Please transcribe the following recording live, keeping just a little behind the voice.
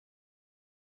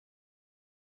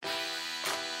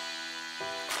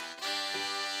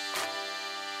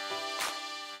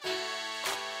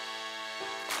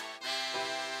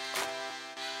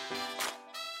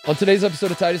On today's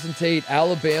episode of Titus and Tate,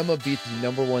 Alabama beat the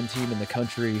number one team in the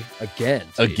country again.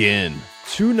 Tate. Again.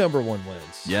 2 number one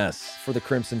wins. Yes. For the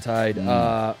Crimson Tide.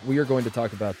 We are going to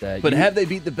talk about that. But have they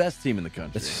beat the best team in the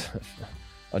country?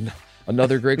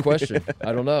 Another great question.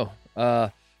 I don't know.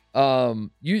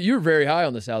 You're very high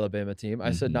on this Alabama team.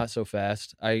 I said not so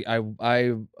fast.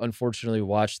 I unfortunately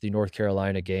watched the North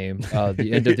Carolina game, the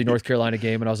end of the North Carolina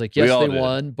game, and I was like, yes, they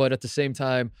won, but at the same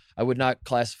time, I would not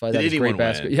classify that as great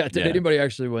basketball. Yeah, did anybody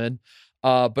actually win?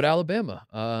 But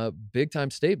Alabama, big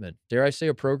time statement. Dare I say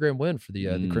a program win for the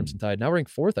Crimson Tide. Now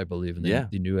ranked 4th, I believe, in the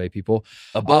new AP poll.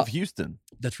 Above Houston.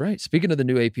 That's right. Speaking of the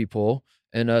new AP poll,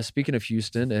 and speaking of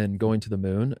Houston and going to the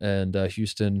moon, and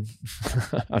Houston,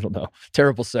 I don't know,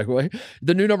 terrible segue.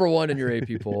 The new number one in your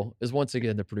AP poll is once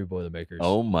again the Purdue Boilermakers.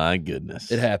 Oh my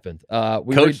goodness. It happened.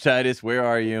 Coach Titus, where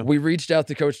are you? We reached out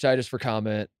to Coach Titus for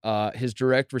comment. His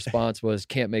direct response was,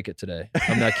 can't make it today.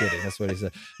 I'm not kidding. That's what he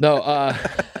said. No,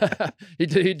 he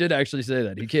did actually say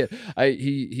that. He can't.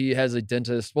 He has a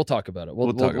dentist. We'll talk about it.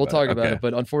 We'll talk about it.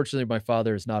 But unfortunately, my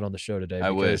father is not on the show today.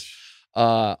 I wish.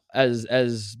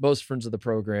 As most friends of the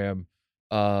program,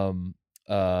 most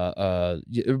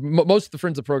of the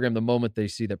friends of the program, the moment they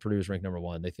see that Purdue is ranked number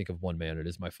one, they think of one man. It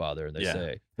is my father, and they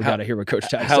say, "We got to hear what Coach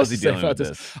Titus How is he has to say dealing about with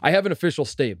this." I have an official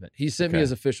statement. He sent me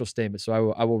his official statement, so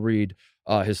I will read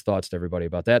his thoughts to everybody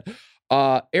about that.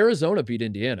 Arizona beat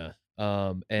Indiana.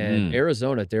 And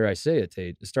Arizona, dare I say it,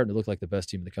 Tate, is starting to look like the best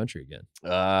team in the country again.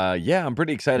 Yeah, I'm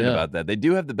pretty excited about that. They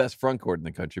do have the best front court in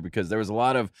the country because there was a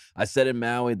lot of, I said in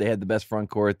Maui, they had the best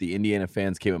front court. The Indiana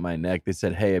fans came at my neck. They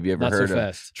said, hey, have you ever heard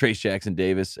of Trace Jackson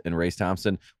Davis and Race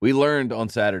Thompson? We learned on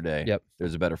Saturday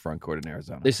there's a better front court in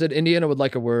Arizona. They said Indiana would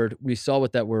like a word. We saw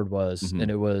what that word was, and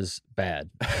it was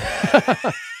bad.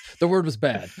 The word was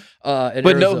bad. But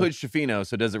Arizona, no Hood Schifino,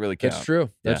 so does it really count? That's true.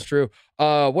 That's true.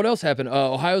 What else happened?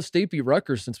 Ohio State beat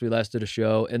Rutgers since we last did a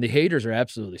show, and the haters are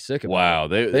absolutely sick about it. Wow.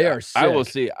 They are sick. I will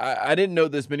see. I didn't know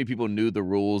this many people knew the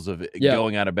rules of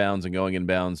going out of bounds and going in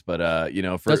bounds, but,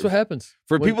 that's what happens.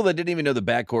 For people that didn't even know the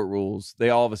backcourt rules, they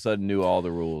all of a sudden knew all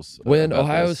the rules. When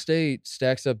Ohio State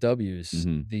stacks up W's,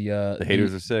 the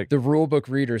haters are sick. The rule book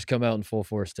readers come out in full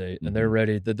force, Tate, and they're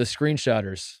ready. The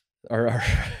screenshotters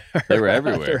they were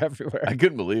everywhere. They're everywhere. I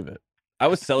couldn't believe it. I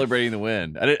was celebrating the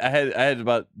win. I had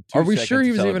about 2 Are we seconds sure he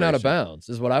of was even out of celebration. bounds?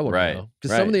 Is what I want to know.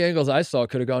 Because some of the angles I saw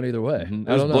could have gone either way. I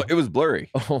don't know. It was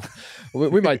blurry.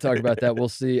 We might talk about that. We'll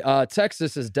see.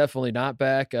 Texas is definitely not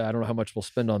back. I don't know how much we'll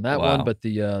spend on that one, but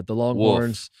the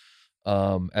Longhorns.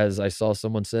 As I saw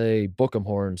someone say, book 'em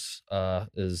horns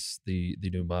is the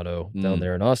new motto down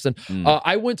there in Austin.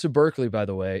 I went to Berkeley, by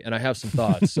the way, and I have some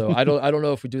thoughts. So I don't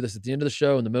know if we do this at the end of the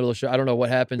show, in the middle of the show. I don't know what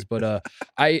happens, but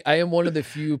I am one of the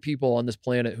few people on this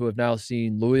planet who have now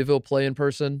seen Louisville play in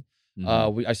person.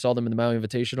 I saw them in the Maui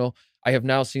Invitational. I have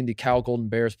now seen the Cal Golden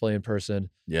Bears play in person.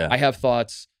 Yeah, I have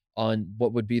thoughts on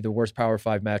what would be the worst Power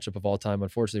 5 matchup of all time.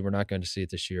 Unfortunately, we're not going to see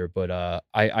it this year, but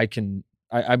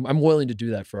I'm willing to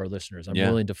do that for our listeners. I'm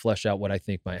willing to flesh out what I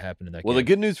think might happen in that game. Well, the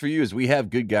good news for you is we have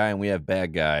good guy and we have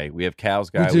bad guy. We have Cal's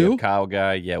guy. We have Kyle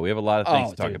guy. Yeah, we have a lot of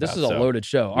things to talk about. This is a loaded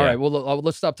show. All right, well,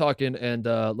 let's stop talking and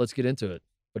let's get into it.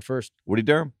 But first, Woody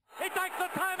Durham. He takes the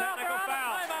timeout.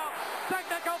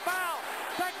 Technical foul.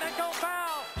 Technical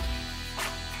foul.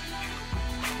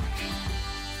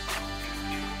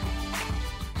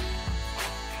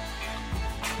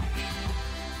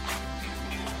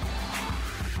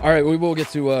 all right, we will get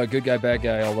to good guy, bad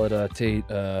guy. I'll let Tate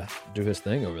do his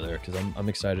thing over there because I'm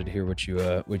excited to hear what you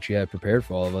had prepared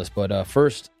for all of us. But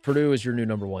first, Purdue is your new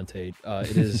number one, Tate.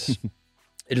 It is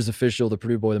it is official. The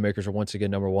Purdue Boilermakers are once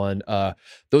again number one.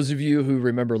 Those of you who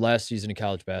remember last season in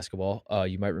college basketball,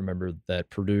 you might remember that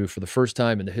Purdue, for the first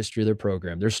time in the history of their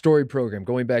program, their storied program,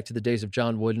 going back to the days of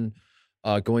John Wooden,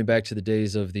 going back to the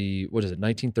days of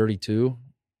 1932.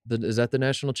 Is that the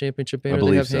national championship banner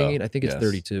they have hanging? I think it's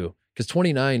 32. Because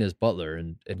 29 is Butler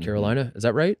in Carolina. Is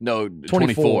that right? No,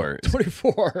 24.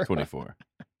 24. 24.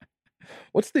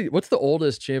 What's the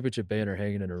oldest championship banner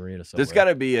hanging in an arena somewhere? There's got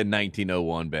to be a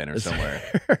 1901 banner somewhere.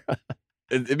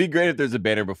 It'd be great if there's a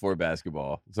banner before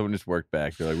basketball. Someone just worked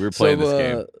back. They're like, we were playing this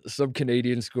game. Some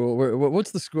Canadian school.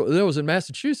 What's the school? That was in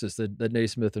Massachusetts that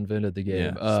Naismith invented the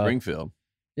game. Yeah, Springfield.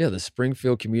 Yeah, the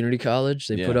Springfield Community College.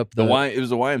 They put up it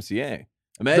was a YMCA.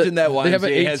 Imagine that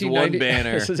YMCA has one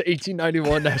banner. This is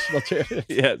 1891 national champion.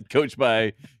 Yeah, coached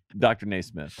by Dr.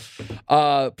 Naismith.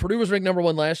 Purdue was ranked number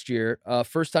one last year.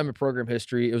 First time in program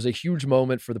history. It was a huge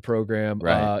moment for the program.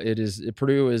 Right.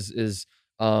 Purdue is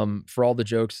for all the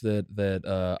jokes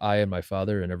that I and my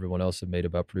father and everyone else have made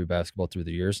about Purdue basketball through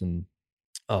the years, and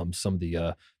some of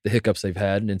the hiccups they've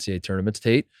had in NCAA tournaments.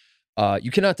 Tate,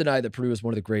 You cannot deny that Purdue is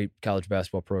one of the great college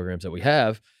basketball programs that we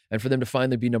have. And for them to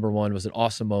finally be number one was an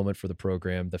awesome moment for the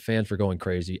program. The fans were going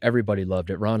crazy. Everybody loved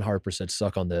it. Ron Harper said,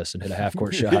 "Suck on this," and hit a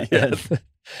half-court shot.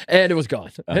 And it was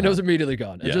gone. And it was immediately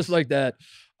gone. And just like that,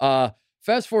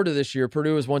 fast forward to this year,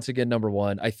 Purdue is once again number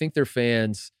one. I think their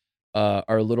fans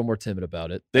are a little more timid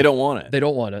about it. They don't want it. They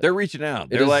don't want it. They're reaching out.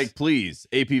 They're like, please,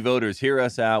 AP voters, hear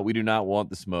us out. We do not want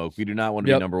the smoke. We do not want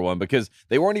to be number one, because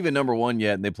they weren't even number one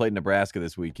yet, and they played Nebraska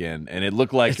this weekend, and it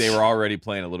looked like they were already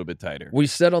playing a little bit tighter. We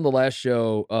said on the last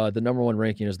show, the number one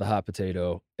ranking is the hot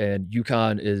potato, and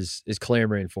UConn is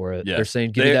clamoring for it. Yes. They're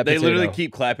saying, give me that potato. They literally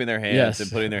keep clapping their hands and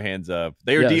putting their hands up.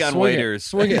 They are Dion Waiters.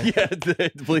 Swing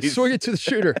it. Please. Swing it to the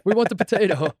shooter. We want the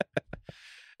potato.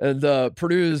 And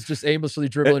Purdue is just aimlessly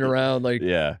dribbling around, like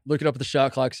looking up at the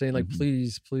shot clock, saying, like,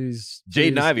 please.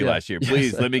 Jaden Ivey last year,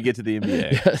 please let me get to the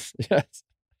NBA. yes.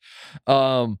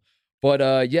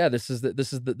 This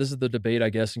is the debate,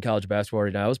 I guess, in college basketball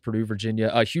right now. Is Purdue,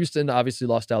 Virginia, Houston obviously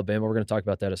lost to Alabama. We're going to talk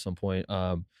about that at some point.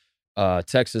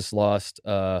 Texas lost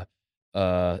to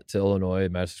Illinois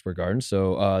at Madison Square Garden.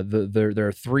 So there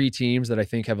are three teams that I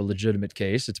think have a legitimate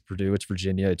case. It's Purdue, it's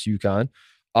Virginia, it's UConn.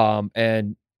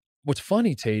 And what's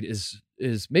funny, Tate, is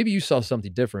maybe you saw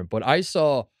something different, but I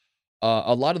saw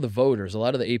a lot of the voters, a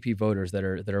lot of the AP voters that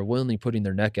are willingly putting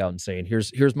their neck out and saying,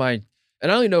 here's my, and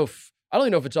I don't even know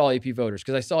if it's all AP voters,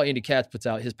 because I saw Andy Katz puts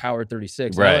out his Power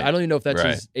 36. Right. I don't even know if that's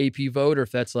his AP vote or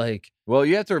if that's like. Well,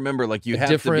 you have to remember, like, you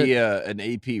have to be an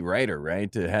AP writer,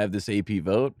 right, to have this AP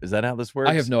vote. Is that how this works?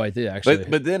 I have no idea, actually.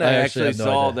 But then I actually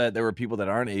saw that there were people that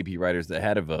aren't AP writers that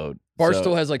had a vote.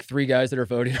 Barstool has like 3 guys that are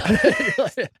voting on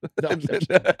it.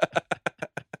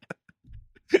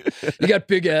 You got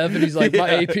Big Ev, and he's like,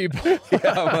 my AP.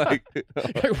 I'm like,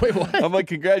 wait, what? I'm like,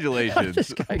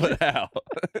 congratulations. But how?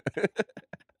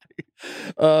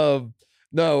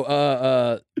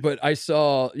 But I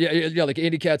saw, like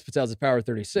Andy Katz puts out his Power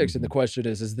 36, and the question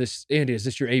is this, Andy, is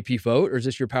this your AP vote or is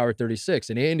this your Power 36?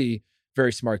 And Andy,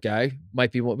 very smart guy,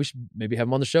 might be what we should maybe have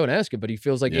him on the show and ask him, but he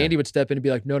feels like Andy would step in and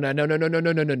be like, no.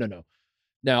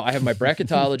 Now I have my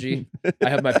bracketology, I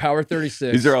have my Power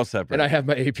 36. These are all separate. And I have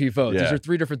my AP vote. These are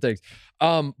 3 different things.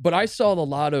 But I saw a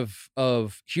lot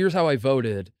of here's how I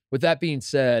voted. With that being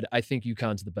said, I think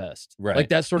UConn's the best. Right. Like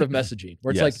that sort of messaging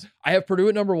where it's like, I have Purdue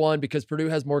at number 1 because Purdue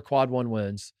has more quad 1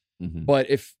 wins. Mm-hmm. But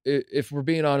if we're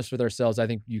being honest with ourselves, I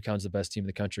think UConn's the best team in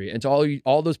the country. And to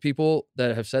all those people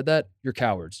that have said that, you're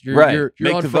cowards. You're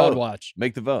on fraud watch.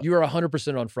 Make the vote. You are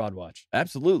 100% on fraud watch.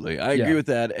 Absolutely. I agree with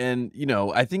that. And,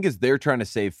 I think it's they're trying to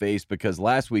save face, because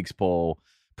last week's poll,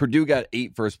 Purdue got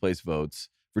 8 first-place votes.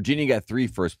 Virginia got 3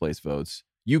 first-place votes.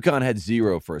 UConn had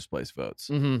 0 first-place votes.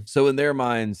 Mm-hmm. So in their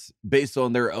minds, based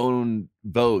on their own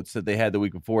votes that they had the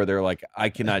week before, they're like, I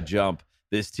cannot jump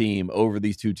this team over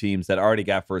these 2 teams that already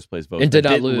got first-place votes and did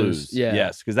not lose. Yeah.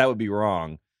 Yes, because that would be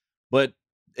wrong. But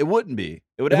it wouldn't be.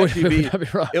 It would actually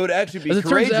be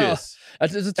courageous.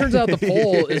 As it turns out, the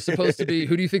poll is supposed to be,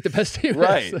 who do you think the best team is?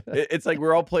 Right. It's like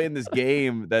we're all playing this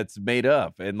game that's made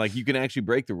up, and like you can actually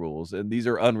break the rules, and these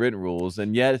are unwritten rules,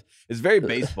 and yet it's very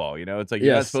baseball. It's like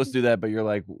you're not supposed to do that, but you're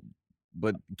like,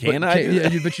 but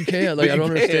I? But you can't. Like I don't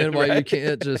understand why you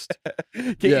can't just.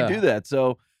 You do that?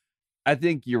 So I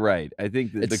think you're right. I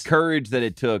think the courage that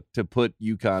it took to put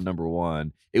UConn number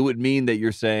 1, it would mean that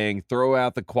you're saying throw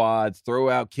out the quads, throw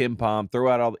out KenPom, throw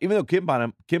out all. Even though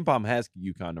KenPom has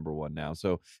UConn number 1 now,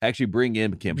 so actually bring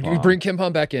in KenPom. Bring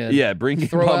KenPom back in. Yeah, bring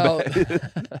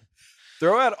KenPom back.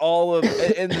 Throw out all of,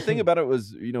 and the thing about it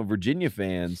was, Virginia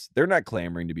fans, they're not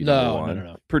clamoring to be number 1.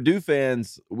 No. Purdue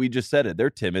fans, we just said it,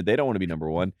 they're timid. They don't want to be number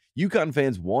 1. UConn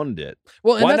fans wanted it.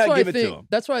 Well, and why that's not give it to them?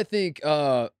 That's why I think,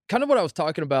 kind of what I was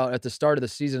talking about at the start of the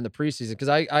season, the preseason, because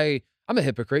I'm a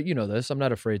hypocrite. You know this. I'm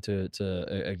not afraid to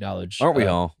acknowledge. Aren't we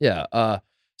all? Yeah.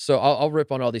 So I'll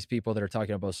rip on all these people that are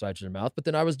talking on both sides of their mouth. But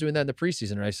then I was doing that in the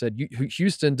preseason, and I said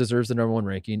Houston deserves the number 1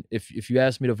 ranking. If you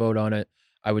asked me to vote on it,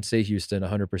 I would say Houston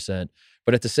 100%.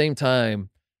 But at the same time,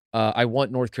 I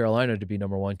want North Carolina to be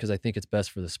number 1 because I think it's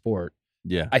best for the sport.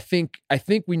 Yeah. I think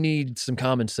we need some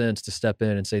common sense to step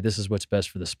in and say this is what's best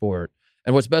for the sport.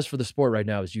 And what's best for the sport right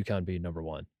now is UConn being number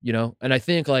 1, And I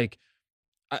think I'm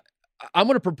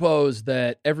going to propose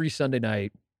that every Sunday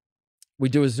night we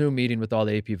do a Zoom meeting with all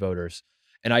the AP voters,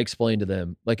 and I explain to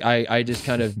them, like I just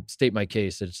kind of state my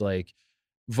case. It's like,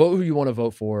 vote who you want to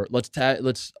vote for. Let's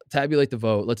tabulate the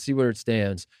vote. Let's see where it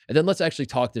stands. And then let's actually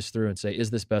talk this through and say, is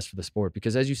this best for the sport?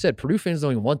 Because as you said, Purdue fans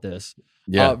don't even want this.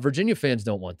 Yeah. Virginia fans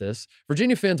don't want this.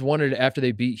 Virginia fans wanted it after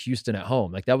they beat Houston at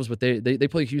home. Like that was what they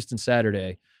played Houston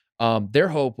Saturday. Their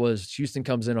hope was Houston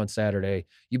comes in on Saturday.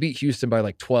 You beat Houston by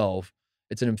like 12.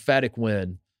 It's an emphatic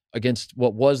win. against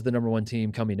what was the number one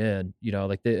team coming in.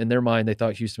 Like in their mind, they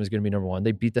thought Houston was going to be number one.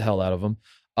 They beat the hell out of them.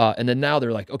 And then now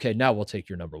they're like, okay, now we'll take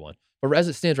your number one. But as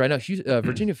it stands right now,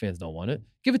 Virginia fans don't want it.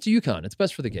 Give it to UConn. It's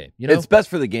best for the game. It's best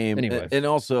for the game. Anyway. And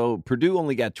also, Purdue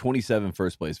only got 27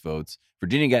 first-place votes.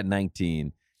 Virginia got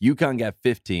 19. UConn got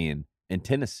 15. And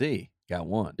Tennessee got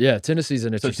 1. Yeah, Tennessee's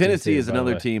an interesting So Tennessee team, is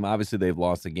another team. Obviously, they've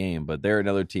lost a game, but they're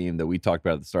another team that we talked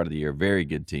about at the start of the year. Very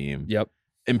good team. Yep.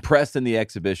 Impressed in the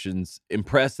exhibitions.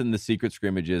 Impressed in the secret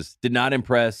scrimmages. Did not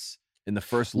impress in the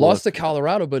first lost look. to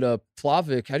Colorado, but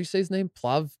Plavik, how do you say his name?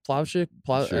 Plavchik?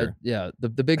 Sure. Yeah,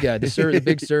 the big guy, the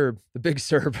big Serb.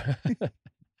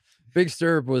 Big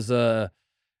Serb was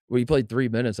he played 3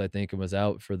 minutes, I think, and was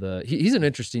out for the. He's an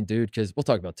interesting dude because we'll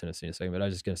talk about Tennessee in a second. But I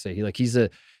was just gonna say he's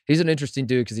an interesting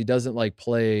dude because he doesn't like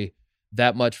play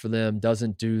that much for them.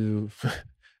 Doesn't do.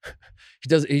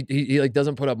 he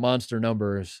doesn't put up monster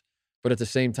numbers. But at the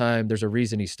same time, there's a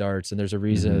reason he starts, and there's a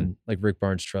reason like Rick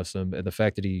Barnes trusts him. And the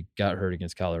fact that he got hurt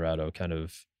against Colorado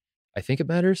I think it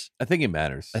matters. I think it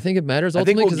matters.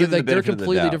 Ultimately because they're a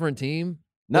completely different team.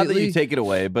 Not that you take it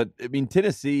away, but I mean,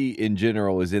 Tennessee in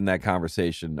general is in that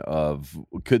conversation of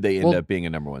could they end up being a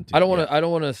number one team? I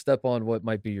don't want to step on what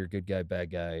might be your good guy,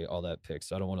 bad guy, all that pick.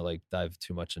 So I don't want to like dive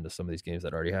too much into some of these games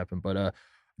that already happened. But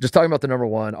just talking about the number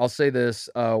one, I'll say this: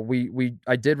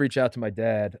 I did reach out to my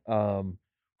dad.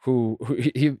 Who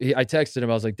I texted him.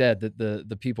 I was like, Dad,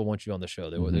 the people want you on the show.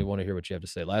 They want to hear what you have to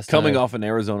say. Coming off an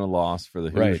Arizona loss for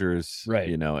the Hoosiers, right.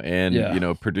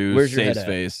 And Purdue's safe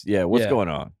space. Yeah, what's going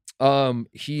on?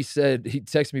 He said he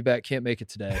texted me back, can't make it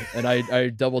today, and I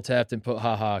double tapped and put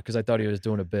haha because I thought he was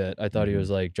doing a bit. I thought he was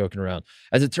like joking around.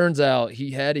 As it turns out, he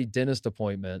had a dentist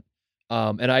appointment.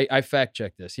 And I fact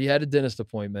checked this. He had a dentist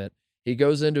appointment. He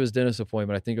goes into his dentist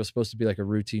appointment. I think it was supposed to be like a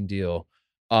routine deal.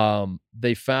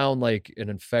 They found like an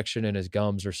infection in his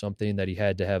gums or something that he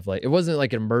had to have it wasn't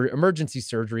like an emergency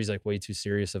surgery is like way too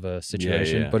serious of a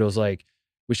situation, but it was like,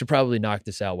 we should probably knock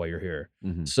this out while you're here.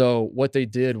 So what they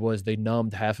did was they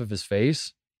numbed half of his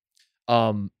face.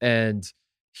 And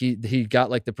he got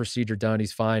like the procedure done.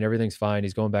 He's fine. Everything's fine.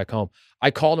 He's going back home.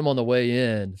 I called him on the way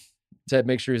in to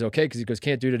make sure he's okay. Cause he goes,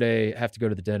 can't do today. Have to go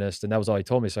to the dentist. And that was all he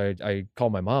told me. So I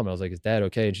called my mom and I was like, is Dad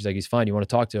okay? And she's like, he's fine. You want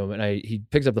to talk to him? And he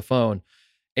picks up the phone.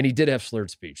 And he did have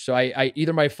slurred speech. So I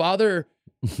either my father,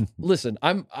 listen,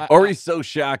 or he's so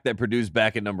shocked that Purdue's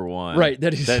back at number one, right?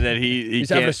 That he's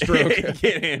having a stroke. He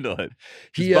can't handle it.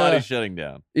 His body's shutting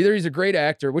down. Either he's a great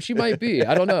actor, which he might be.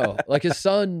 I don't know. Like his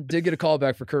son did get a call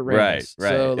back for Kurt Ramos, right?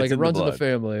 So like it runs in the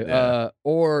family. Yeah.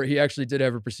 Or he actually did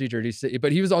have a procedure.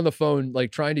 But he was on the phone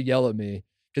like trying to yell at me.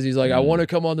 Because he's like, I want to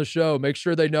come on the show. Make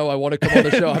sure they know I want to come on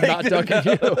the show. I'm not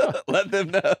ducking you. Let them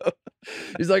know.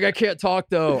 He's like, I can't talk,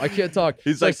 though. I can't talk.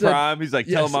 He's like, Prime. He's like,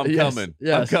 tell him I'm coming.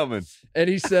 Yes. I'm coming. And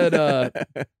he said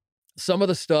some of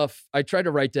the stuff, I tried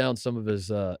to write down some of his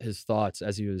thoughts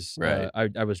as he was,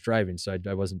 I was driving, so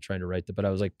I wasn't trying to write that, but I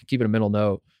was like keeping a mental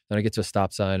note. Then I get to a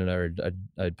stop sign and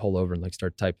I'd pull over and like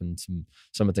start typing some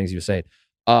of the things he was saying.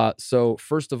 So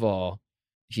first of all,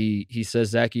 he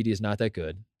says Zach Edey is not that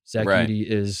good. Zach Edey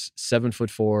is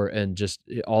 7'4" and just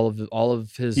all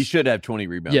of his. He should have 20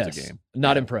 rebounds a game.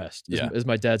 Not impressed. Is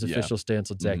my dad's official stance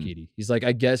with Zach Edey. He's like,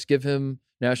 I guess give him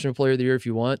National Player of the Year if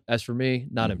you want. As for me,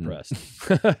 not impressed.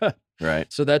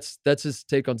 Right. So that's his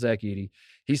take on Zach Edey.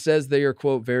 He says they are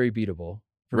quote very beatable.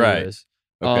 Right. Is.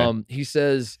 Okay. He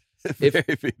says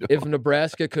if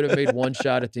Nebraska could have made one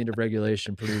shot at the end of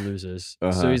regulation, Purdue loses.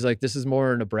 So he's like, this is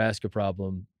more a Nebraska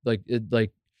problem.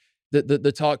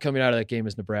 The talk coming out of that game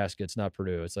is Nebraska. It's not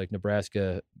Purdue. It's like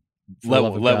Nebraska. Let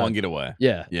one get away.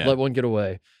 Yeah. Let one get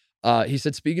away. He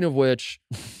said, speaking of which,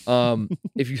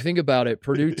 if you think about it,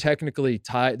 Purdue technically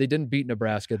tied. They didn't beat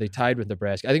Nebraska. They tied with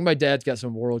Nebraska. I think my dad's got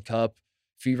some World Cup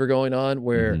fever going on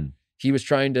where he was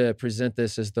trying to present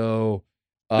this as though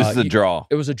this is a draw.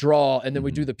 It was a draw. And then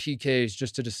we do the PKs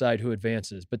just to decide who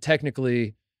advances. But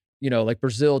technically, like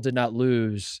Brazil did not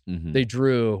lose. They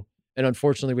drew. And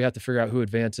unfortunately, we have to figure out who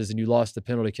advances, and you lost the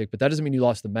penalty kick. But that doesn't mean you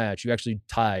lost the match. You actually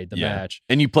tied the match.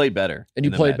 And you played better.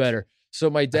 Better. So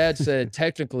my dad said,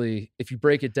 technically, if you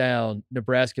break it down,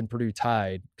 Nebraska and Purdue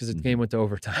tied because the game went to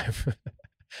overtime.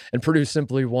 And Purdue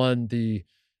simply won the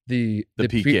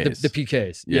PKs. The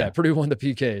PKs. Yeah, Purdue won the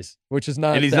PKs, which is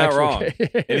not. And he's not wrong.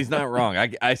 And he's not wrong.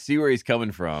 I see where he's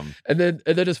coming from. And then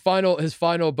his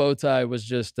final bow tie was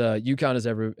just UConn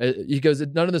is he goes,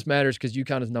 none of this matters because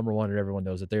UConn is number one and everyone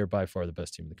knows that they are by far the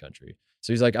best team in the country.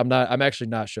 So he's like, I'm actually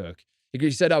not shook. He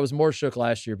said I was more shook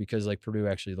last year because like Purdue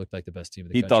actually looked like the best team in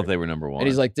the country. He thought they were number one. And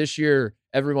he's like, this year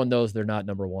everyone knows they're not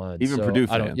number one. Even so Purdue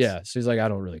fans. So he's like, I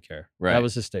don't really care. Right. That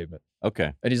was his statement.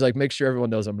 Okay. And he's like, make sure everyone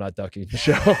knows I'm not ducking the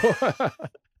show.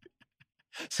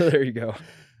 So there you go.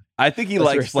 I think he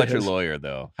likes Fletcher Loyer,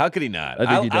 though. How could he not?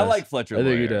 I like Fletcher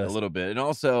Loyer a little bit. And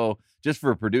also, just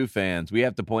for Purdue fans, we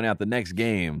have to point out the next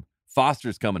game,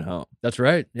 Foster's coming home. That's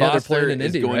right. Yeah, Foster they're playing in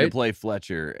Indy, is going right? to play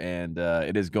Fletcher, and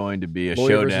it is going to be a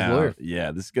Loyer showdown.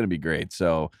 Yeah, this is going to be great.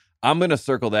 So I'm going to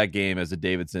circle that game as a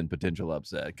Davidson potential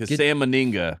upset because Sam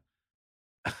Meninga.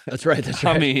 That's right. That's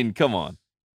right. I mean, come on.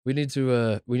 We need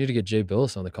to get Jay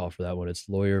Billis on the call for that one. It's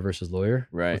Loyer versus Loyer,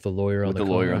 right? With the lawyer on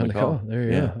the call. There you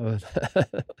go.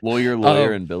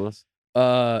 Loyer, and Billis.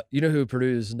 You know who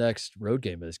Purdue's next road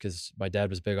game is? Because my dad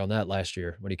was big on that last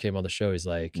year when he came on the show. He's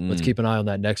like, let's keep an eye on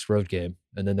that next road game,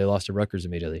 and then they lost to Rutgers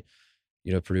immediately.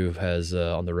 You know, Purdue has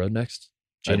on the road next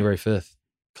January 5th,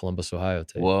 Columbus, Ohio.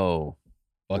 Whoa,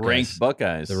 Buckeyes. Ranked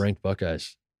Buckeyes. The ranked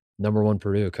Buckeyes, #1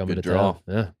 Purdue coming to town.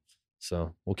 Yeah.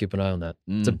 So we'll keep an eye on that.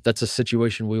 That's a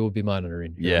situation we will be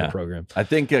monitoring in the program. I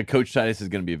think Coach Titus is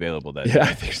going to be that day. Yeah,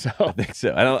 I think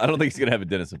so. I don't think he's going to have a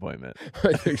dentist appointment.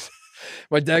 I think so.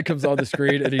 My dad comes on the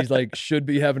screen and he's like, should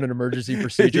be having an emergency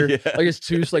procedure. Like his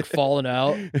tooth's like falling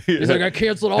out. He's like, I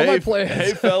canceled all my plans.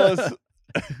 Hey, fellas,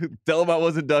 tell him I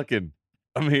wasn't ducking.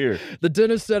 I'm here. The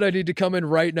dentist said I need to come in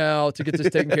right now to get this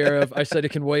taken care of. I said it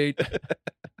can wait.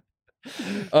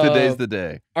 Today's the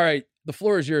day. All right. The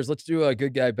floor is yours. Let's do a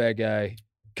good guy, bad guy.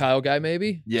 Kyle guy,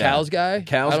 maybe? Yeah. Cal's guy? I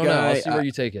don't know. I'll see where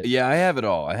you take it. Yeah, I have it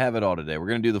all. Today. We're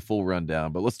going to do the full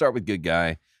rundown, but let's start with good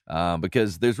guy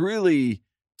because there's really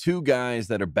two guys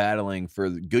that are battling for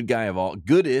the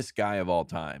goodest guy of all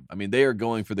time. I mean, they are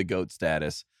going for the GOAT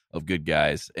status of good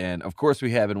guys. And, of course, we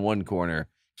have in one corner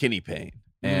Kenny Payne.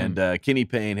 And Kenny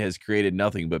Payne has created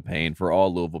nothing but pain for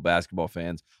all Louisville basketball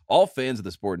fans, all fans of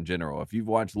the sport in general. If you've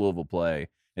watched Louisville play,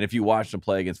 and if you watched them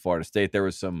play against Florida State, there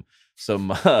was some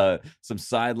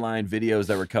sideline videos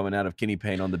that were coming out of Kenny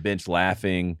Payne on the bench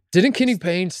laughing. Didn't Kenny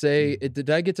Payne say? Did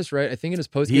I get this right? I think in his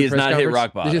post-game press conference, hit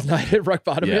rock bottom. He has not hit rock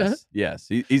bottom yet. Yes.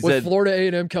 He With said Florida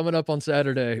A&M coming up on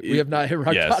Saturday, we have not hit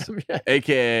rock bottom yet.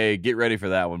 AKA, get ready for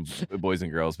that one, boys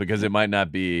and girls, because it might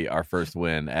not be our first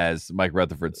win, as Mike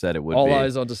Rutherford said it would be. All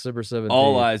eyes on December 17th.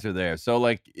 All eyes are there. So,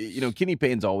 Kenny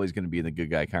Payne's always going to be in the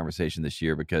good guy conversation this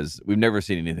year because we've never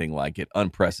seen anything like it,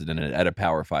 unprecedented at a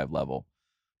Power 5 level.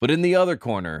 But in the other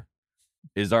corner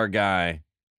is our guy,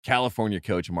 California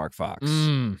coach Mark Fox.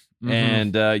 And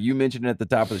you mentioned it at the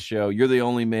top of the show. You're the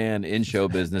only man in show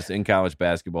business in college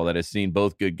basketball that has seen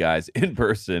both good guys in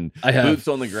person, boots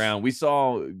on the ground. We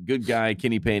saw good guy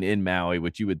Kenny Payne in Maui,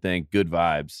 which you would think good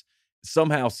vibes.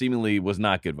 Somehow seemingly was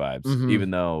not good vibes, even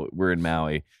though we're in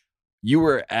Maui. You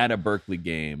were at a Berkeley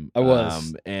game. I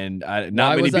was. And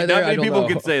not many people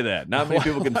can say that. Not many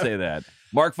people can say that.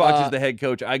 Mark Fox is the head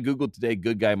coach. I Googled today,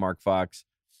 good guy Mark Fox.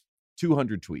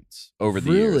 200 tweets over the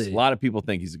years. A lot of people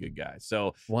think he's a good guy.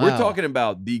 So we're talking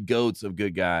about the GOATs of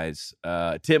good guys.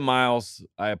 Tim Miles,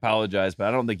 I apologize, but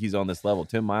I don't think he's on this level.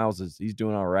 Tim Miles, he's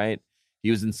doing all right. He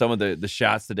was in some of the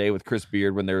shots today with Chris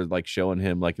Beard when they were showing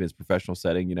him in his professional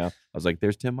setting. I was like,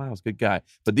 there's Tim Miles, good guy.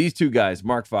 But these two guys,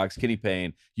 Mark Fox, Kenny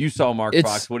Payne, you saw Mark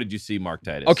Fox. What did you see, Mark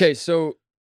Titus? Okay, so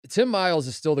Tim Miles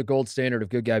is still the gold standard of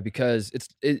good guy because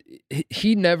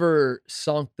he never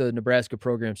sunk the Nebraska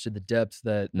programs to the depths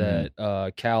that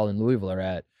Cal and Louisville are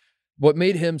at. What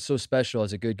made him so special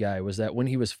as a good guy was that when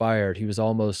he was fired, he was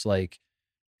almost like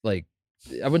I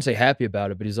wouldn't say happy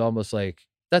about it, but he's almost like,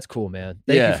 that's cool, man.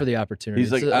 Thank you for the opportunity. He's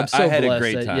like, I'm so I had a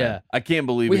great time. I can't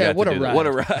believe we got to do that. What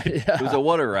a ride. It was a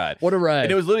what a ride. What a ride.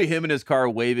 And it was literally him in his car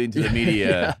waving to the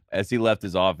media as he left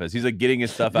his office. He's getting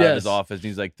his stuff out of his office. And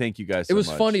he's like, thank you guys so much. It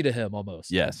was funny to him almost.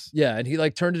 Yes. Yeah. And he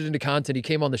turned it into content. He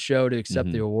came on the show to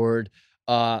accept the award.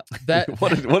 What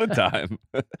a time.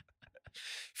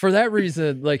 For that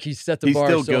reason, he set the bar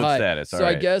still so high. Status. So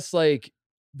I guess the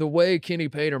way Kenny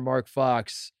Payne or Mark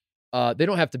Fox, they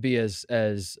don't have to be as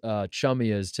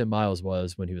chummy as Tim Miles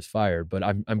was when he was fired, but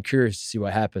I'm curious to see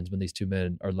what happens when these two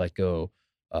men are let go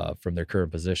from their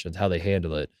current positions, how they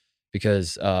handle it.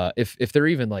 Because if they're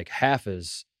even half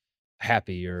as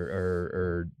happy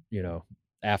or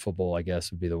affable, I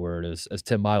guess would be the word, as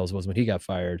Tim Miles was when he got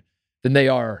fired, then they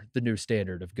are the new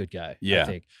standard of good guy. Yeah. I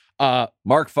think.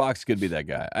 Mark Fox could be that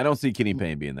guy. I don't see Kenny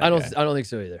Payne being that guy. I don't think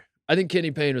so either. I think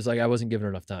Kenny Payne was I wasn't given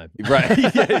enough time. Right.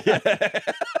 Yeah.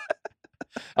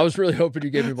 I was really hoping you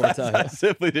gave me more time. I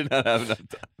simply did not have enough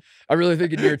time. I really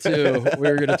think in year 2, we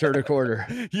were going to turn a corner.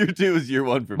 Year 2 is year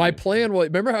 1 for me. My plan was,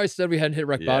 remember how I said we hadn't hit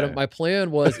rock bottom? My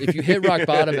plan was if you hit rock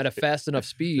bottom at a fast enough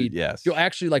speed, you'll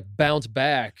actually bounce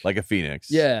back. Like a phoenix.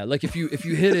 Yeah. If you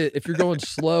hit it, if you're going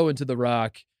slow into the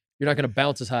rock, you're not going to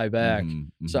bounce as high back.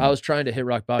 So I was trying to hit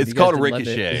rock bottom. It's called a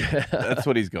ricochet. That's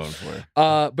what he's going for.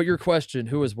 But your question,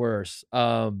 who was worse?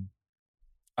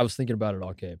 I I was thinking about it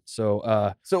all game.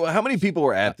 So, so how many people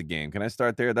were at the game? Can I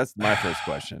start there? That's my first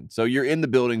question. So you're in the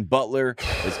building. Butler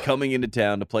is coming into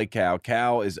town to play Cal.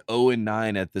 Cal is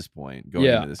 0-9 at this point. Going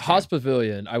into this game.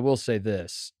 Hospavilion, I will say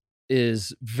this,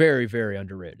 is very, very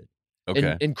underrated.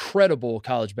 Okay. Incredible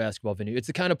college basketball venue. It's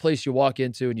the kind of place you walk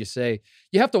into and you say,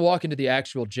 you have to walk into the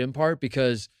actual gym part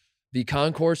because the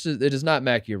concourses, it is not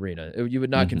Mackey Arena. You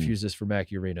would not confuse this for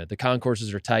Mackey Arena. The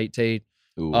concourses are tight, Tate.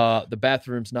 The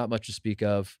bathroom's not much to speak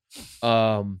of.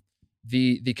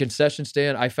 The concession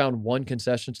stand, I found one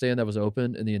concession stand that was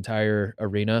open in the entire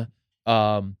arena.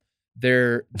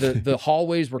 The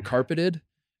hallways were carpeted.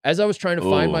 As I was trying to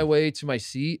find my way to my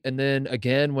seat, and then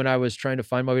again when I was trying to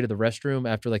find my way to the restroom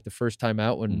after like the first time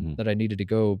out that I needed to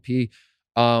go pee,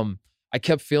 I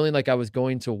kept feeling like I was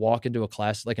going to walk into a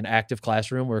class, like an active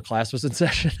classroom where a class was in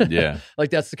session. Yeah. Like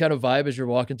that's the kind of vibe as you're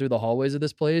walking through the hallways of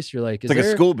this place. You're like, it's like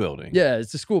a school building. Yeah,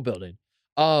 it's a school building.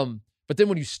 But then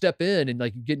when you step in and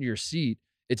like you get into your seat,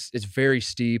 it's very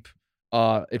steep.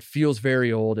 It feels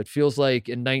very old. It feels like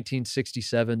in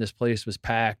 1967, this place was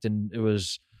packed and it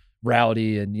was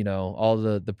rowdy and, you know, all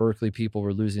the Berkeley people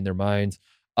were losing their minds.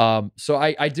 So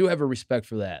I do have a respect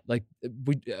for that. Like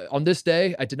on this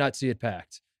day, I did not see it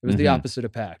packed. It was the opposite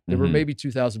of packed. There were maybe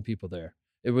 2,000 people there.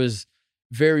 It was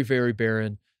very, very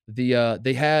barren.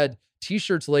 They had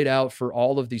T-shirts laid out for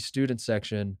all of the student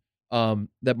section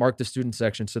that marked the student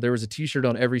section. So there was a T-shirt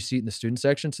on every seat in the student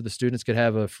section, so the students could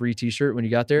have a free T-shirt when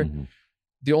you got there.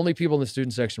 The only people in the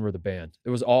student section were the band. It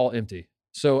was all empty.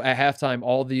 So at halftime,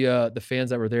 all the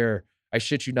fans that were there, I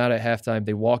shit you not, at halftime,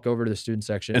 they walk over to the student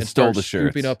section and stole start the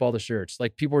shirts. scooping up all the shirts.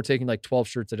 Like people were taking like 12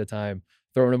 shirts at a time,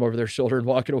 throwing them over their shoulder and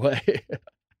walking away.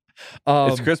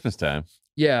 It's Christmas time.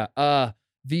 Yeah.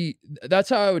 That's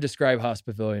how I would describe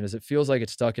Hospavilion, is it feels like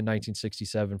it's stuck in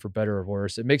 1967 for better or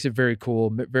worse. It makes it very cool,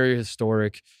 very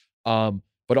historic.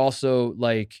 But also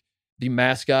like the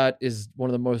mascot is one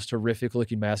of the most horrific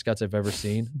looking mascots I've ever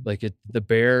seen. Like the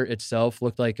bear itself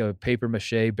looked like a paper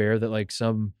mache bear that like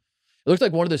it looked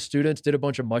like one of the students did a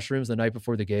bunch of mushrooms the night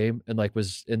before the game and like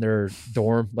was in their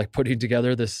dorm, like putting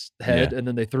together this head and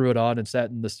then they threw it on and sat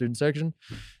in the student section.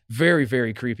 Very,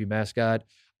 very creepy mascot.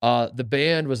 The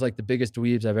band was like the biggest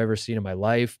dweebs I've ever seen in my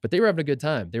life, but they were having a good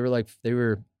time.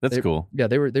 That's cool. Yeah,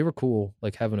 they were cool,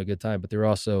 like having a good time, but they were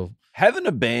also having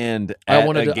a band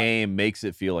at a game makes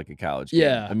it feel like a college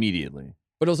game immediately.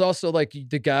 But it was also like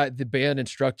the band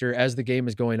instructor, as the game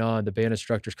is going on, the band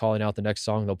instructor's calling out the next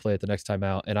song they'll play at the next time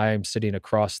out, and I am sitting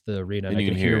across the arena and I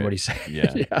can hear what he's saying.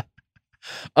 Yeah.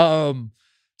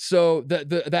 So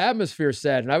the atmosphere is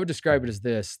sad, and I would describe it as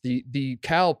this: the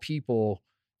Cal people,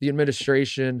 the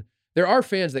administration, there are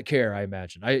fans that care, I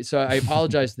imagine. So I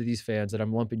apologize to these fans that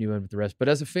I'm lumping you in with the rest, but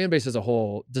as a fan base as a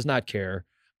whole, does not care.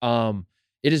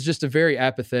 It is just a very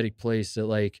apathetic place that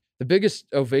like the biggest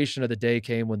ovation of the day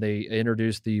came when they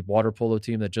introduced the water polo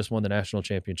team that just won the national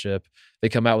championship. They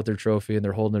come out with their trophy and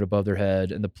they're holding it above their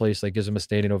head and the place like gives them a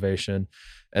standing ovation.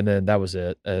 And then that was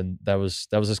it. And that was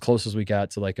as close as we got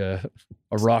to like a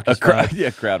raucous crowd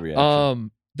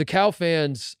reaction. The Cal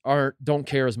fans don't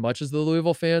care as much as the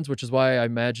Louisville fans, which is why I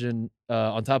imagine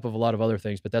on top of a lot of other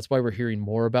things, but that's why we're hearing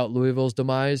more about Louisville's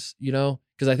demise, you know,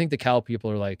 because I think the Cal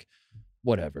people are like,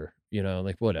 whatever, you know,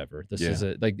 like whatever. This is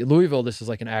like Louisville. This is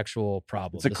like an actual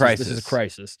problem. It's a crisis. This is a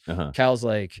crisis. Cal's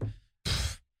like,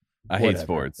 I hate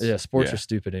sports. Yeah, sports are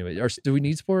stupid anyway. Do we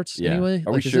need sports anyway?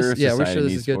 Are we sure? We're sure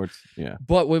this is good. Sports? Yeah.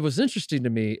 But what was interesting to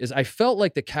me is I felt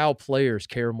like the Cal players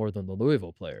care more than the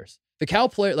Louisville players. The Cal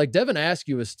player, like Devin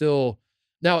Askew, is still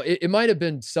now. It might have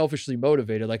been selfishly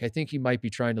motivated. Like I think he might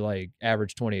be trying to like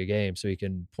average 20 a game so he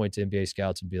can point to NBA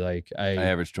scouts and be like, I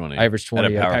averaged 20. I averaged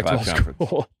 20 at a Power 5 conference.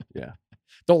 School. Yeah.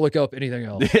 Don't look up anything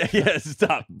else.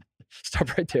 Stop.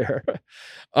 Stop right there.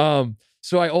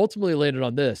 So I ultimately landed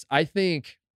on this. I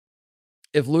think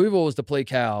if Louisville was to play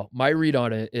Cal, my read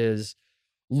on it is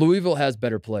Louisville has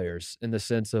better players in the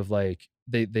sense of like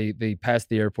they pass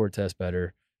the airport test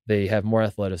better. They have more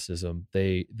athleticism.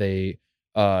 They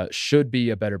should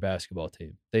be a better basketball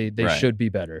team. They should be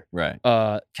better. Right.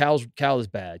 Cal is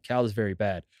bad. Cal is very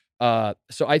bad.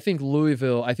 So I think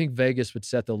Vegas would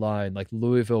set the line like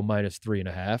Louisville minus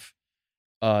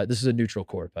 3.5. This is a neutral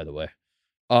court, by the way.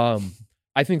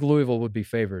 I think Louisville would be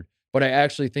favored, but I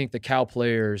actually think the Cal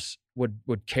players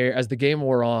would care as the game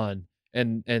wore on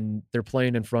and they're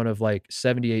playing in front of like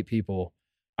 78 people.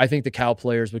 I think the Cal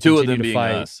players would continue to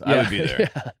fight. Us. I would be there.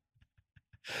 Yeah.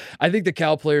 I think the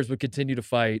Cal players would continue to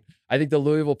fight. I think the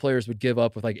Louisville players would give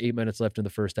up with like 8 minutes left in the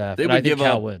first half. They would give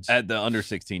Cal up wins at the under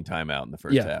 16 timeout in the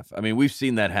first half. I mean, we've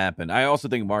seen that happen. I also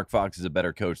think Mark Fox is a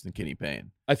better coach than Kenny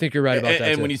Payne. I think you're right about that.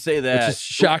 And too. when you say that, which is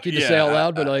shocking to say out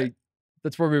loud, but like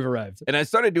That's where we've arrived. And I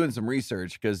started doing some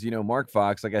research because, Mark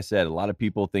Fox, like I said, a lot of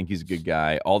people think he's a good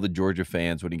guy. All the Georgia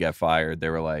fans, when he got fired, they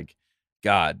were like,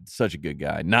 God, such a good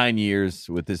guy. 9 years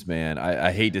with this man.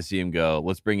 I hate to see him go.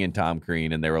 Let's bring in Tom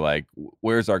Crean. And they were like,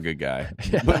 where's our good guy?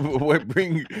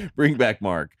 bring back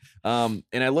Mark. And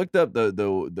I looked up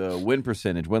the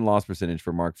win-loss percentage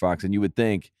for Mark Fox, and you would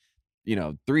think,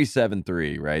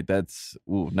 3.73, right? That's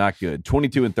not good.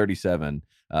 22-37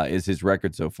 is his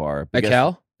record so far. At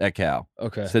Cal? At Cal.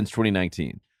 Okay. Since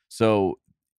 2019. So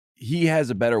he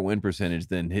has a better win percentage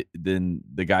than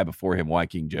the guy before him,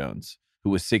 Wyking Jones,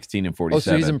 who was 16-47. Oh,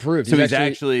 so he's improved. So he's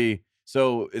actually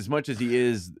so as much as he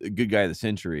is a good guy of the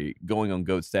century, going on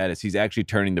GOAT status, he's actually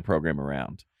turning the program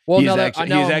around. Well, he's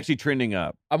actually trending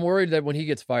up. I'm worried that when he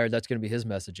gets fired, that's going to be his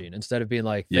messaging. Instead of being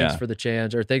like, thanks for the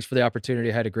chance or thanks for the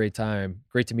opportunity, I had a great time.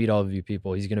 Great to meet all of you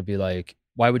people. He's going to be like,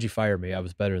 why would you fire me? I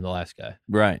was better than the last guy.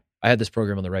 Right. I had this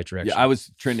program on the right direction. Yeah, I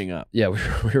was trending up. Yeah, we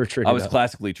were trending up. I was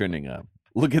classically trending up.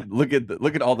 Look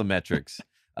at all the metrics.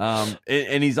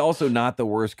 And he's also not the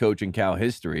worst coach in Cal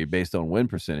history based on win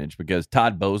percentage because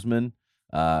Todd Bozeman,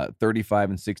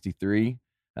 35-63.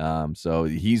 So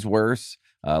he's worse.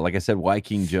 Like I said,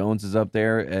 Wyking Jones is up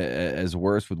there as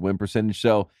worse with win percentage.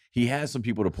 So he has some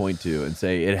people to point to and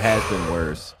say it has been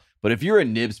worse. But if you're a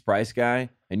Nibs Price guy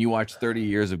and you watch 30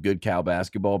 years of good Cal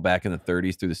basketball back in the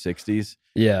 30s through the 60s,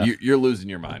 you're losing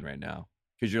your mind right now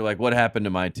because you're like, what happened to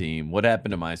my team? What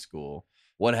happened to my school?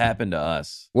 What happened to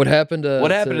us? What happened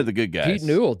to the good guys? Pete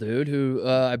Newell, dude, who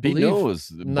I believe Pete Newell was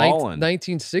balling.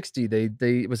 1960.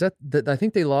 They was that I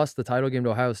think they lost the title game to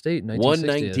Ohio State in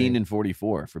 1960.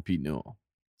 119-44 for Pete Newell.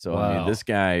 So wow. I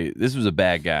mean, this was a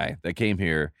bad guy that came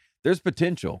here. There's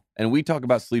potential, and we talk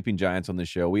about sleeping giants on this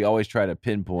show. We always try to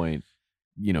pinpoint,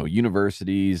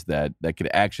 universities that could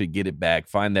actually get it back,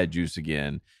 find that juice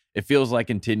again. It feels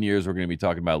like in 10 years we're going to be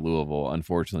talking about Louisville.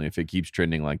 Unfortunately, if it keeps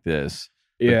trending like this,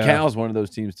 but Cal's one of those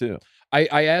teams too.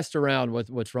 I asked around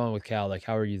what's wrong with Cal. Like,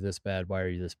 how are you this bad? Why are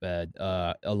you this bad?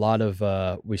 A lot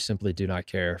of we simply do not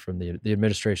care. From the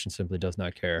administration simply does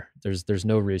not care. There's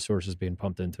no resources being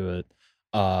pumped into it.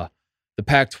 The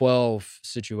Pac-12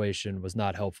 situation was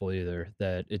not helpful either.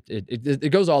 That it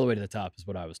goes all the way to the top, is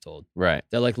what I was told. Right.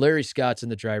 That like Larry Scott's in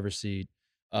the driver's seat.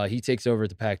 He takes over at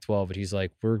the Pac-12, and he's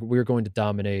like, we're going to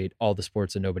dominate all the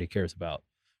sports that nobody cares about,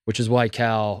 which is why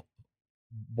Cal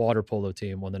water polo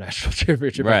team won the national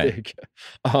championship. Right. I think.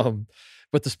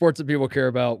 But the sports that people care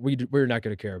about, we're not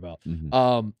going to care about.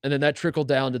 Mm-hmm. And then that trickled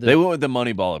down to they went with the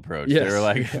Moneyball approach. Yes. They were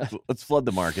like, let's flood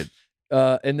the market.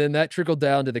 And then that trickled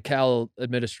down to the Cal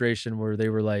administration where they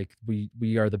were like,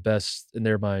 we are the best in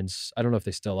their minds. I don't know if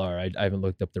they still are. I haven't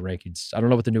looked up the rankings. I don't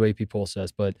know what the new AP poll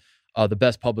says, but the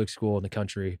best public school in the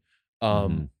country.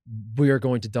 We are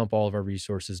going to dump all of our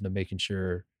resources into making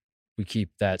sure we keep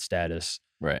that status.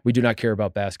 Right. We do not care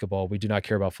about basketball. We do not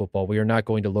care about football. We are not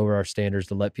going to lower our standards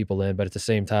to let people in. But at the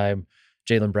same time,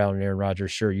 Jaylen Brown and Aaron Rodgers,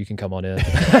 sure, you can come on in.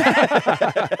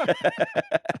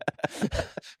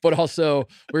 But also,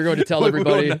 we're going to tell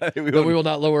everybody that we will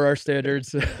not lower our standards.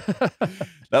 That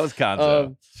was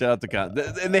Konzo. Shout out to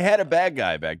Konzo. And they had a bad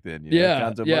guy back then.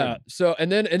 Konzo Martin. So,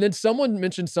 and then someone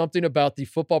mentioned something about the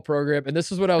football program. And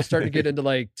this is when I was starting to get into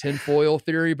like tinfoil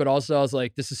theory. But also, I was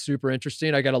like, this is super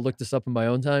interesting. I got to look this up in my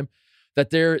own time. That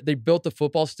they built the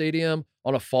football stadium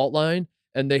on a fault line.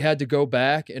 And they had to go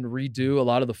back and redo a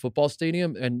lot of the football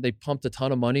stadium, and they pumped a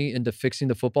ton of money into fixing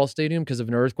the football stadium because if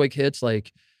an earthquake hits,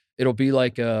 like it'll be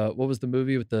like what was the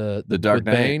movie with the Dark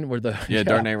Knight, Bane, where Dark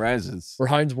Knight Rises, where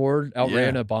Hines Ward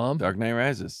outran a bomb. Dark Knight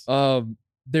Rises.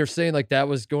 They're saying like that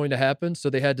was going to happen, so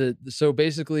they had to. So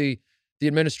basically, the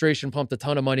administration pumped a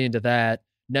ton of money into that.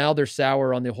 Now they're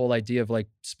sour on the whole idea of like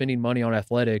spending money on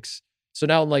athletics. So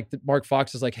now like Mark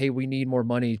Fox is like, hey, we need more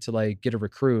money to like get a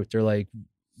recruit. They're like,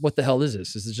 what the hell is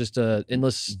this? Is it just an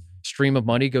endless stream of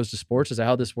money goes to sports? Is that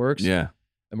how this works? Yeah.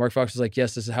 And Mark Fox was like,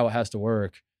 yes, this is how it has to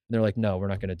work. And they're like, no, we're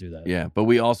not going to do that. Yeah. But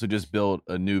we also just built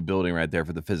a new building right there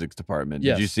for the physics department.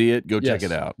 Yes. Did you see it? Go check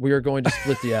it out. We are going to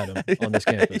split the atom on this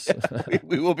campus.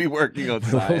 We will be working on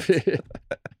science.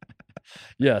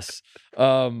 Yes.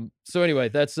 So anyway,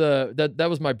 that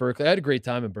was my Berkeley. I had a great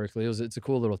time in Berkeley. It's a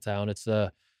cool little town. It's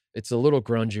a little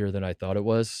grungier than I thought it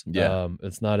was. Yeah.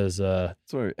 It's not as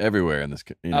it's everywhere in this.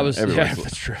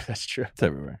 That's true. It's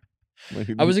everywhere.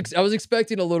 I was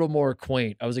expecting a little more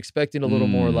quaint. I was expecting a little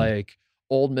more like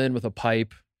old men with a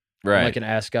pipe, right? Like an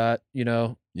ascot,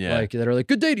 Yeah. Like that are like,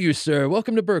 "Good day to you, sir.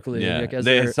 Welcome to Berkeley." Yeah. Like,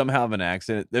 they somehow have an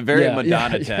accent. They're very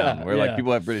Madonna town, where like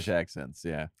people have British accents.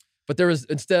 Yeah. But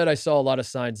instead I saw a lot of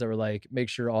signs that were like, make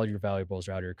sure all your valuables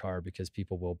are out of your car because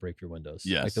people will break your windows.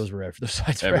 Yes. Like those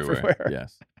signs everywhere. were everywhere.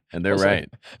 Yes. And they're right.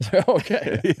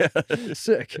 Okay. Yeah.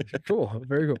 Sick. Cool.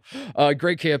 Very cool.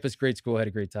 Great campus, great school. Had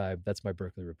a great time. That's my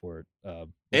Berkeley report.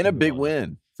 And a big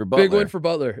win for Butler. Big win for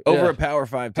Butler. Over a Power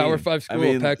 5 team. Power 5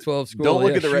 school, Pac-12 school. Don't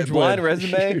look at the blind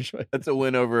resume. That's a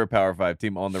win over a Power 5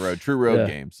 team on the road. True road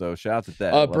game. So shout out to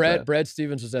that. Brad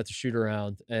Stevens was at the shoot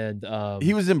around. And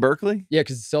he was in Berkeley? Yeah,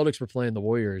 because the Celtics were playing the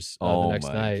Warriors the next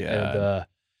night. God. And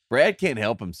Brad can't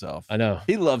help himself. I know.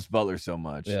 He loves Butler so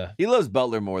much. Yeah. He loves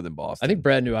Butler more than Boston. I think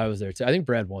Brad knew I was there too. I think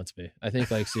Brad wants me. I think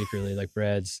secretly,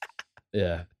 Brad's,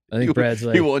 I think Brad's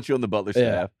he wants you on the Butler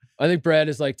staff. I think Brad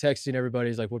is texting everybody.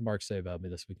 He's like, what'd Mark say about me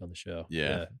this week on the show?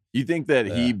 Yeah. You think that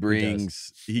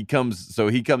he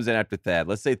comes in after Thad.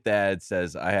 Let's say Thad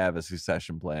says, I have a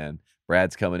succession plan.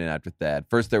 Brad's coming in after Thad.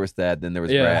 First there was Thad, then there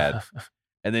was Brad.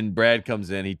 And then Brad comes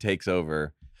in, he takes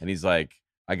over, and he's like,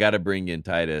 I got to bring in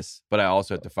Titus, but I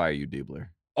also have to fire you, Diebler.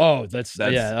 Oh, I'm doing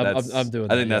that.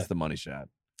 I think that's the money shot.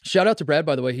 Shout out to Brad,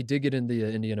 by the way. He did get in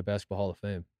the Indiana Basketball Hall of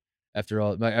Fame. After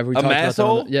all, a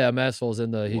Masshole? Yeah, Masshole's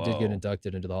in the. He did get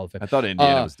inducted into the Hall of Fame. I thought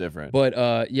Indiana was different, but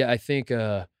I think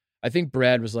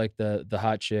Brad was the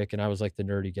hot chick, and I was the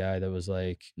nerdy guy that was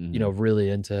really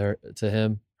into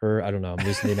her. I don't know. I'm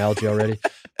losing the analogy already.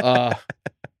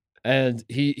 And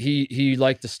he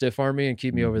liked to stiff arm me and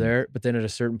keep me over there. But then at a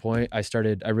certain point, I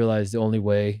realized the only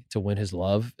way to win his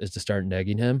love is to start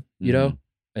negging him,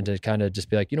 and to kind of just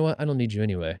be like, you know what, I don't need you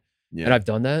anyway. Yeah. And I've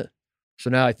done that. So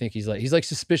now I think he's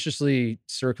suspiciously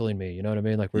circling me. You know what I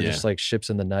mean? We're just ships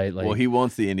in the night. Well, he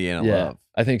wants the Indiana love.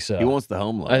 I think so. He wants the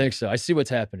home love. I think so. I see what's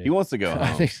happening. He wants to go home.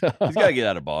 I think so. He's got to get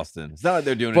out of Boston. It's not like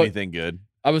they're doing anything good.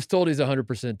 I was told he's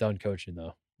 100% done coaching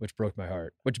though, which broke my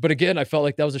heart. But again, I felt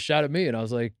like that was a shot at me, and I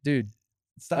was like, dude,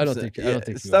 I don't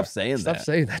think. Stop saying that. Stop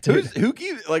saying that. Dude. Who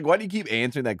keeps why do you keep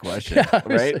answering that question?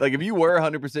 Right? If you were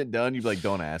 100% done, you'd be like,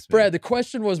 don't ask me. Brad, the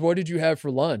question was, what did you have for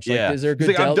lunch? Is there a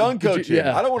good? I'm done coaching.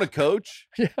 I don't want to coach.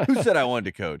 Who said I wanted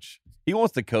to coach? He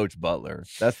wants to coach Butler.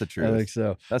 That's the truth. I think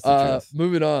so. That's the truth.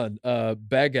 Moving on.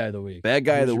 Bad guy of the week. Bad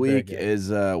guy of the week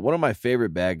is one of my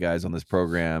favorite bad guys on this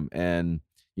program, and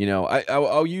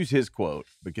I'll use his quote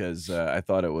because I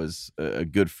thought it was a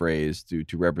good phrase to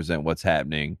represent what's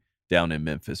happening down in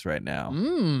Memphis right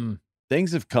now.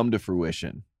 Things have come to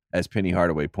fruition, as Penny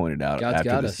Hardaway pointed out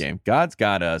after this game. God's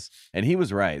got us, and he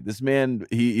was right. This man,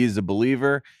 he's a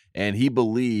believer, and he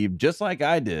believed just like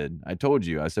I did. I told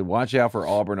you, I said, watch out for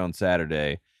Auburn on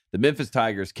Saturday. The Memphis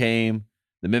Tigers came.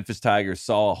 The Memphis Tigers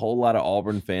saw a whole lot of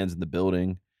Auburn fans in the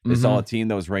building. They saw a team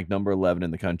that was ranked number 11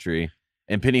 in the country.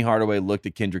 And Penny Hardaway looked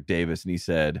at Kendrick Davis, and he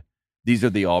said, these are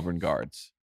the Auburn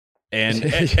guards. And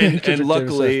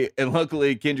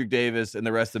luckily Kendrick Davis and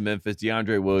the rest of Memphis,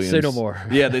 DeAndre Williams. Say no more.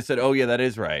 Yeah, they said, oh yeah, that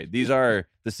is right. These are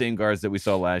the same guards that we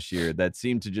saw last year that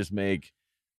seem to just make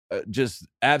just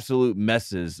absolute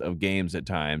messes of games at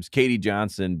times. Katie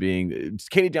Johnson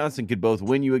could both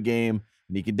win you a game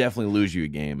and he could definitely lose you a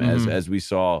game, as we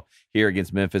saw here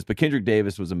against Memphis. But Kendrick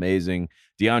Davis was amazing.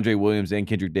 DeAndre Williams and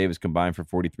Kendrick Davis combined for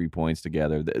 43 points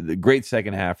together. The great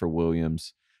second half for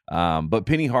Williams. But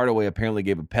Penny Hardaway apparently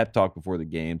gave a pep talk before the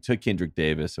game to Kendrick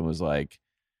Davis and was like,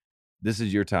 this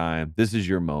is your time. This is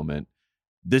your moment.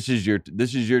 This is your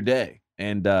day.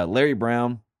 And Larry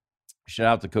Brown, shout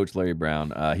out to Coach Larry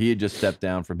Brown. He had just stepped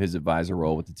down from his advisor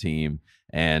role with the team.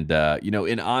 And,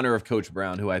 in honor of Coach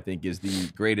Brown, who I think is the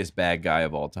greatest bad guy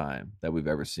of all time that we've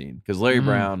ever seen. Because Larry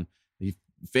Brown, he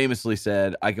famously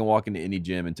said, I can walk into any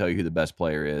gym and tell you who the best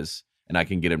player is, and I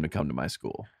can get him to come to my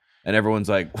school. And everyone's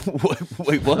like,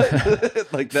 wait, what?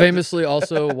 Famously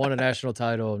also won a national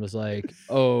title and was like,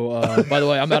 by the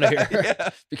way, I'm out of here.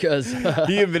 Because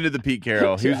he invented the Pete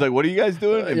Carroll. He was like, what are you guys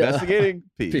doing? Investigating?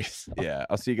 Peace. Yeah,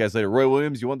 I'll see you guys later. Roy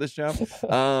Williams, you want this job?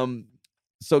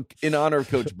 So in honor of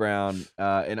Coach Brown,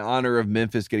 in honor of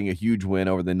Memphis getting a huge win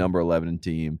over the number 11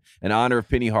 team, in honor of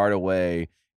Penny Hardaway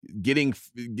getting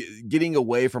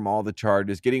away from all the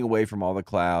charges, getting away from all the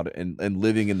cloud, and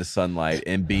living in the sunlight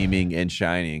and beaming and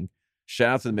shining. Shout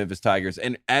out to the Memphis Tigers.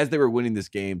 And as they were winning this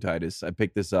game, Titus, I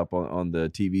picked this up on the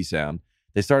TV sound.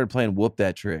 They started playing Whoop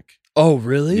That Trick. Oh,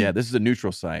 really? Yeah, this is a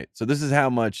neutral site. So this is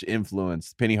how much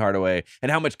influence Penny Hardaway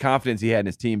and how much confidence he had in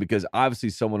his team, because obviously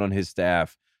someone on his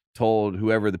staff told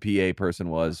whoever the PA person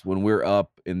was, when we're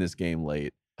up in this game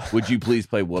late, would you please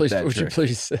play Whoop That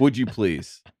Trick? Would you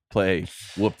please play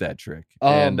Whoop That Trick?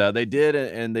 And they did,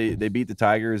 and they beat the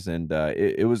Tigers, and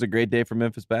it was a great day for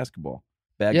Memphis basketball.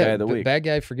 Bad guy of the week. Bad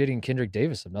guy for getting Kendrick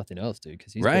Davis, if nothing else, dude,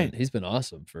 because he's been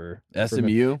awesome for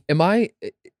SMU. Am I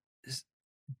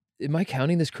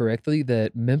counting this correctly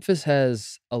that Memphis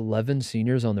has 11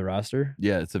 seniors on the roster?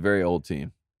 Yeah, it's a very old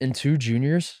team. And 2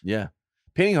 juniors? Yeah.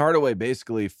 Penny Hardaway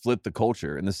basically flipped the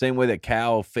culture in the same way that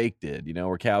Cal Fake did,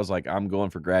 where Cal's like, I'm going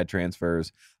for grad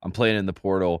transfers. I'm playing in the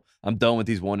portal. I'm done with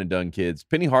these one-and-done kids.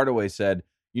 Penny Hardaway said,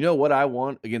 you know what I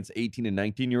want against 18 and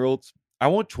 19-year-olds? I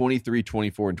want 23,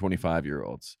 24, and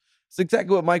 25-year-olds. It's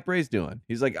exactly what Mike Bray's doing.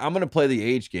 He's like, I'm going to play the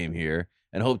age game here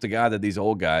and hope to God that these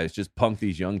old guys just punk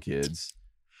these young kids.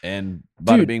 And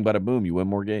bada bing, bada boom, you win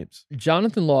more games.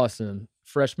 Jonathan Lawson,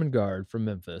 freshman guard from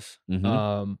Memphis.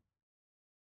 Mm-hmm.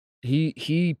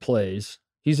 He plays.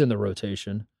 He's in the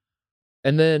rotation.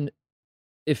 And then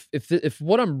if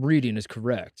what I'm reading is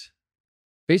correct,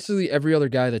 basically every other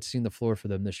guy that's seen the floor for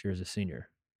them this year is a senior.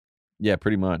 Yeah,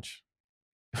 pretty much.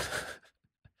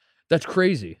 That's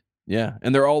crazy. Yeah,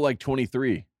 and they're all like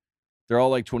 23. They're all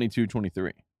like 22,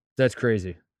 23. That's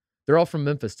crazy. They're all from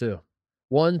Memphis too.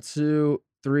 1, 2,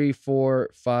 3, 4,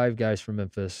 5 guys from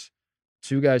Memphis.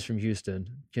 2 guys from Houston.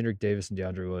 Kendrick Davis and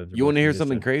DeAndre Williams. You want to hear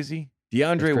something crazy?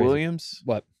 DeAndre Williams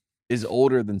is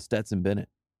older than Stetson Bennett.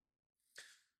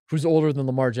 Who's older than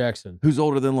Lamar Jackson? Who's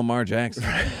older than Lamar Jackson?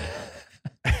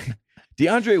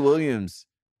 DeAndre Williams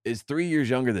is 3 years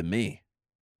younger than me.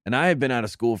 And I have been out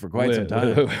of school for quite some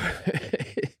time.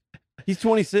 He's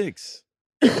 26.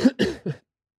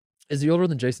 Is he older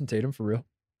than Jason Tatum for real?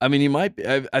 I mean, he might be.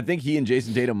 I think he and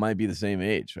Jason Tatum might be the same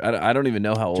age. I don't even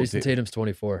know how old Jason Tatum's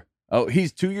 24. Oh,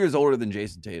 he's 2 years older than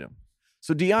Jason Tatum.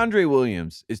 So DeAndre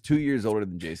Williams is 2 years older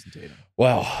than Jason Tatum.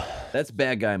 Wow. That's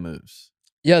bad guy moves.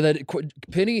 Yeah,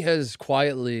 Penny has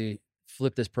quietly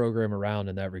flipped this program around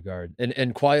in that regard.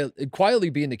 And quietly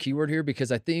being the keyword here,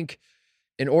 because I think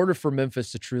in order for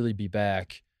Memphis to truly be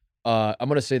back, I'm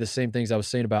going to say the same things I was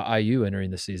saying about IU entering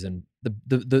the season.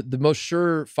 The most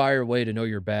surefire way to know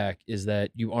you're back is that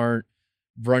you aren't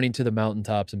running to the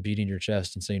mountaintops and beating your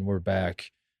chest and saying we're back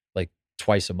like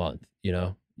twice a month,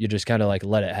 You just kind of like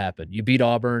let it happen. You beat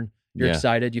Auburn. You're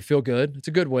excited. You feel good. It's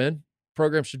a good win.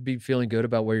 Program should be feeling good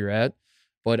about where you're at.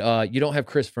 But you don't have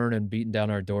Chris Vernon beating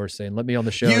down our door saying, let me on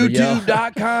the show.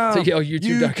 YouTube.com.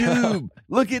 YouTube.com.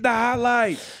 Look at the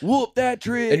highlights. Whoop that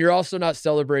trick. And you're also not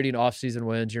celebrating off-season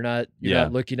wins. You're not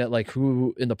looking at like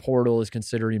who in the portal is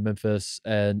considering Memphis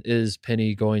and is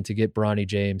Penny going to get Bronny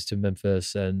James to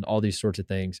Memphis and all these sorts of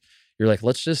things. You're like,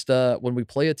 let's just, when we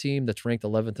play a team that's ranked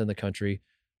 11th in the country,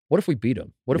 what if we beat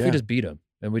them? What if we just beat them?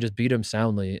 And we just beat them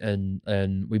soundly and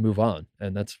we move on.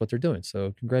 And that's what they're doing.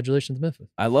 So congratulations, Memphis.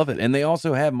 I love it. And they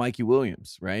also have Mikey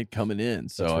Williams, right, coming in.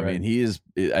 So, right. I mean,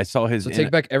 I saw his. So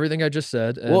take back everything I just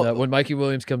said. And when Mikey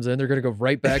Williams comes in, they're going to go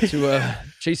right back to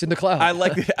chasing the cloud. I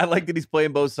like that he's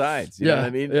playing both sides. You know what I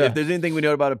mean? Yeah. If there's anything we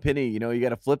know about a Penny, you got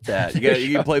to flip that.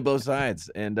 You can play both sides.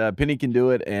 And Penny can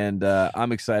do it. And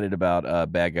I'm excited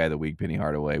about Bad Guy of the Week, Penny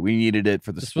Hardaway. We needed it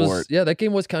for the sport. That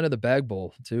game was kind of the Bag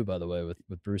Bowl, too, by the way,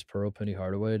 with Bruce Pearl, Penny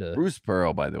Hardaway. Bruce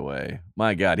Pearl, by the way,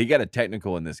 my God, he got a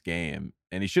technical in this game,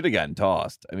 and he should have gotten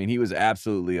tossed. I mean, he was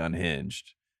absolutely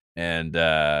unhinged, and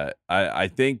I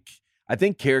think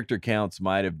character counts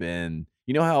might have been.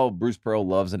 You know how Bruce Pearl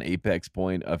loves an apex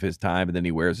point of his time, and then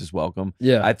he wears his welcome.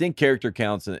 Yeah, I think character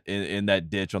counts in that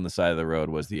ditch on the side of the road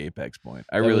was the apex point.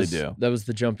 I really do. That was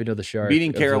the jumping of the shark,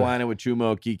 beating Carolina with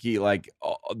Chumo Kiki. Like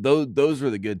those were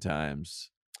the good times.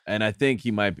 And I think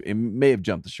he may have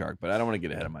jumped the shark, but I don't want to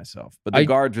get ahead of myself. But the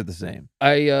guards are the same.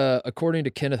 According to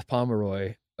Kenneth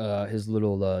Pomeroy, his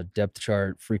little depth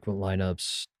chart, frequent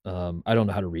lineups. I don't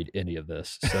know how to read any of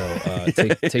this, so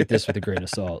take this with a grain of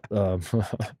salt.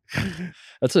 That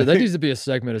needs to be a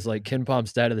segment. It's like Ken Palm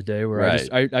stat of the day, where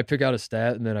I pick out a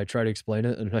stat and then I try to explain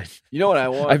it. And you know what I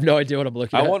want? I have no idea what I'm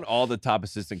looking at. I want all the top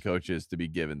assistant coaches to be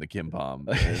given the Ken Palm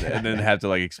and then have to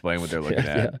like explain what they're looking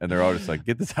at, and they're all just like,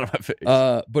 "Get this out of my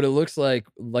face." But it looks like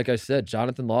I said,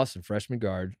 Jonathan Lawson, freshman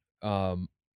guard,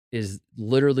 is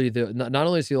literally not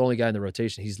only is he the only guy in the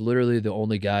rotation, he's literally the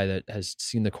only guy that has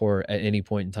seen the court at any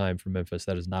point in time from Memphis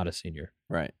that is not a senior.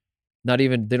 Right. They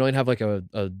don't even have like a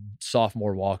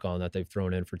sophomore walk-on that they've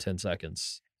thrown in for 10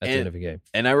 seconds at the end of a game.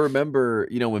 And I remember,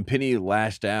 when Penny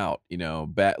lashed out,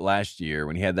 back last year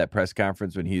when he had that press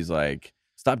conference when he's like,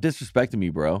 "Stop disrespecting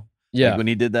me, bro." Yeah. Like when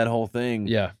he did that whole thing,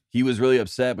 he was really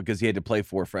upset because he had to play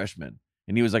 4 freshmen.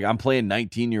 And he was like, "I'm playing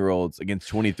 19-year-olds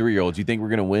against 23-year-olds. You think we're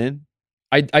going to win?"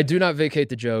 I do not vacate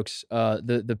the jokes.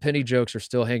 The Penny jokes are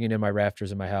still hanging in my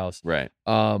rafters in my house. Right.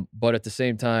 But at the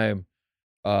same time,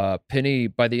 Penny,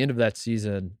 by the end of that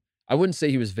season, I wouldn't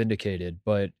say he was vindicated,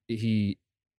 but he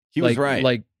was right.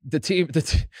 Like the team,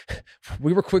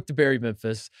 we were quick to bury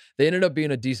Memphis. They ended up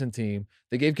being a decent team.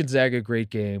 They gave Gonzaga a great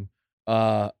game.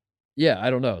 Yeah, I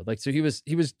don't know. Like, so he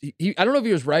I don't know if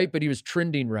he was right, but he was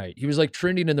trending right. He was like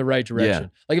trending in the right direction. Yeah.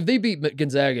 Like if they beat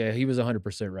Gonzaga, he was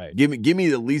 100% right. Give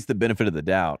me at least the benefit of the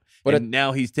doubt. But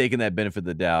now he's taken that benefit of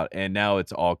the doubt, and now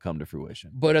it's all come to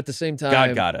fruition. But at the same time,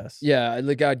 God got us. Yeah,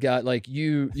 God got like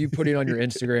you putting on your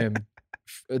Instagram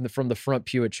from the front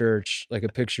pew at church, like a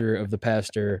picture of the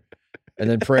pastor, and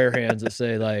then prayer hands that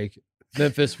say like,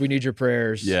 Memphis, we need your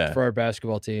prayers for our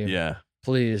basketball team. Yeah.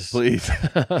 Please.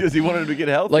 Because he wanted him to get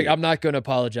healthy. Like, I'm not going to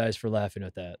apologize for laughing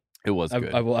at that. It was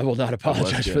good. I will not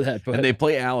apologize for that. But and they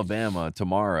play Alabama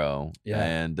tomorrow. Yeah.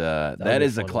 And that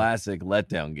is a classic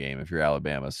letdown game if you're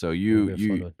Alabama. So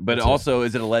but also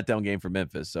is it a letdown game for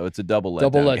Memphis? So it's a double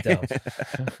letdown.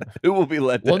 It will be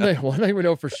let down. One thing we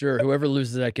know for sure, whoever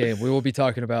loses that game, we will be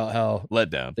talking about how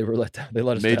letdown. They were let down. They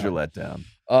let us Major down.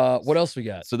 letdown. What else we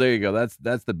got? So there you go.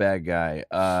 That's the bad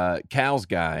guy. Cal's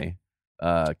guy.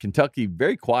 Kentucky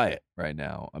very quiet right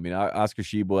now. I mean, Oscar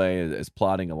Tshiebwe is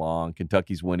plodding along.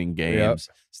 Kentucky's winning games.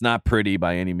 Yep. It's not pretty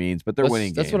by any means, but they're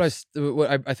winning games. That's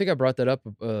what I think I brought that up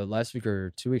last week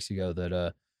or 2 weeks ago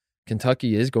that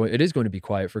Kentucky is going to be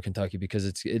quiet for Kentucky because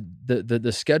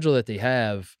the schedule that they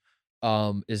have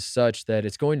is such that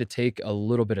it's going to take a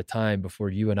little bit of time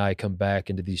before you and I come back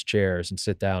into these chairs and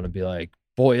sit down and be like,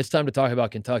 boy, it's time to talk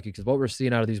about Kentucky because what we're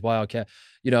seeing out of these Wildcats,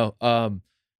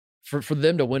 for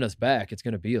them to win us back, it's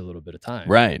going to be a little bit of time.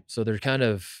 Right. So they're kind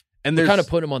of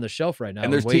putting them on the shelf right now.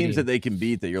 And there's teams that they can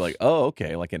beat that you're like, oh,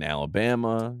 okay, like in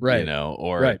Alabama, right.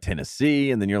 Or Tennessee.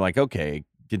 And then you're like, okay,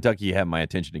 Kentucky, you have my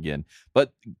attention again.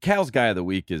 But Cal's guy of the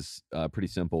week is pretty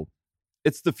simple.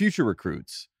 It's the future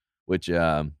recruits, which,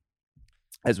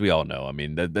 as we all know, I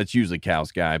mean, that's usually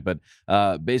Cal's guy. But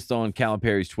based on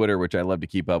Calipari's Twitter, which I love to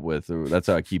keep up with, that's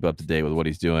how I keep up to date with what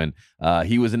he's doing.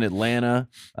 He was in Atlanta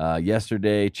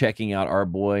yesterday checking out our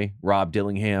boy, Rob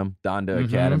Dillingham, Donda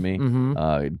Academy,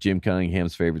 Jim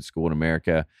Cunningham's favorite school in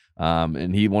America.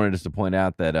 And he wanted us to point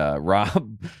out that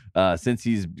Rob, since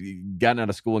he's gotten out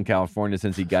of school in California,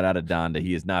 since he got out of Donda,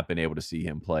 he has not been able to see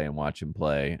him play and watch him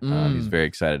play. He's very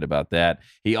excited about that.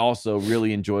 He also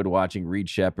really enjoyed watching Reed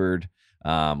Sheppard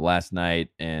last night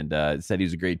and said he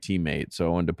was a great teammate. So I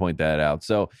wanted to point that out.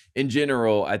 So in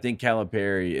general, I think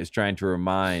Calipari is trying to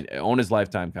on his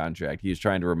lifetime contract, he is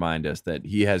trying to remind us that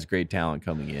he has great talent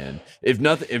coming in. If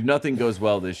nothing goes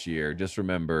well this year, just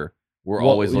remember, we're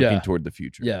always looking toward the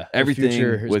future. Yeah.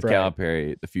 Everything with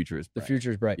Calipari, the future is bright. The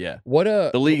future is bright. Yeah.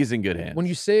 The league is in good hands. When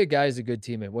you say a guy is a good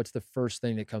teammate, what's the first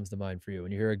thing that comes to mind for you?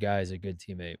 When you hear a guy is a good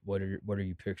teammate, what are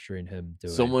you picturing him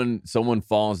doing? Someone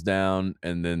falls down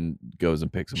and then goes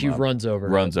and picks him up. He runs over,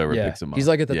 picks him up. He's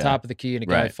like at the top of the key and a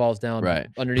guy falls down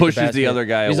underneath pushes the other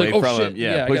guy away from him.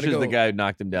 Yeah, pushes the guy who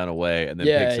knocked him down away and then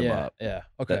picks him up. Yeah.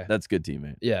 Okay. That's good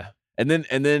teammate. Yeah. And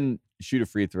then shoot a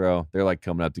free throw. They're like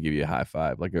coming up to give you a high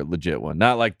five, like a legit one,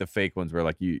 not like the fake ones where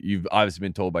like you've obviously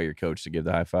been told by your coach to give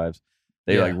the high fives.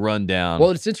 They like run down.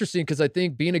 Well, it's interesting because I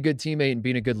think being a good teammate and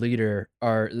being a good leader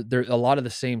they're a lot of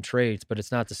the same traits, but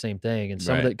it's not the same thing. And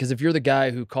some of because if you're the guy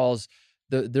who calls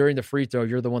during the free throw,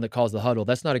 you're the one that calls the huddle.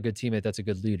 That's not a good teammate. That's a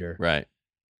good leader. Right.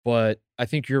 But I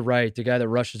think you're right. The guy that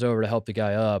rushes over to help the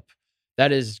guy up,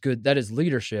 that is good. That is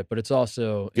leadership, but it's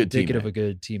also indicative of a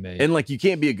good teammate. And like you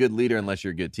can't be a good leader unless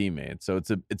you're a good teammate. So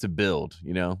it's a build,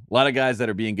 A lot of guys that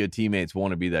are being good teammates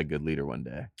want to be that good leader one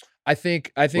day. I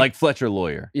think like Fletcher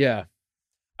Lawyer. Yeah.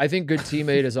 I think good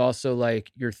teammate is also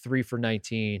like you're 3 for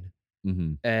 19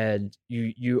 and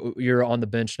you're on the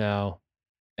bench now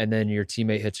and then your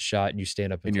teammate hits a shot and you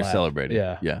stand up and you're celebrating.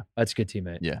 Yeah. Yeah. That's a good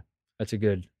teammate. Yeah. That's a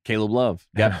good. Caleb Love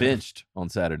got benched on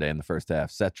Saturday in the first half.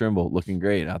 Seth Trimble looking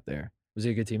great out there. Was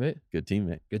he a good teammate? Good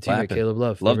teammate. Good teammate, Caleb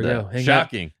Love. Love that.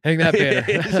 Shocking. Hang that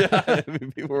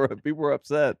banner. People were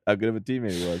upset how good of a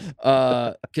teammate he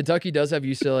was. Kentucky does have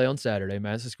UCLA on Saturday,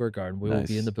 Madison Square Garden. We will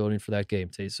be in the building for that game,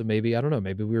 Tate. So maybe, I don't know,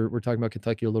 maybe we're talking about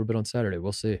Kentucky a little bit on Saturday.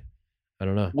 We'll see. I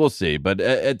don't know. We'll see. But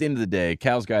at the end of the day,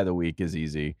 Cal's guy of the week is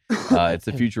easy. It's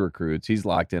the future recruits. He's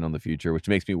locked in on the future, which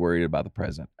makes me worried about the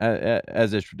present,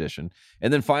 as is tradition.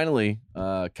 And then finally,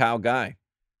 Kyle Guy.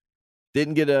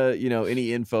 Didn't get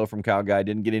any info from Kyle Guy.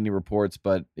 Didn't get any reports,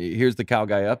 but here's the Kyle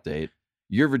Guy update.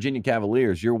 Your Virginia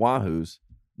Cavaliers, your Wahoos,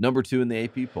 number 2 in the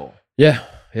AP poll. Yeah.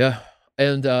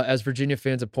 And as Virginia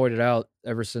fans have pointed out,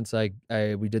 ever since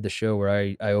we did the show where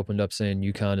I opened up saying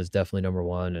UConn is definitely number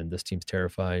 1 and this team's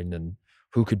terrifying and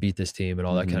who could beat this team and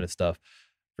all that kind of stuff.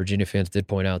 Virginia fans did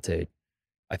point out, Tate,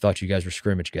 I thought you guys were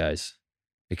scrimmage guys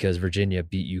because Virginia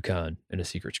beat UConn in a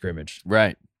secret scrimmage.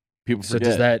 Right. People forget. So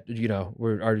does that,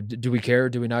 do we care or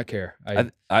do we not care?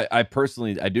 I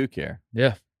personally, I do care.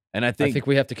 Yeah. And I think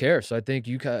we have to care. So I think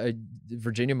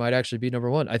Virginia might actually be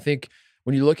number 1. I think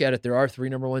when you look at it, there are 3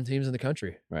 number 1 teams in the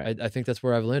country. Right. I think that's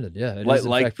where I've landed. Yeah.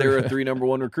 Like there are 3 number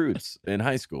 1 recruits in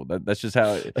high school. That's just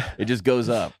how it just goes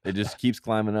up. It just keeps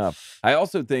climbing up. I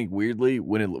also think weirdly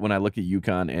when I look at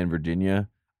UConn and Virginia,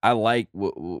 I like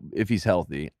if he's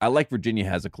healthy. I like Virginia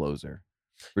has a closer.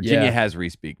 Virginia has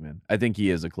Reese Beekman. I think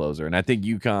he is a closer, and I think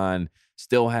UConn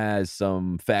still has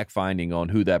some fact finding on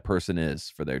who that person is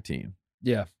for their team.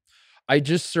 Yeah, I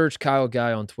just searched Kyle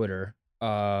Guy on Twitter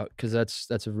because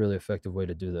that's a really effective way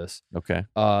to do this. Okay.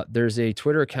 There's a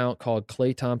Twitter account called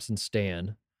Klay Thompson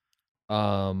Stan,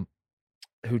 who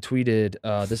tweeted,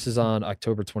 this is on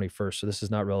October 21st, so this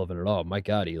is not relevant at all. My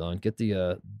God, Elon, get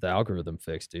the algorithm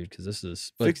fixed, dude, because this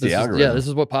is the algorithm. This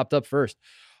is what popped up first.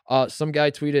 Some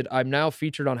guy tweeted, I'm now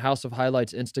featured on House of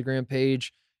Highlights Instagram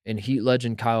page, and Heat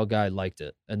legend Kyle Guy liked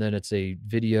it. And then it's a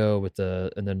video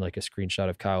and then like a screenshot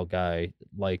of Kyle Guy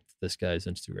liked this guy's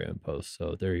Instagram post.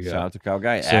 So there you go. Shout out to Kyle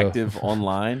Guy, active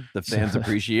online. The fans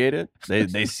appreciate it.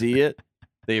 They see it.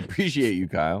 They appreciate you,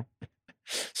 Kyle.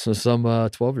 So some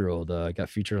 12-year-old got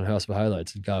featured on House of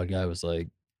Highlights, and Kyle Guy was like,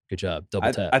 good job,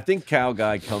 double tap. I think Kyle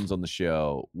Guy comes on the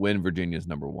show when Virginia's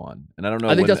number 1. And I don't know.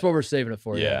 I think that's what we're saving it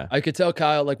for. Yeah. I could tell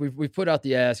Kyle, like we've put out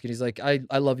the ask, and he's like, I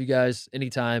love you guys.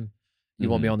 Anytime you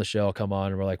want me on the show, come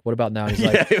on. And we're like, what about now? And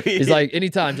he's like,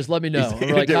 anytime, just let me know. And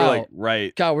we're like, Kyle,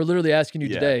 right. Kyle, we're literally asking you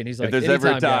today. And he's like, if there's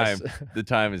ever a time, the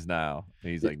time is now.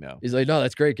 And he's like, no. He's like, no,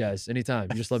 that's great, guys. Anytime.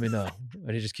 You just let me know.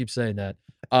 And he just keeps saying that.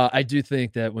 I do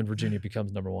think that when Virginia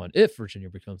becomes number 1, if Virginia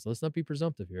becomes, let's not be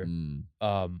presumptive here.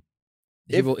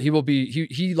 He will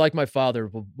be like my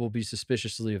father will be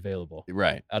suspiciously available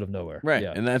out of nowhere. Right.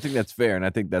 Yeah. And I think that's fair. And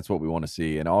I think that's what we want to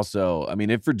see. And also, I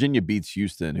mean, if Virginia beats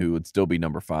Houston, who would still be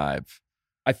number 5,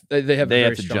 they have a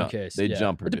very strong case. They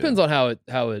jump Purdue. It depends on how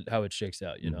it shakes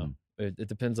out, you know. It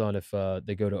depends on if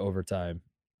they go to overtime.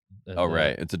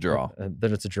 Right. It's a draw. And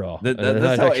then it's a draw.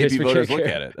 That's how AP voters look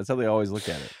at it. That's how they always look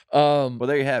at it. Well,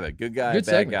 there you have it. Good guy,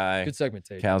 bad guy. Good segment,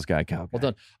 Tate. Kyle's guy, Kyle.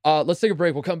 Well done. Let's take a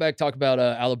break. We'll come back, talk about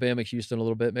Alabama, Houston a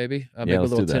little bit, maybe. Maybe a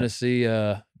little Tennessee,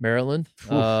 Maryland.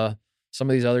 Some of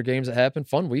these other games that happened.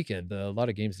 Fun weekend. A lot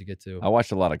of games to get to. I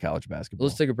watched a lot of college basketball.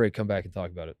 Let's take a break, come back and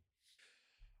talk about it.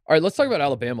 All right, let's talk about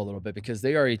Alabama a little bit, because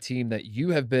they are a team that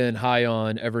you have been high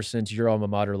on ever since your alma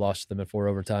mater lost to them in 4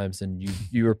 overtimes, and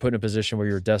you were put in a position where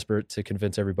you were desperate to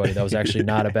convince everybody that was actually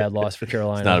not a bad loss for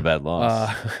Carolina. It's not a bad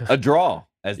loss. A draw,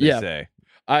 as they say.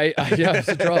 It was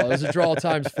a draw. It was a draw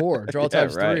times 4, draw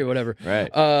times 3, or whatever. Right.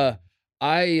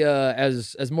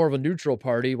 As more of a neutral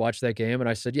party, watched that game, and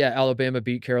I said, yeah, Alabama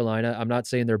beat Carolina. I'm not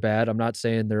saying they're bad. I'm not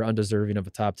saying they're undeserving of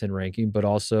a top 10 ranking, but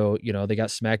also, you know, they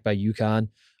got smacked by UConn.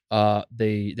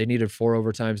 They needed 4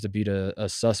 overtimes to beat a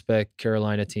suspect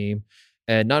Carolina team.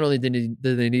 And not only did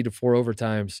they need 4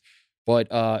 overtimes, but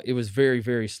it was very,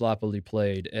 very sloppily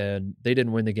played. And they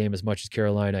didn't win the game as much as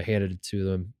Carolina handed it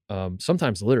to them.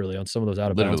 Sometimes literally on some of those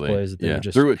out-of-bounds plays that they would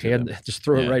just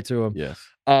throw it right to them. Yes.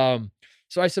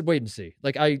 So I said, wait and see.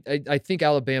 Like, I think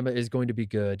Alabama is going to be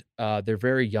good. They're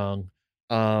very young.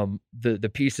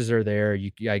 The pieces are there.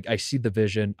 I see the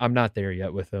vision. I'm not there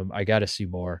yet with them. I got to see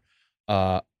more.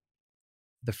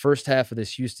 The first half of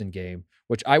this Houston game,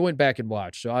 which I went back and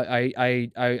watched. So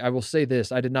I will say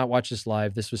this: I did not watch this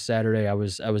live. This was Saturday. I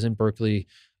was in Berkeley,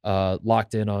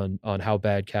 locked in on how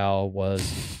bad Cal was.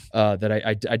 That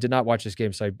I did not watch this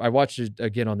game. So I watched it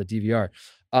again on the DVR.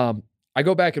 I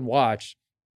go back and watch,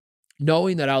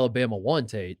 knowing that Alabama won,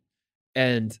 Tate,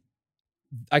 and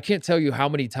I can't tell you how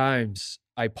many times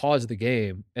I paused the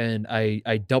game and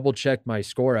I double checked my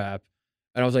score app,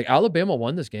 and I was like, Alabama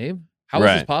won this game. How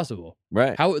is this possible?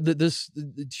 Right. How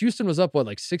Houston was up,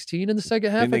 like 16 in the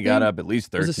second half? I think they got up at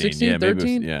least 13. Was it 16,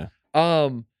 13? Yeah.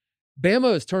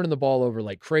 Bama is turning the ball over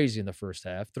like crazy in the first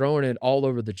half, throwing it all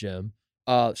over the gym.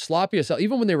 Sloppy as hell.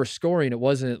 Even when they were scoring, it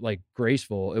wasn't like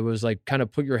graceful. It was like kind of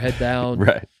put your head down.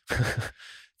 Right.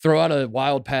 Throw out a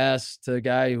wild pass to a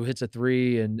guy who hits a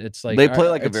 3, and it's like they play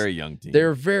like a very young team.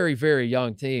 They're a very, very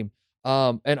young team.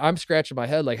 And I'm scratching my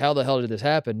head like, how the hell did this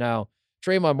happen? Now,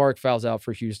 Trayvon Mark fouls out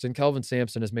for Houston. Kelvin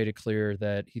Sampson has made it clear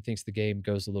that he thinks the game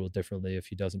goes a little differently if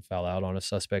he doesn't foul out on a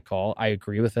suspect call. I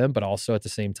agree with him, but also at the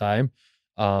same time,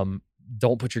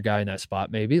 don't put your guy in that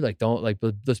spot. Maybe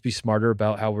let's be smarter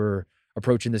about how we're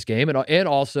approaching this game. And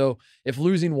also, if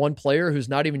losing one player who's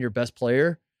not even your best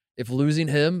player, if losing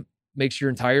him makes your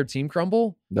entire team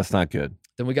crumble, that's not good.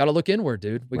 Then we got to look inward,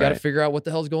 dude. We got to figure out what the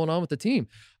hell's going on with the team.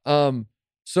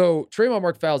 So Trayvon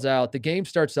Mark fouls out. The game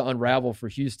starts to unravel for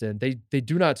Houston. They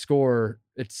do not score.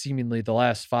 It's seemingly the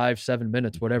last 5-7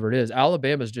 minutes, whatever it is.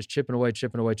 Alabama's just chipping away.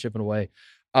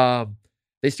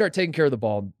 They start taking care of the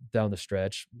ball down the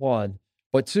stretch, 1.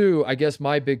 But 2, I guess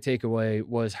my big takeaway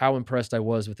was how impressed I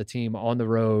was with the team on the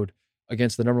road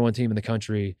against the number one team in the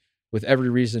country with every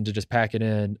reason to just pack it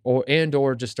in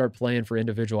or just start playing for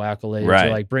individual accolades. Right.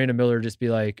 Or like Brandon Miller just be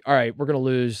like, all right, we're going to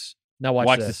lose. Now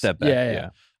watch this. The step back.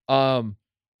 Yeah.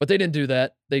 But they didn't do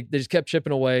that. They just kept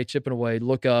chipping away,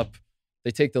 look up.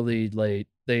 They take the lead late.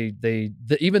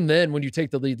 Even then, when you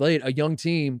take the lead late, a young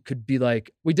team could be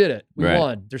like, we did it. We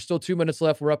won. There's still 2 minutes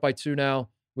left. We're up by 2 now.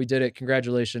 We did it.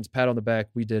 Congratulations. Pat on the back.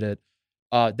 We did it.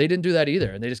 They didn't do that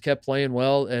either. And they just kept playing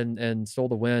well and stole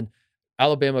the win.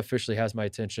 Alabama officially has my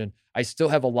attention. I still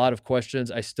have a lot of questions.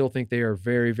 I still think they are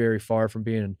very, very far from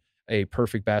being a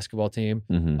perfect basketball team.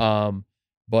 Mm-hmm.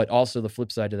 But also the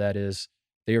flip side to that is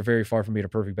they are very far from being a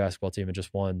perfect basketball team and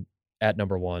just won at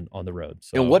number one on the road.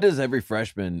 So, and what does every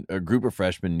freshman, a group of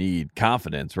freshmen need?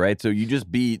 Confidence, right? So you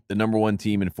just beat the number one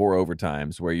team in 4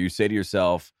 overtimes where you say to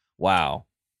yourself, wow,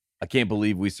 I can't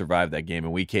believe we survived that game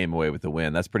and we came away with the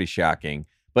win. That's pretty shocking.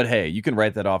 But hey, you can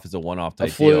write that off as a one-off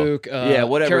type fluke, deal. Yeah,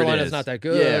 whatever Carolina's it is. Not that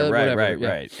good. Yeah, right.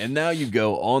 Right. And now you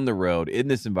go on the road in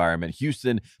this environment.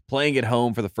 Houston playing at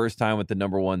home for the first time with the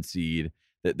number one seed.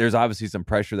 There's obviously some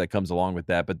pressure that comes along with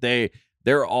that, but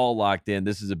they're all locked in.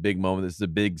 This is a big moment. This is a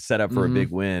big setup for a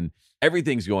big win.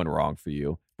 Everything's going wrong for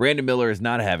you. Brandon Miller is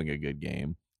not having a good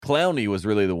game. Clowney was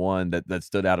really the one that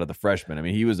stood out of the freshmen. I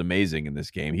mean, he was amazing in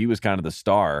this game. He was kind of the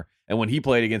star. And when he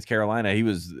played against Carolina, he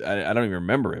was, I don't even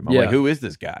remember him. I'm like, who is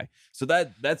this guy? So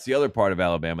that's the other part of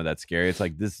Alabama that's scary. It's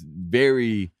like this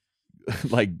very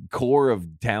like core of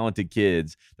talented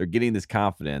kids. They're getting this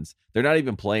confidence. They're not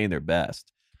even playing their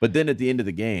best. But then at the end of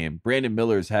the game, Brandon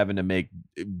Miller is having to make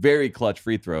very clutch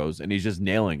free throws, and he's just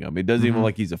nailing them. It doesn't even look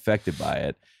like he's affected by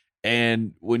it.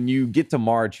 And when you get to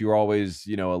March, you're always,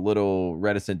 a little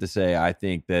reticent to say, I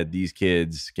think that these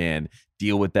kids can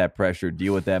deal with that pressure,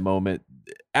 deal with that moment.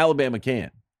 Alabama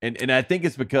can. And I think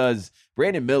it's because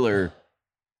Brandon Miller,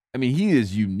 I mean, he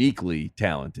is uniquely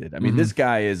talented. I mean, this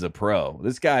guy is a pro.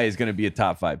 This guy is going to be a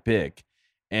top 5 pick.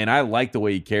 And I like the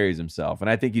way he carries himself. And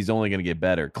I think he's only going to get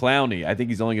better. Clowney, I think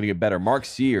he's only going to get better. Mark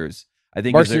Sears, I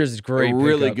think is great. A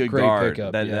really good guard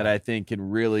that I think can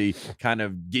really kind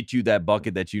of get you that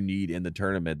bucket that you need in the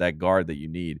tournament, that guard that you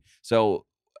need. So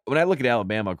when I look at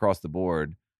Alabama across the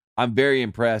board, I'm very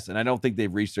impressed, and I don't think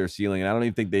they've reached their ceiling, and I don't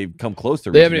even think they've come close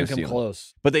to reaching their ceiling. They haven't even come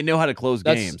close. But they know how to close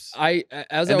games.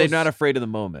 They're not afraid of the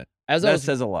moment. That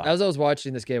says a lot. As I was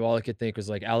watching this game, all I could think was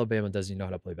like, Alabama doesn't know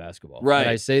how to play basketball. Right. And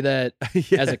I say that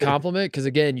as a compliment because,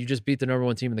 again, you just beat the number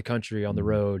one team in the country on the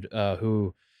road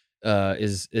who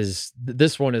is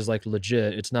this one is like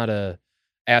legit. It's not a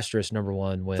asterisk number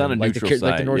one win. It's not a neutral site.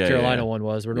 Like the North Carolina one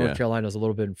was, where North Carolina was a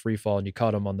little bit in free fall and you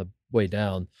caught them on the way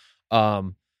down.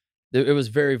 It was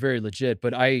very, very legit.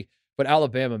 But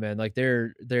Alabama, man, like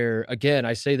they're again,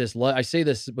 I say this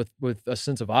with a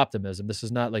sense of optimism. This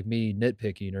is not like me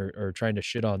nitpicking or trying to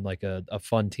shit on like a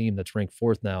fun team that's ranked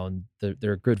 4th now and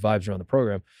there are good vibes around the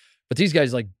program. But these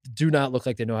guys like do not look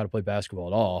like they know how to play basketball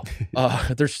at all.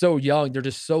 They're so young, they're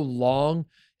just so long,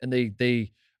 and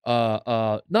they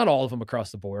not all of them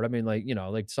across the board. I mean, like,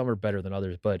 like some are better than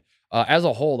others, but as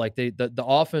a whole, like the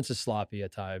offense is sloppy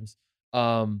at times.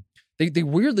 They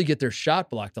weirdly get their shot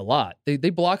blocked a lot. They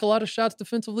block a lot of shots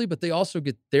defensively, but they also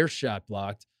get their shot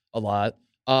blocked a lot.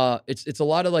 It's a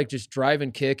lot of like just drive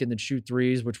and kick and then shoot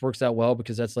threes, which works out well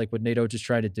because that's like what Nato just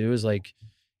tried to do is like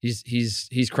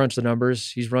he's crunched the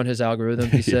numbers. He's run his algorithm.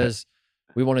 He says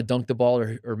we want to dunk the ball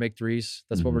or make threes.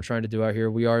 That's what we're trying to do out here.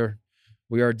 We are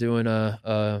doing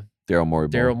a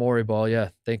Daryl Morey ball. Yeah,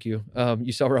 thank you.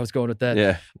 You saw where I was going with that.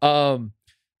 Yeah.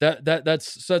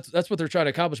 That's what they're trying to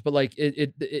accomplish, but like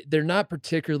they're not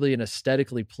particularly an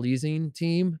aesthetically pleasing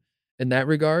team in that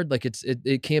regard. Like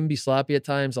it can be sloppy at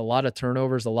times, a lot of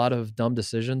turnovers, a lot of dumb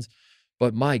decisions,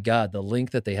 but my God, the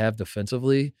length that they have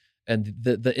defensively and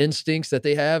the instincts that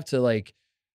they have to like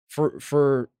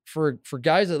for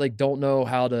guys that like don't know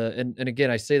how to and again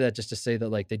I say that just to say that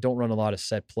like they don't run a lot of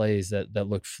set plays that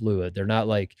look fluid. They're not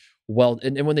like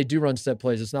and when they do run set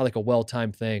plays, it's not like a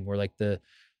well-timed thing where like the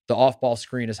off-ball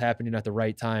screen is happening at the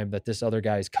right time that this other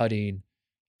guy is cutting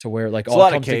to where like all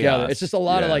comes together. It's just a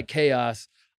lot of like chaos.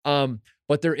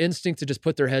 But their instinct to just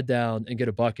put their head down and get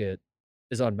a bucket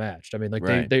is unmatched. I mean, like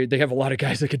they have a lot of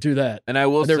guys that could do that. And I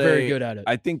will say they're very good at it.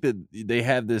 I think that they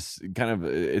have this kind of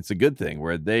it's a good thing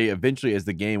where they eventually, as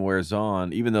the game wears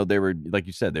on, even though they were, like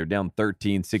you said, they're down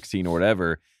 13, 16 or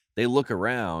whatever, they look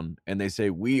around and they say,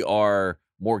 we are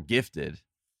more gifted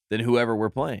than whoever we're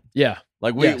playing. Yeah.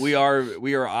 Like we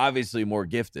are obviously more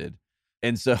gifted.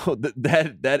 And so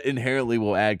that inherently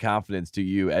will add confidence to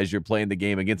you as you're playing the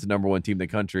game against the number one team in the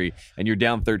country and you're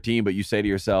down 13, but you say to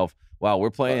yourself, wow,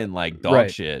 we're playing like dog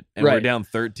shit and we're down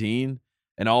 13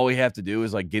 and all we have to do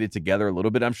is like get it together a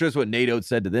little bit. I'm sure that's what Nate Oates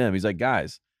said to them. He's like,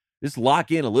 guys, just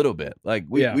lock in a little bit. Like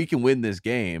we can win this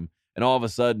game. And all of a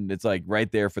sudden, it's like right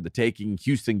there for the taking.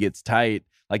 Houston gets tight.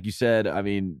 Like you said, I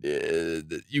mean,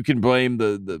 you can blame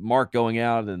the mark going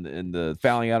out and the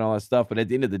fouling out and all that stuff. But at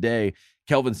the end of the day,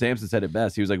 Kelvin Sampson said it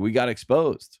best. He was like, we got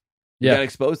exposed. We got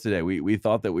exposed today. We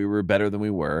thought that we were better than we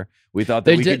were. We thought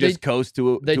that we could just coast to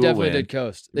a win. They definitely did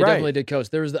coast. They definitely did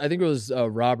coast. There was, I think it was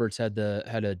Roberts had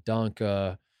a dunk.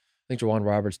 I think Juwan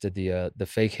Roberts did the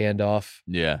fake handoff.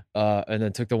 Yeah. And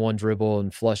then took the one dribble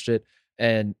and flushed it.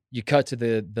 And you cut to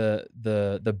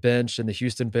the bench, and the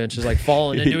Houston bench is like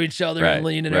falling into each other and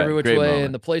leaning every which way, moment.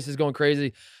 And the place is going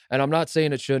crazy. And I'm not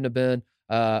saying it shouldn't have been.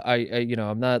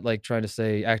 I'm not like trying to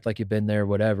say act like you've been there,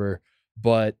 whatever.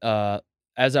 But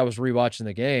as I was rewatching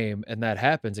the game and that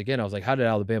happens again, I was like, how did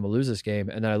Alabama lose this game?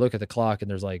 And then I look at the clock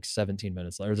and there's like 17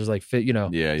 minutes left. Or there's like,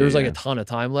 there's like a ton of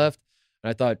time left.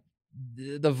 And I thought,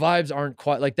 the vibes aren't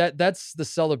quite like that. That's the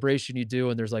celebration you do,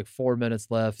 and there's like 4 minutes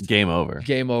left. Game over.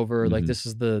 Mm-hmm. Like this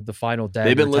is the final dagger.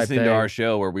 They've been listening to our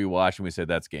show where we watch and we said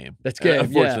that's game. That's game.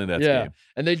 Unfortunately, that's game.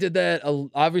 And they did that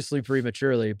obviously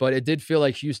prematurely, but it did feel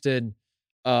like Houston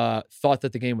thought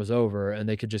that the game was over and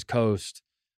they could just coast.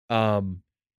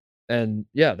 And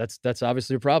yeah, that's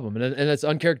obviously a problem, and it's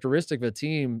uncharacteristic of a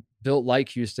team built like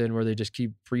Houston, where they just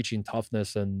keep preaching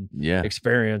toughness and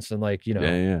experience, and like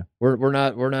we're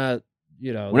not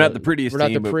the prettiest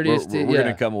team. We're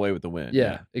gonna come away with the win.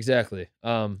 Yeah, exactly.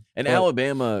 And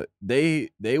Alabama, they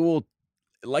will,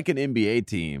 like an NBA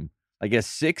team, like a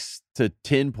 6 to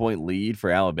 10 point lead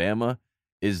for Alabama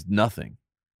is nothing.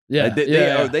 Yeah,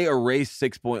 they erase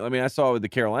 6 point. I mean, I saw it with the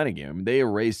Carolina game. I mean, they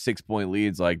erase 6 point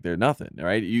leads like they're nothing.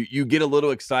 Right? You get a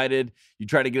little excited. You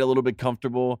try to get a little bit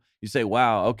comfortable. You say,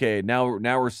 "Wow, okay, now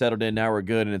we're settled in. Now we're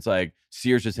good." And it's like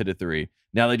Sears just hit a 3.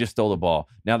 Now they just stole the ball.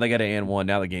 Now they got an and one.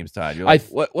 Now the game's tied. You're like,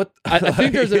 what? I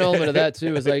think there's an element of that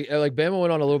too. Is like Bama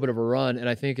went on a little bit of a run, and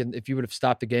I think if you would have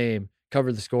stopped the game,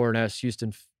 covered the score, and asked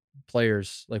Houston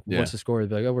players once the score, they'd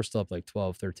be like, "Oh, we're still up like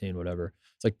 12, 13, whatever."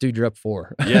 It's like, dude, you're up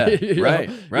 4. Yeah, right.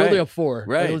 You're only up 4.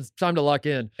 Right. It's time to lock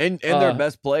in. And their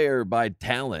best player by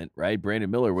talent, right? Brandon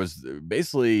Miller was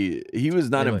basically, he was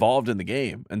not involved in the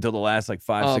game until the last like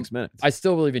 5-6 minutes. I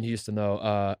still believe in Houston though.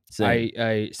 I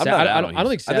don't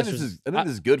think Sasser's. I think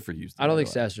this is good for Houston. I don't think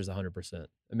Sasser's 100%.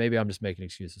 Maybe I'm just making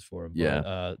excuses for him. Yeah.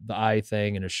 But, the eye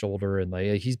thing and his shoulder, and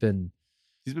like he's been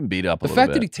beat up. The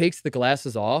fact that he takes the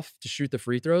glasses off to shoot the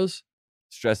free throws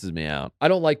stresses me out. I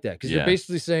don't like that, because you're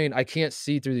basically saying I can't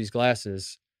see through these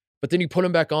glasses, but then you put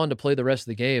them back on to play the rest of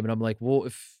the game, and I'm like, well,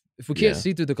 if we can't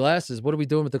see through the glasses, what are we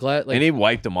doing with the glass? Like, and he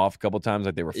wiped them off a couple times,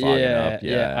 like they were fogging up.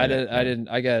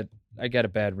 I got a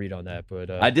bad read on that, but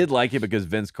I did like it because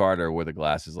Vince Carter wore the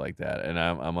glasses like that, and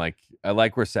I'm like, I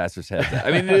like where Sasser's head's at.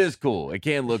 I mean, it is cool. It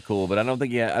can look cool, but I don't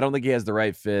think he has the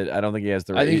right fit. I don't think he has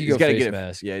the right. I think you go face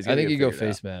mask. Yeah, I think you go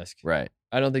face mask. Right.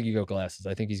 I don't think you go glasses.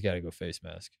 I think he's got to go face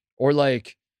mask or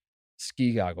like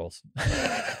ski goggles.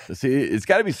 See, it's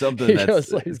got to be something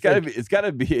it's got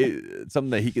to be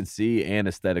something that he can see and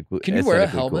aesthetically. Can you wear a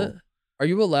helmet? Cool. Are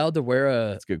you allowed to wear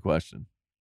a? That's a good question.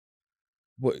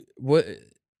 What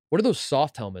are those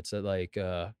soft helmets that like?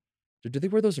 Do they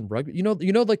wear those in rugby? You know,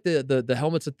 like the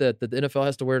helmets that the NFL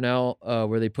has to wear now,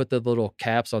 where they put the little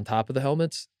caps on top of the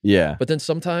helmets. Yeah. But then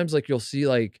sometimes like you'll see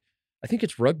like, I think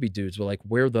it's rugby dudes will like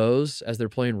wear those as they're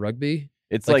playing rugby.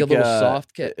 It's like a little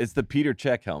soft cap. It's the Peter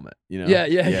Check helmet, you know?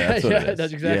 Yeah.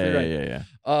 That's exactly right.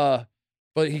 Yeah.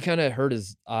 But he kind of hurt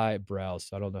his eyebrows,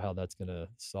 so I don't know how that's gonna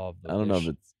solve the I don't know if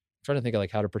it's. I'm trying to think of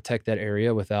like how to protect that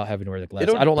area without having to wear the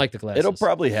glasses. I don't like the glasses. It'll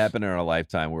probably happen in our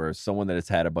lifetime where someone that has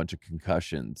had a bunch of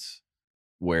concussions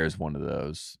wears one of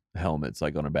those helmets,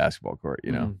 like on a basketball court.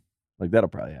 You know, like that'll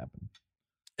probably happen.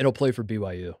 It'll play for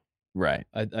BYU. Right.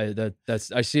 I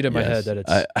see it in my head that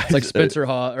it's like Spencer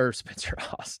Haas.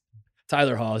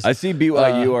 Tyler Haws. I see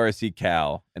BYU or I see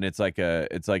Cal, and it's like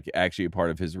actually a part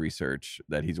of his research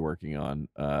that he's working on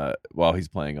while he's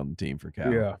playing on the team for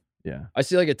Cal. Yeah. I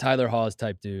see like a Tyler Haws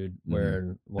type dude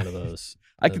wearing one of those.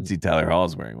 I could see Tyler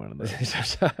Haws wearing one of those.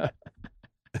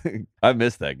 I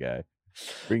miss that guy.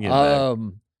 Bring him back.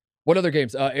 What other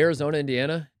games? Arizona,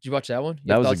 Indiana. Did you watch that one?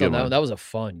 That was a good one. That was a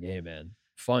fun game, man.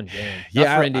 Fun game.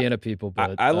 Not for Indiana people,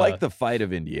 but I like the fight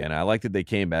of Indiana. I like that they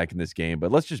came back in this game,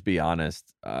 but let's just be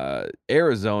honest.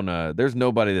 Arizona, there's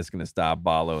nobody that's going to stop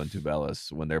Ballo and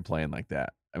Tubelis when they're playing like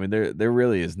that. I mean, there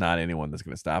really is not anyone that's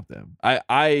going to stop them.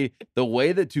 The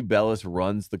way that Tubelis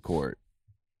runs the court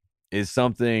is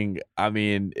something. I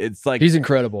mean, it's like he's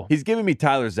incredible. He's giving me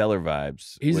Tyler Zeller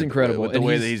vibes. He's incredible with the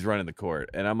way that he's running the court,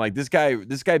 and I'm like, this guy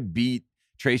beat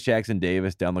Trace Jackson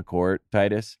Davis down the court,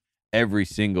 Titus, every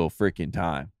single freaking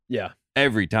time. Yeah,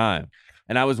 every time.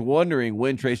 And I was wondering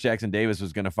when Trayce Jackson-Davis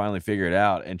was going to finally figure it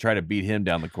out and try to beat him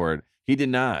down the court. He did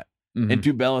not. And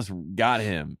Tubelis got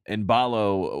him. And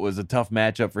Ballo was a tough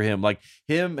matchup for him. Like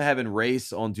him having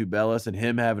Race on Tubelis and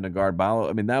him having to guard Ballo.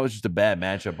 I mean, that was just a bad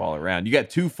matchup all around. You got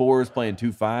 2 4s playing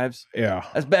 2 5s. Yeah.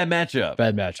 That's a bad matchup.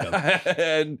 Bad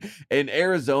matchup. and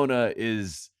Arizona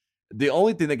is the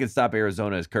only thing that can stop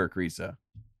Arizona is Kerr Kriisa.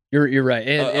 You're right.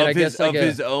 And I guess of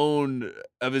his own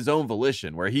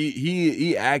volition, where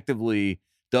he actively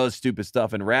does stupid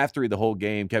stuff. And Raftery the whole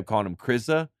game kept calling him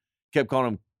Krissa, kept calling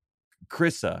him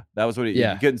Krissa. That was what he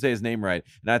couldn't say his name right.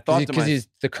 And I thought because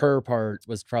the Kerr part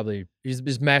was probably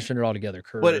he's mashing it all together.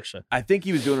 Kerr. But I think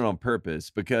he was doing it on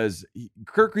purpose because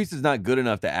Kerr Kriisa is not good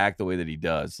enough to act the way that he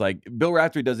does. Like Bill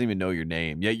Raftery doesn't even know your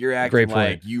name, yet you're acting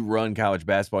like you run college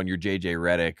basketball and you're JJ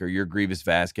Redick or you're Grievous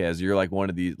Vasquez. Or you're like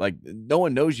one of these. Like no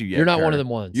one knows you yet. You're not Kerr. One of them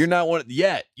ones. You're not one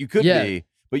yet. You could be,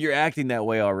 but you're acting that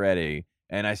way already.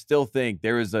 And I still think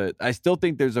there's a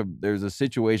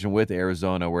situation with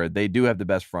Arizona where they do have the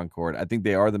best front court. I think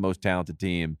they are the most talented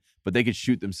team, but they could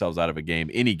shoot themselves out of a game,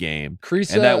 any game.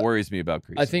 Kriisa, and that worries me about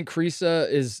Kriisa. I think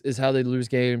Kriisa is how they lose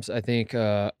games. I think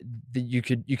you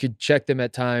could check them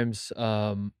at times.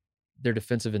 Their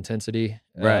defensive intensity,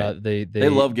 right? They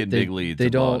love getting big leads. They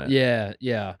don't, yeah.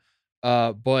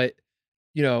 But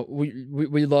you know,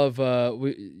 we love.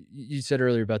 You said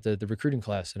earlier about the recruiting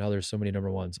class and how there's so many number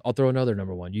ones. I'll throw another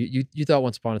number one. You thought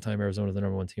once upon a time Arizona was the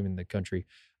number one team in the country.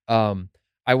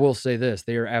 I will say this: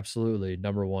 they are absolutely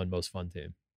number one most fun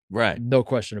team. Right, no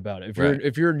question about it.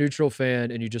 If you're a neutral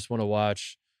fan and you just want to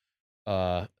watch,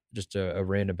 just a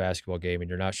random basketball game and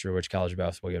you're not sure which college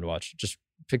basketball game to watch, just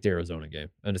pick the Arizona game,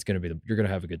 and it's going to be you're going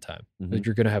to have a good time.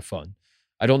 You're going to have fun.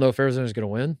 I don't know if Arizona's going to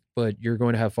win, but you're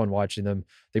going to have fun watching them.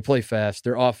 They play fast.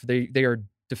 They're off. They are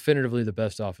definitively the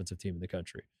best offensive team in the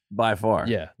country by far.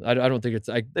 Yeah, I don't think it's.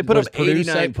 They put up 89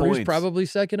 points. Purdue's probably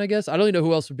second, I guess. I don't even know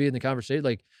who else would be in the conversation.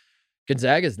 Like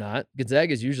Gonzaga's not.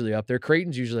 Gonzaga's usually up there.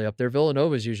 Creighton's usually up there.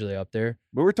 Villanova's usually up there.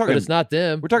 But we're talking. But it's not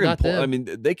them. We're talking. Not them. I mean,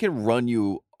 they can run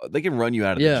you. They can run you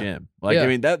out of the gym. Like I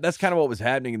mean, that's kind of what was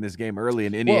happening in this game early,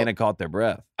 and Indiana caught their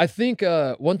breath. I think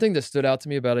one thing that stood out to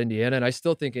me about Indiana, and I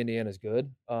still think Indiana's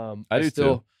good. I do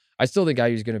too. I still think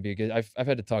IU's going to be good. I've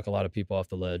had to talk a lot of people off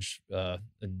the ledge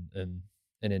in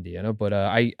Indiana, but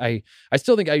I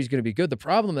still think IU's going to be good. The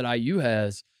problem that IU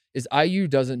has is IU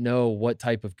doesn't know what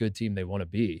type of good team they want to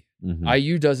be.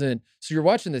 IU doesn't. So you're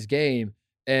watching this game,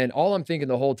 and all I'm thinking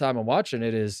the whole time I'm watching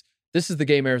it is, this is the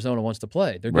game Arizona wants to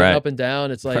play. They're going up and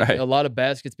down. It's like a lot of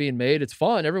baskets being made. It's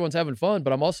fun. Everyone's having fun.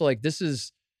 But I'm also like, this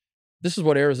is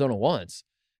what Arizona wants.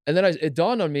 And then it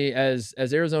dawned on me as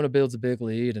Arizona builds a big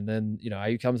lead, and then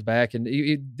IU comes back, and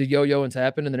the yo-yoing's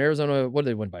happen, and then Arizona, what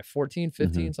did they win by 14,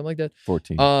 15, something like that?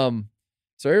 14.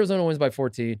 So Arizona wins by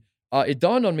 14. It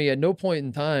dawned on me at no point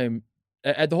in time,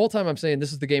 at the whole time I'm saying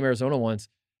this is the game Arizona wants,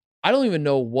 I don't even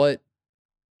know what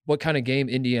kind of game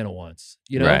Indiana wants.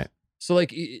 Right. So,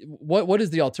 like, what is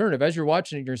the alternative? As you're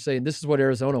watching it, you're saying, this is what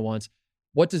Arizona wants.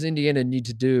 What does Indiana need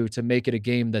to do to make it a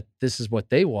game that this is what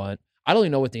they want? I don't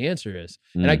even know what the answer is.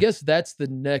 And I guess that's the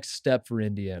next step for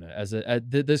Indiana as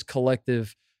this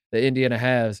collective that Indiana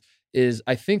has is,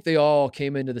 I think they all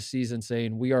came into the season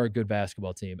saying, we are a good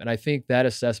basketball team. And I think that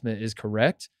assessment is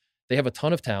correct. They have a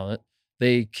ton of talent.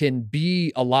 They can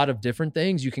be a lot of different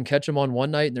things. You can catch them on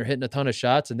one night and they're hitting a ton of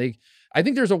shots, and I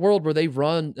think there's a world where they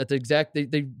run at the exact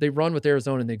they run with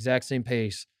Arizona in the exact same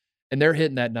pace, and they're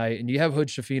hitting that night. And you have Hood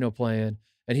Schifino playing,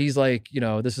 and he's like,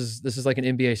 this is like an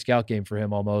NBA scout game for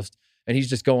him almost, and he's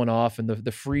just going off, and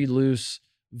the free loose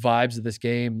vibes of this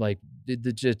game, like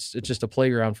it's just a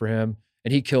playground for him,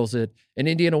 and he kills it, and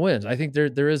Indiana wins. I think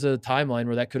there is a timeline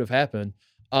where that could have happened.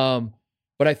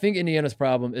 But I think Indiana's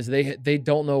problem is they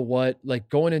don't know what, like,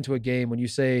 going into a game when you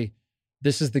say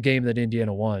this is the game that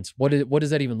Indiana wants, what does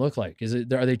that even look like?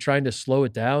 Are they trying to slow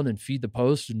it down and feed the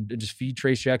post and just feed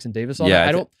Trayce Jackson-Davis all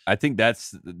that? I think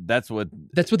that's what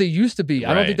they used to be. Right.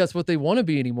 I don't think that's what they want to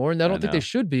be anymore, and I don't think they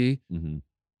should be.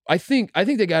 I think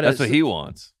they got to. That's what he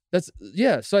wants.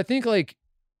 So I think, like,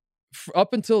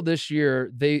 up until this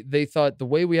year, they thought the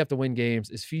way we have to win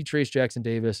games is feed Trayce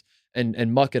Jackson-Davis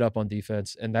and muck it up on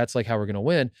defense, and that's like how we're going to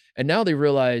win. And now they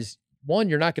realize, one,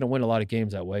 you're not going to win a lot of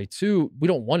games that way. Two, we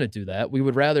don't want to do that. We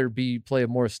would rather play a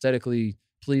more aesthetically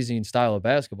pleasing style of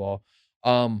basketball.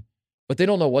 But they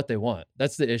don't know what they want.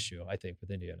 That's the issue, I think,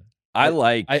 with Indiana.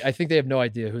 I think they have no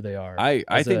idea who they are.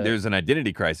 I think there's an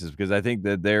identity crisis, because I think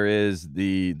that there is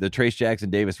the Trayce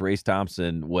Jackson-Davis, Race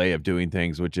Thompson way of doing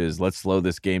things, which is, let's slow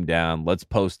this game down, let's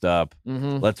post up,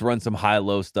 let's run some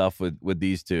high-low stuff with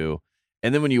these two.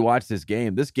 And then when you watch this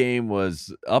game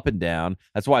was up and down.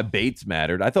 That's why Bates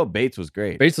mattered. I thought Bates was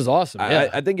great. Bates was awesome. Yeah.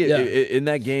 I think in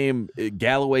that game,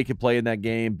 Galloway could play in that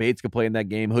game. Bates could play in that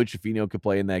game. Hood-Schifino could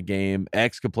play in that game.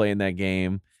 X could play in that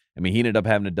game. I mean, he ended up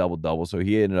having a double-double, so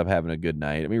he ended up having a good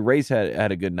night. I mean, Race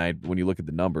had a good night when you look at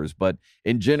the numbers. But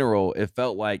in general, it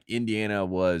felt like Indiana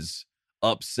was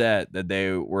upset that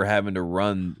they were having to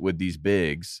run with these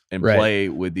bigs and play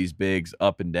with these bigs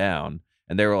up and down.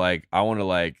 And they were like, I want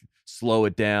to slow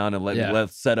it down and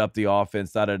let's set up the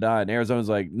offense, da-da-da. And Arizona's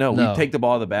like, no, we take the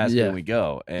ball to the basket and we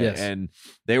go. And, and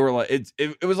they were like,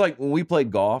 it was like when we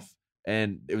played golf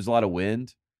and it was a lot of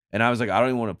wind. And I was like, I don't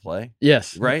even want to play.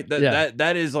 Yes. Right?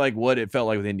 That is like what it felt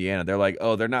like with Indiana. They're like,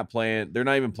 oh, they're not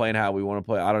even playing how we want to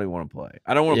play. I don't even want to play.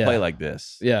 I don't want to play like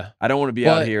this. Yeah. I don't want to be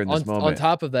out here in this moment. On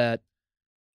top of that,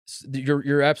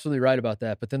 you're absolutely right about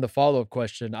that. But then the follow-up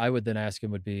question I would then ask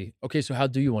him would be, okay, so how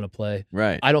do you want to play?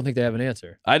 Right. I don't think they have an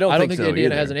answer. I don't think so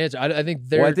Indiana either. has an answer. I think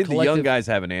the young guys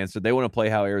have an answer. They want to play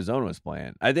how Arizona was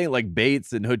playing. I think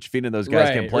Bates and Hood-Schifino and those guys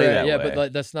can play that way. Yeah,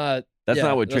 but that's not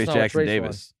what Trayce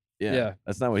Jackson-Davis. Yeah,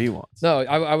 that's not what he wants. No,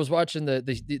 I was watching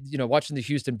watching the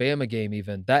Houston Bama game.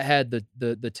 Even that had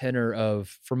the tenor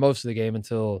of, for most of the game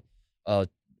until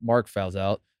Mark fouls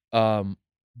out.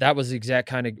 That was the exact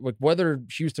kind of, whether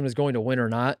Houston was going to win or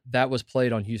not, that was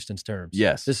played on Houston's terms.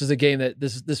 Yes, this is a game that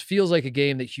this feels like a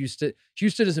game that Houston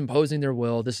is imposing their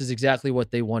will. This is exactly what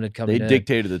they wanted coming in. They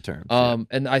dictated the terms.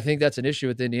 And I think that's an issue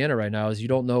with Indiana right now is you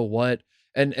don't know what.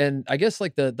 And I guess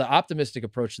the optimistic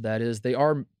approach to that is they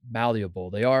are malleable.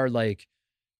 They are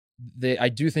I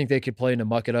do think they could play in a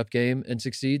muck it up game and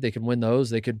succeed. They can win those.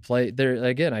 They could play there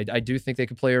again. I do think they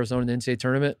could play Arizona in the NCAA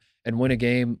tournament and win a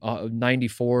game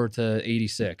 94 to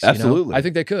 86. Absolutely. I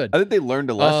think they could. I think they learned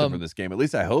a lesson from this game. At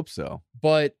least I hope so.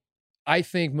 But I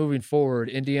think moving forward,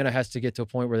 Indiana has to get to a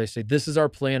point where they say, this is our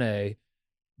plan A.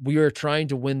 We are trying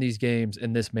to win these games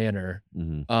in this manner.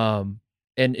 Mm-hmm.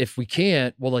 And if we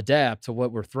can't, we'll adapt to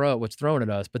what's thrown at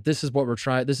us. But this is what we're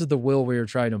trying. This is the will we are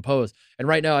trying to impose. And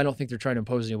right now, I don't think they're trying to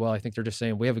impose any will. I think they're just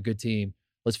saying we have a good team.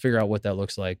 Let's figure out what that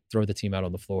looks like. Throw the team out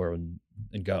on the floor and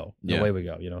go. And away we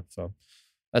go. So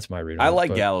that's my read. I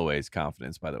like Galloway's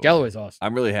confidence, by the way. Galloway's awesome.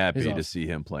 I'm really happy to see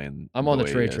him playing. I'm on the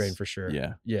trade train for sure.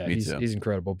 Yeah, he's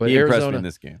incredible. But he impressed me in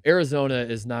this game. Arizona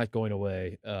is not going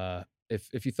away.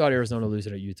 If you thought Arizona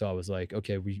losing at Utah was like,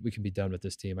 okay, we can be done with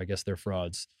this team, I guess they're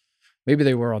frauds. Maybe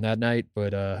they were on that night, but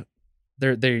they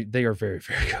are very,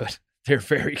 very good. They're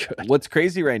very good. What's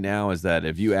crazy right now is that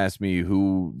if you ask me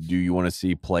who do you want to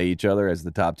see play each other as the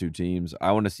top two teams,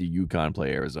 I want to see UConn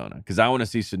play Arizona because I want to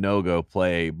see Sonogo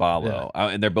play Ballo,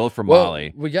 and they're both from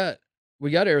Mali. We got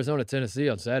Arizona, Tennessee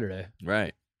on Saturday.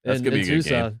 Right, that's gonna be a good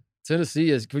game.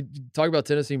 Tennessee is. Can we talk about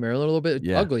Tennessee, Maryland a little bit?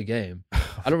 Yeah. Ugly game.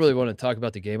 I don't really want to talk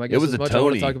about the game. I guess it was as much. Tony. I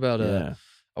want to talk about.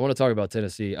 I want to talk about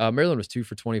Tennessee. Maryland was 2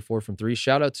 for 24 from 3.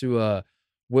 Shout out to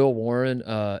Will Warren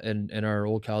and our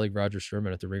old colleague Roger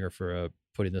Sherman at the Ringer for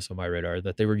putting this on my radar.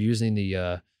 That they were using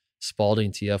the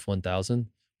Spalding TF 1000,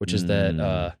 which is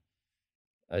that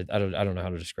I don't know how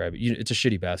to describe it. It's a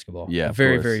shitty basketball. Yeah,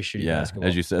 very very shitty basketball.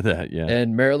 As you said that, yeah.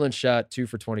 And Maryland shot 2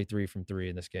 for 23 from 3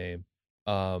 in this game.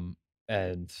 And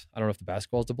I don't know if the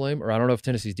basketball is to blame, or I don't know if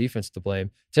Tennessee's defense is to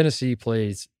blame. Tennessee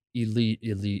plays elite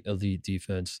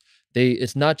defense.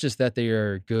 It's not just that they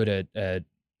are good at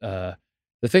the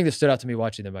thing that stood out to me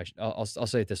watching them. I'll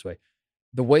say it this way: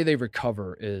 the way they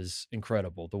recover is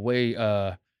incredible. The way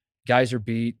guys are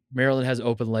beat. Maryland has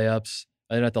open layups,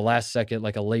 and then at the last second,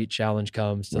 a late challenge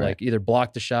comes to either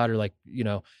block the shot or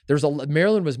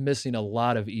Maryland was missing a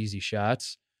lot of easy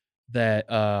shots that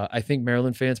I think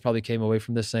Maryland fans probably came away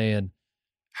from this saying,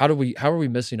 how are we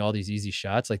missing all these easy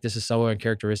shots? This is so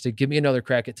uncharacteristic. Give me another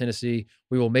crack at Tennessee.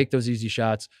 We will make those easy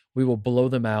shots. We will blow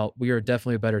them out. We are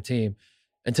definitely a better team.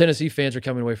 And Tennessee fans are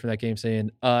coming away from that game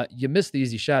saying, you missed the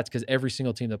easy shots because every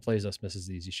single team that plays us misses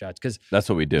the easy shots. Because that's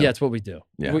what we do. Yeah, it's what we do.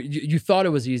 Yeah. You thought it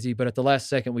was easy, but at the last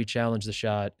second, we challenge the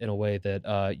shot in a way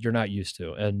that you're not used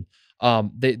to. And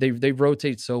they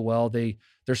rotate so well. They're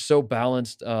so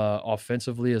balanced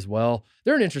offensively as well.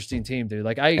 They're an interesting team, dude.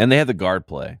 And they have the guard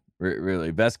play.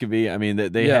 Really, Vescovy. I mean,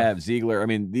 they have Ziegler. I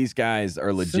mean, these guys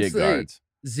are legit guards.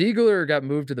 Ziegler got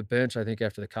moved to the bench, I think,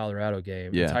 after the Colorado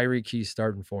game. Yeah. Tyreek Key's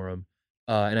starting for him.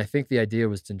 And I think the idea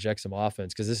was to inject some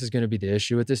offense because this is going to be the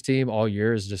issue with this team all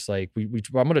year is just I'm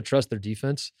going to trust their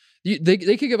defense. They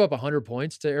could give up 100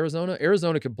 points to Arizona.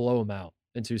 Arizona could blow them out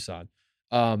in Tucson.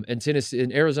 And Tennessee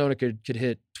and Arizona could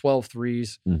hit 12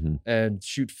 threes and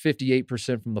shoot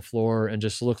 58% from the floor and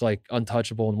just look like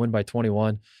untouchable and win by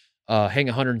 21. Hang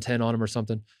 110 on them or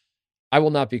something. I will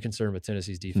not be concerned with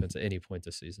Tennessee's defense at any point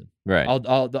this season. Right.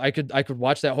 I could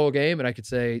watch that whole game and I could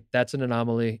say that's an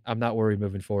anomaly. I'm not worried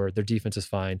moving forward. Their defense is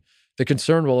fine. The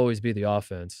concern will always be the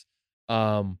offense.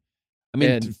 I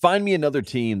mean, find me another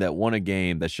team that won a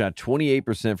game that shot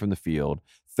 28% from the field,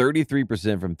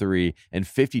 33% from three, and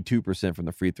 52% from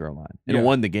the free throw line, and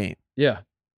won the game. Yeah.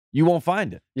 You won't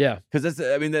find it. Yeah. Because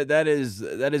that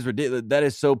is ridiculous. That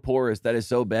is so porous. That is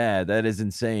so bad. That is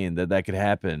insane that could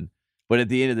happen. But at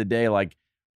the end of the day, like,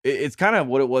 it's kind of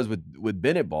what it was with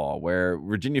Bennett ball, where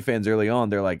Virginia fans early on,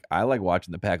 they're like, I like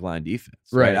watching the pack line defense.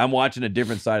 Right. I'm watching a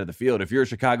different side of the field. If you're a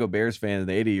Chicago Bears fan in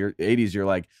the 80s, you're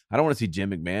like, I don't want to see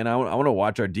Jim McMahon. I want to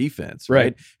watch our defense.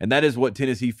 Right. And that is what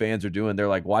Tennessee fans are doing. They're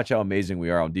like, watch how amazing we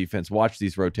are on defense. Watch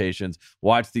these rotations.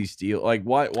 Watch these steals. Like,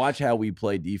 watch how we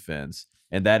play defense.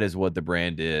 And that is what the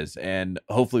brand is, and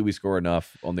hopefully we score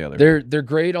enough on the other. They're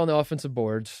great on the offensive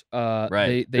boards.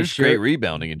 Right, they share, great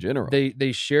rebounding in general.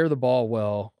 They share the ball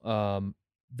well.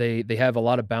 They have a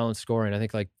lot of balanced scoring. I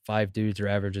think like 5 dudes are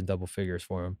averaging double figures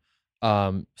for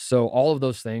them. So all of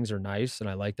those things are nice, and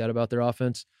I like that about their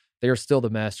offense. They are still the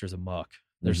masters of muck.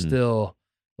 They're still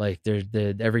like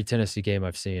every Tennessee game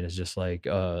I've seen is just like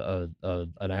an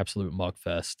absolute muck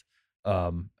fest,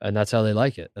 and that's how they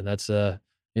like it, and that's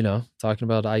talking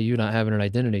about IU not having an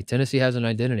identity. Tennessee has an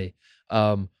identity.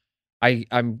 I'm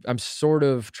sort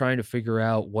of trying to figure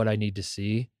out what I need to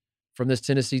see from this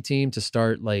Tennessee team to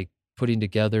start like putting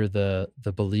together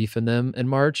the belief in them in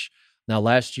March. Now,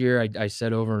 last year I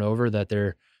said over and over that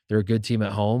they're a good team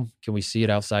at home. Can we see it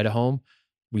outside of home?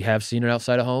 We have seen it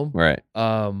outside of home. Right.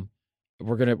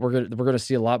 We're gonna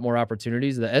see a lot more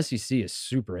opportunities. The SEC is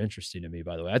super interesting to me,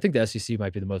 by the way. I think the SEC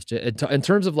might be the most in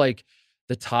terms of like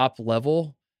the top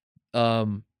level.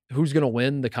 Who's going to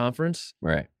win the conference?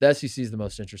 Right. The SEC is the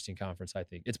most interesting conference, I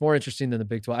think. It's more interesting than the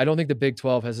Big 12. I don't think the Big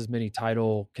 12 has as many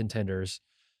title contenders.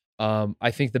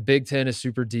 I think the Big 10 is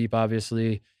super deep,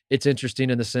 obviously. It's interesting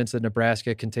in the sense that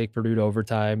Nebraska can take Purdue to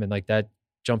overtime, and like that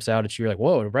jumps out at you. You're like,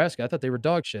 whoa, Nebraska, I thought they were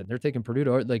dog shit. They're taking Purdue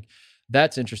to like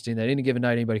that's interesting that any given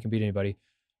night anybody can beat anybody.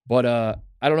 But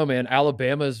I don't know, man.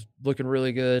 Alabama's looking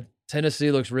really good.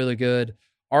 Tennessee looks really good.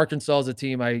 Arkansas is a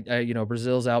team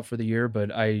Brazil's out for the year,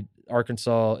 but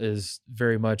Arkansas is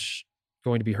very much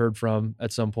going to be heard from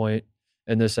at some point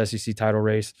in this SEC title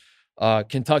race.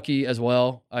 Kentucky as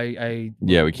well. We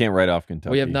can't write off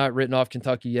Kentucky. We have not written off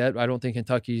Kentucky yet. I don't think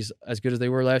Kentucky's as good as they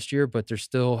were last year, but they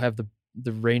still have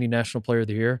the reigning national player of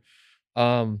the year.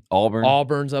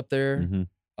 Auburn's up there.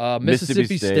 Mm-hmm.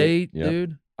 Mississippi State,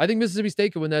 dude. I think Mississippi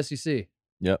State could win the SEC.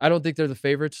 Yeah, I don't think they're the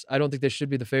favorites. I don't think they should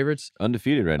be the favorites.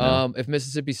 Undefeated right now. If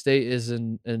Mississippi State is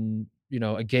in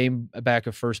a game back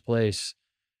of first place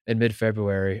in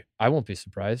mid-February, I won't be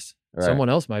surprised. Right. Someone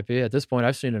else might be. At this point,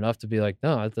 I've seen enough to be like,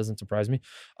 no, that doesn't surprise me.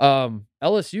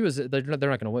 LSU they're not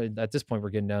going to win. At this point, we're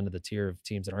getting down to the tier of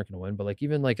teams that aren't going to win. But like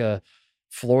even like a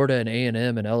Florida and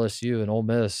A&M and LSU and Ole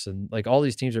Miss and like all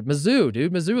these teams are Mizzou,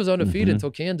 dude. Mizzou was undefeated until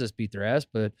Kansas beat their ass.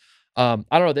 But I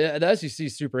don't know. The SEC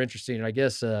is super interesting, and I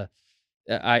guess.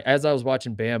 As I was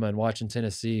watching Bama and watching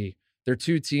Tennessee, they're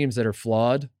two teams that are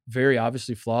flawed, very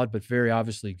obviously flawed, but very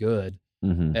obviously good.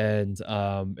 Mm-hmm.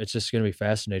 And it's just going to be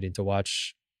fascinating to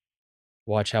watch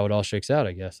how it all shakes out,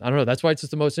 I guess. I don't know. That's why it's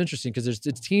just the most interesting because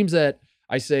it's teams that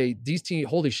I say these teams,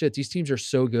 holy shit, these teams are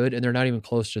so good and they're not even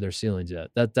close to their ceilings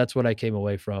yet. That's what I came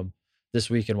away from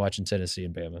this weekend watching Tennessee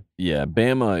and Bama. Yeah,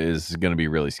 Bama is going to be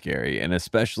really scary, and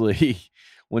especially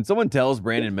when someone tells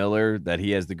Brandon Miller that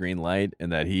he has the green light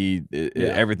and that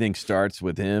everything starts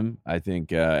with him, I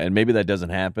think, and maybe that doesn't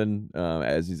happen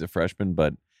as he's a freshman,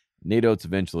 but Nate Oates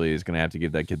eventually is going to have to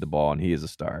give that kid the ball, and he is a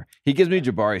star. He gives me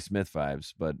Jabari Smith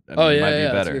vibes, but he might be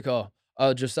better. That's a good call.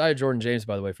 Josiah Jordan-James,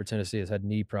 by the way, for Tennessee has had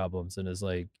knee problems and is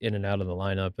like in and out of the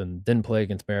lineup and didn't play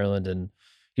against Maryland, and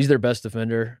he's their best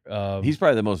defender. He's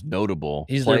probably the most notable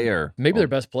player. Maybe their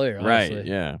best player, honestly. Right,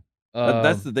 yeah.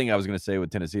 That's the thing I was going to say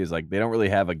with Tennessee is like they don't really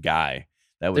have a guy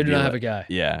that would. They do not have a guy.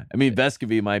 Yeah, I mean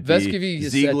Vescovy might be. Vescovy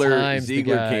Ziegler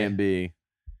can be.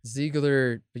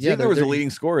 Ziegler was a leading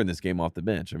scorer in this game off the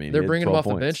bench. I mean, they're bringing him off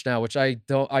the bench now, which I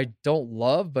don't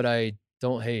love, but I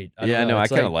don't hate. I kind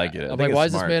of like it. I'm like, why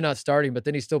is this man not starting? But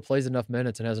then he still plays enough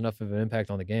minutes and has enough of an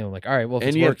impact on the game. I'm like, all right, well, if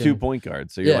and you have 2 point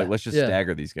guards, so you're like, let's just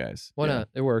stagger these guys. Why not?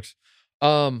 It works.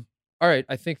 All right,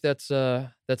 I think that's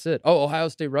it. Oh, Ohio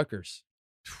State Rutgers.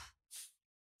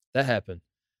 That happened.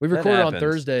 We recorded on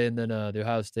Thursday, and then the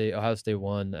Ohio State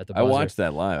won at the buzzer. I watched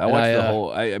that live. I watched the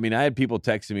whole. I mean, I had people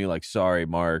texting me like, "Sorry,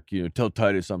 Mark. Tell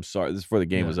Titus I'm sorry." This is before the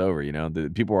game was over.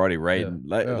 The people were already writing.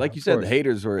 Like you said, the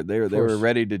haters were they were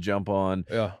ready to jump on.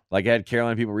 Yeah. Like I had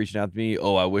Carolina people reaching out to me.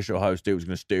 Oh, I wish Ohio State was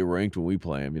going to stay ranked when we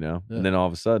play them. And then all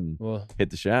of a sudden, hit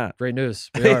the shot. Great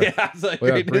news. We are. I was like,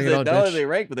 great news. Not only they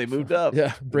ranked, but they moved up.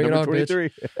 Yeah, bring it on,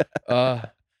 23.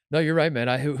 No, you're right, man.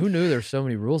 Who knew there's so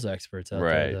many rules experts out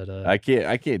there? That, I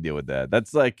can't deal with that.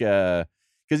 That's like because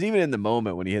even in the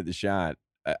moment when he hit the shot,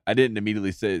 I didn't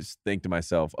immediately think to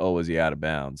myself, "Oh, is he out of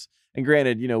bounds?" And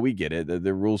granted, we get it.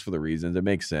 The rules for the reasons. It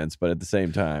makes sense, but at the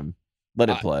same time, let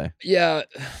it play. Yeah.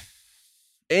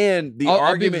 And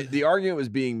the argument was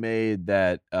being made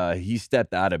that he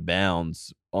stepped out of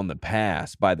bounds on the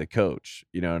pass by the coach.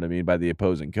 You know what I mean? By the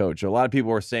opposing coach. So a lot of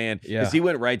people were saying, because he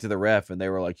went right to the ref and they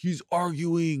were like, he's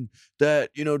arguing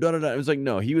that, da-da-da. It was like,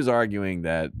 no, he was arguing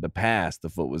that the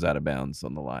foot was out of bounds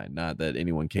on the line, not that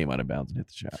anyone came out of bounds and hit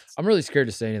the shots. I'm really scared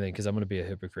to say anything because I'm going to be a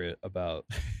hypocrite about,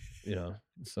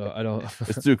 so I don't.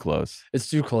 It's too close. It's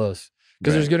too close.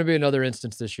 Because there's going to be another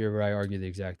instance this year where I argue the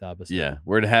exact opposite. Yeah,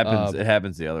 where it happens the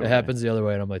other way. It happens the other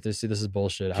way, and I'm like, this is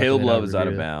bullshit. Caleb Love is out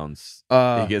of bounds.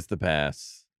 He gets the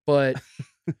pass. But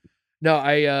no,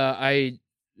 I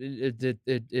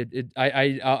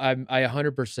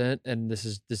 100%, and this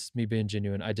is me being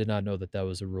genuine. I did not know that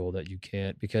was a rule that you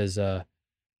can't, because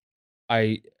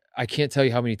I can't tell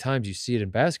you how many times you see it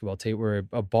in basketball, Tate, where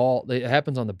a ball, it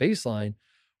happens on the baseline,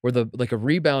 where a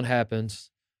rebound happens,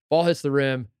 ball hits the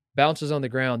rim, bounces on the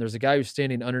ground. There's a guy who's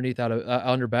standing underneath out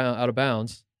of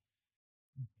bounds,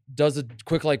 does a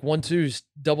quick 1-2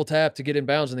 double tap to get in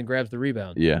bounds, and then grabs the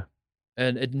rebound. Yeah,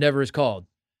 and it never is called.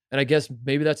 And I guess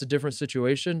maybe that's a different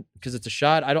situation because it's a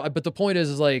shot. But the point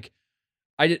is I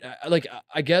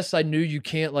guess I knew you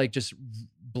can't just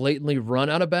blatantly run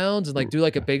out of bounds and do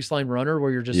a baseline runner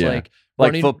where you're just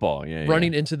running football,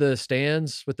 running into the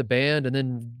stands with the band and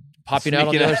then popping out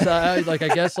on the other side. I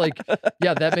guess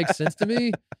that makes sense to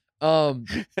me.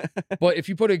 But if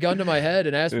you put a gun to my head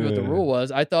and asked me what the rule was,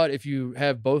 I thought if you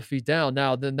have both feet down,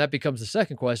 now then that becomes the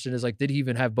second question is did he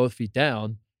even have both feet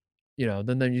down?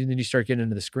 Then you start getting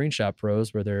into the screenshot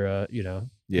pros where they're zooming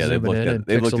in and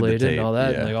pixelated and all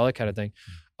that and all that kind of thing.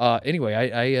 Anyway,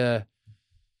 I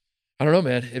don't know,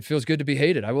 man. It feels good to be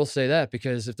hated. I will say that,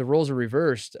 because if the roles are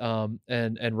reversed,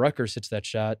 and Rutgers hits that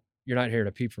shot, you're not hearing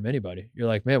a peep from anybody. You're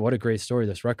like, man, what a great story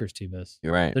this Rutgers team is.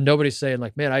 You're right. And nobody's saying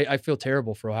man, I feel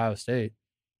terrible for Ohio State.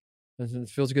 It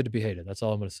feels good to be hated. That's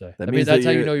all I'm going to say. That's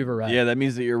how you know you've arrived. Yeah, that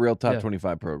means that you're a real top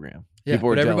 25 program. Yeah,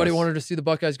 but everybody wanted to see the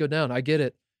Buckeyes go down. I get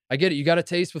it. You got a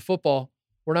taste with football.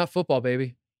 We're not football,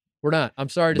 baby. We're not. I'm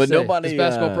sorry to say. This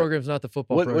basketball program is not the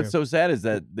football program. What's so sad is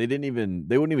that they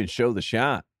wouldn't even show the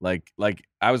shot. Like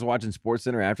I was watching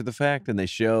SportsCenter after the fact, and they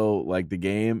show the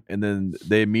game, and then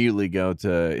they immediately go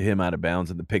to him out of bounds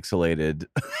and the pixelated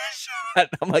shot.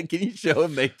 I'm like, can you show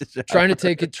him make the shot? Trying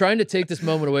to take this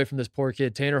moment away from this poor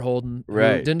kid, Tanner Holden, who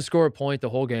didn't score a point the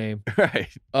whole game.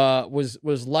 Right. Was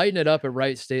lighting it up at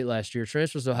Wright State last year.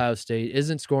 Transfers to Ohio State,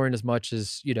 isn't scoring as much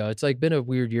as, it's been a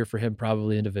weird year for him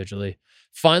probably individually.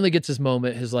 Finally gets his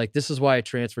moment. His this is why I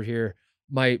transferred here.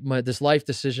 My this life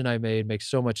decision I made makes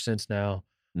so much sense now.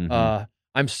 Mm-hmm.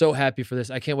 I'm so happy for this.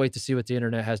 I can't wait to see what the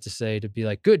internet has to say to be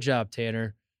like, good job,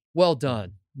 Tanner. Well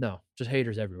done. No, just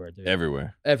haters everywhere, dude.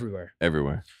 Everywhere. That's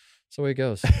the way it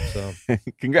goes. So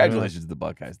congratulations to the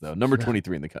Buckeyes, though. Number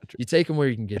 23 in the country. You take them where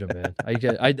you can get them, man.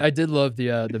 I did love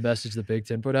the message the Big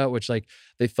Ten put out, which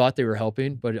they thought they were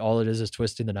helping, but all it is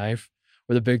twisting the knife.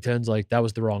 Where the Big Ten's that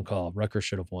was the wrong call. Rutgers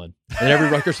should have won. And every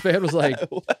Rutgers fan was like,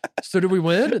 so did we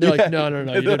win? And they're like, no,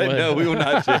 you didn't win. No, we will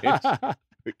not change.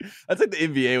 That's like the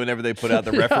NBA whenever they put out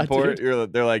the ref report.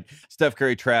 They're like, Steph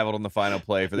Curry traveled on the final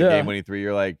play for the game-winning three.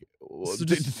 You're like, well, so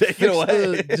just take it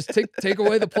away. Just take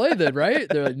away the play then, right?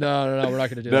 They're like, no, we're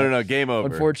not going to do that. No, game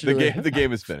over. Unfortunately. The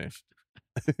game is finished.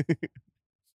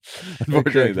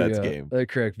 Unfortunately, that's game. That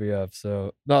cracked me up.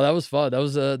 So, no, that was fun. That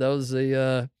was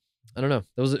a I don't know.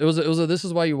 It was a this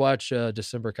is why you watch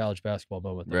December college basketball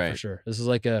moment, though, for sure. This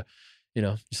is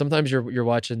sometimes you're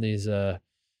watching these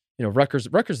Rutgers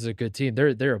is a good team.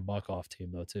 They're a muck off team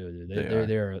though too.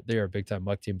 They are a big time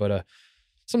muck team. But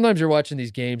sometimes you're watching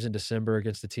these games in December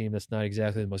against a team that's not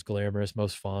exactly the most glamorous,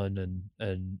 most fun,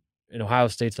 and Ohio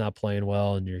State's not playing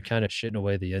well, and you're kind of shitting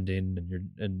away the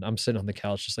ending, and I'm sitting on the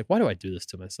couch just like, why do I do this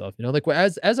to myself?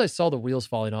 As I saw the wheels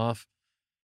falling off,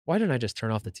 why didn't I just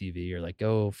turn off the TV or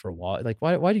go for a walk?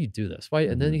 Why do you do this? Why?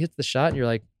 And then you hit the shot and you're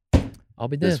like, I'll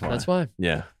be dead. That's why.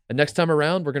 Yeah. And next time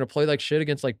around, we're going to play like shit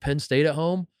against Penn State at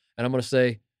home. And I'm going to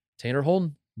say, Tanner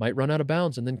Holden, might run out of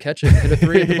bounds and then catch it, hit a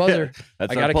 3 at the buzzer.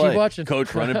 That's I got to keep watching.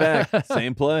 Coach, run it back.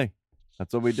 Same play.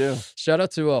 That's what we do. Shout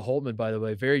out to Holtman, by the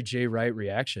way. Very Jay Wright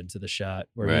reaction to the shot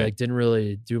where he like didn't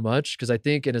really do much because I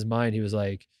think in his mind he was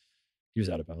like, he was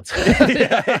out of bounds.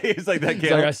 Yeah, he's like, that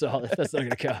can't. Like, I saw it. That's not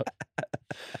going to count.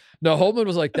 No, Holtman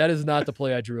was like, that is not the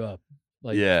play I drew up.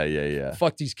 Like, yeah.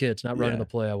 Fuck these kids, not running the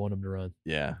play I want them to run.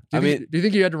 Yeah. Do you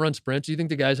think you had to run sprints? Do you think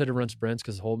the guys had to run sprints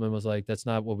because Holtman was like, that's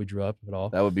not what we drew up at all?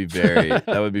 That would be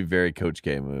very Coach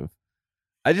K move.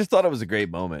 I just thought it was a great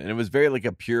moment. And it was very like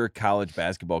a pure college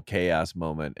basketball chaos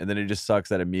moment. And then it just sucks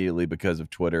that immediately because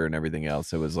of Twitter and everything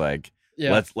else, it was like,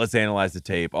 let's analyze the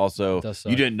tape. Also,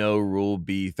 you didn't know Rule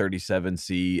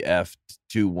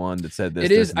B37CF21 that said this.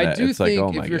 It is. I do it's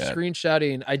think like, if you're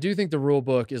screenshotting, I do think the rule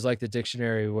book is like the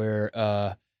dictionary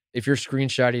where if you're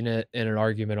screenshotting it in an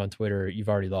argument on Twitter, you've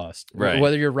already lost. Right.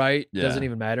 Whether you're right doesn't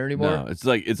even matter anymore. No, it's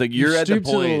like you're at the point.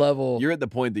 To the level. You're at the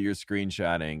point that you're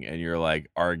screenshotting and you're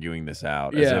like arguing this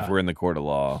out as if we're in the court of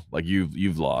law. Like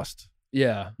you've lost.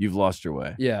 Yeah. You've lost your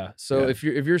way. Yeah. So if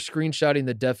you're screenshotting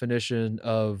the definition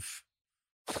of,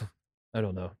 I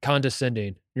don't know,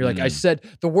 condescending, you're like, I said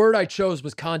the word I chose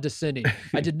was condescending.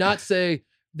 I did not say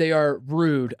they are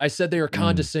rude. I said they are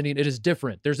condescending. It is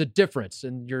different. There's a difference.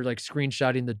 And you're like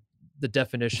screenshotting the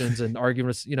definitions and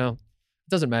arguments. You know, it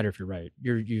doesn't matter if you're right.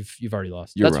 You've already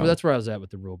lost. That's where I was at with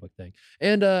the rule book thing.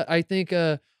 And I think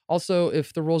also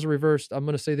if the roles are reversed, I'm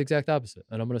going to say the exact opposite.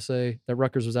 And I'm going to say that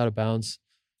Rutgers was out of bounds.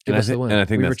 And I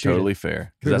think that's totally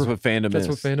fair. Because that's what fandom is. That's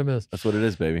what fandom is. That's what it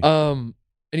is, baby.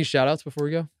 Any shout outs before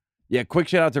we go? Yeah, quick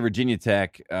shout out to Virginia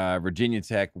Tech. Virginia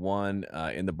Tech won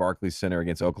in the Barclays Center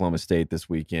against Oklahoma State this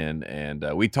weekend,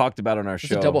 and we talked about on our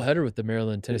show. It's a doubleheader with the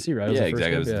Maryland-Tennessee, right? Yeah,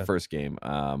 exactly. It was the first game.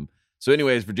 So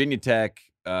anyways, Virginia Tech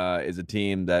is a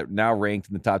team that now ranked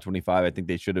in the top 25. I think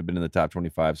they should have been in the top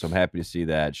 25, so I'm happy to see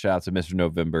that. Shout out to Mr.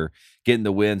 November getting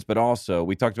the wins, but also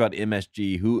we talked about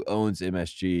MSG. Who owns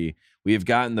MSG? We have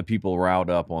gotten the people riled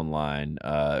up online.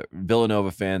 Villanova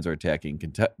fans are attacking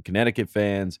Connecticut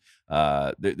fans.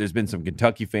 There's been some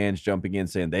Kentucky fans jumping in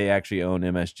saying they actually own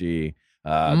MSG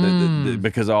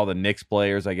because all the Knicks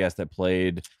players, I guess, that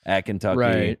played at Kentucky.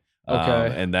 Right.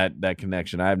 Okay. And that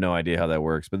connection, I have no idea how that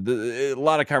works. But a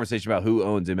lot of conversation about who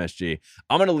owns MSG.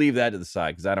 I'm going to leave that to the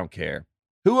side because I don't care.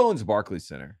 Who owns Barclays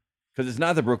Center? Because it's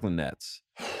not the Brooklyn Nets.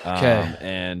 Okay.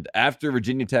 And after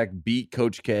Virginia Tech beat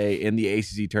Coach K in the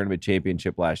ACC tournament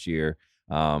championship last year,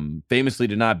 famously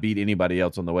did not beat anybody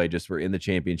else on the way, just were in the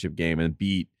championship game and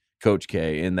beat Coach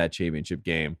K in that championship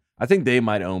game. I think they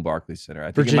might own Barclays Center.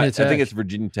 I think it's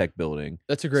Virginia Tech building.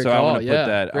 That's a great call. I want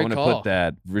to put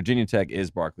that Virginia Tech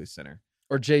is Barclays Center.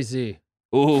 Or Jay-Z.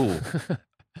 Ooh.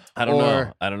 I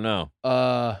don't know.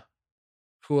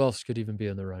 Who else could even be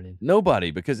in the running?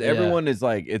 Nobody, because everyone is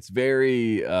like, it's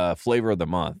very flavor of the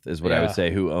month is what I would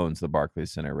say. Who owns the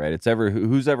Barclays Center, right? It's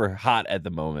who's ever hot at the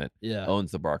moment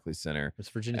owns the Barclays Center. It's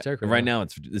Virginia Tech. Right now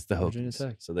it's the Hokies. Virginia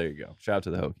Tech. So there you go. Shout out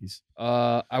to the Hokies.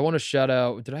 I want to shout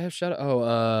out. Did I have shout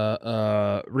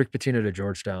out? Rick Pitino to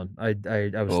Georgetown. I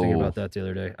was thinking about that the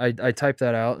other day. I typed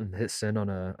that out and hit send on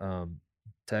a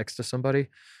text to somebody.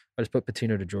 I just put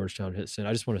Pitino to Georgetown, hit send.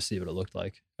 I just want to see what it looked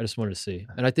like. I just wanted to see,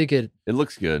 and I think it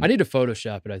looks good. I need to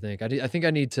Photoshop it. I think I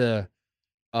need to,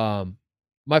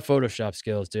 my Photoshop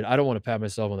skills, dude. I don't want to pat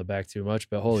myself on the back too much,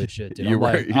 but holy shit, dude.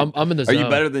 I'm in the zone. Are you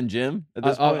better than Jim at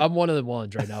this point? I'm one of the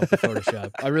ones right now with the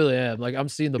Photoshop. I really am. Like I'm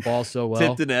seeing the ball so well.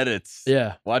 Tipton edits.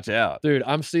 Yeah, watch out, dude.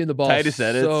 I'm seeing the ball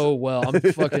so well.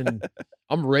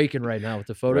 I'm raking right now with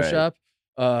the Photoshop. Right.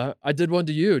 I did one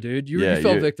to you, dude. You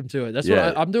fell victim to it. That's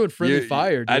what I'm doing. Friendly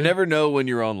fire, dude. I never know when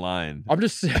you're online. I'm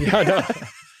just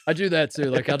I do that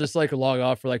too. Like I'll just like log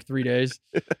off for like 3 days,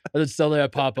 and then suddenly I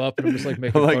pop up and I'm just like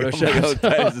making Photoshop. Oh,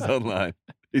 Tyus is online.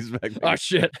 He's back. Oh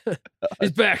shit,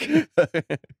 he's back.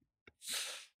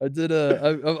 I did.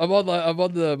 I'm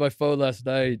on my phone last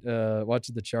night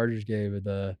watching the Chargers game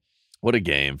and. What a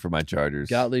game for my Chargers.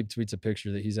 Gottlieb tweets a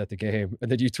picture that he's at the game, and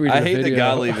then you tweeted I a hate video. that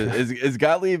Gottlieb is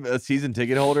Gottlieb a season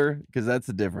ticket holder? Because that's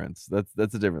the difference.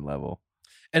 That's a different level.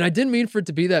 And I didn't mean for it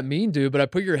to be that mean, dude, but I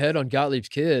put your head on Gottlieb's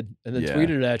kid and then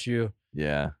tweeted it at you.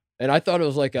 Yeah. And I thought it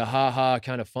was like a ha-ha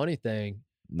kind of funny thing.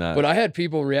 No. But I had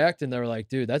people reacting. They were like,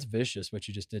 dude, that's vicious what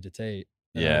you just did to Tate.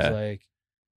 And I was like,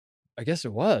 I guess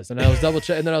it was. And I was double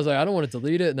checking. And then I was like, I don't want to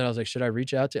delete it. And then I was like, should I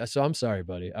reach out to you? So I'm sorry,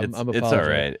 buddy. I'm apologizing. It's all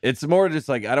right. It's more just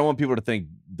like, I don't want people to think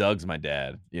Doug's my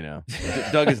dad. You know,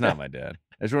 Doug is not my dad.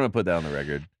 I just want to put that on the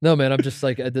record. No, man, I'm just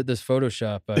like this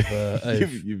Photoshop.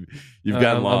 You've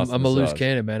gotten lost. I'm a loose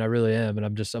cannon, man. I really am, and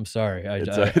I'm sorry. I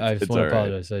just want to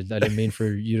apologize. I didn't mean for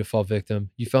you to fall victim.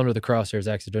 You fell into the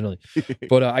crosshairs accidentally.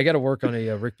 But I got to work on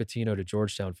a Rick Pitino to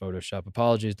Georgetown Photoshop.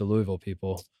 Apologies to Louisville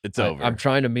people. It's over. I'm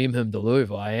trying to meme him to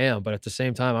Louisville. I am, but at the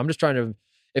same time, I'm just trying to.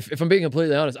 If I'm being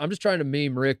completely honest, I'm just trying to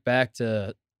meme Rick back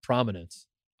to prominence.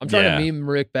 I'm trying to meme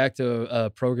Rick back to a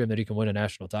program that he can win a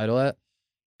national title at.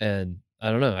 And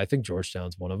I don't know. I think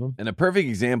Georgetown's one of them. And a perfect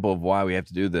example of why we have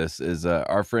to do this is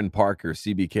our friend Parker,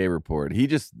 CBK Report. He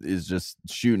is just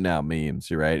shooting out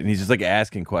memes, right? And he's just like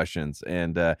asking questions.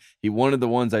 And one of the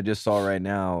ones I just saw right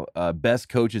now, best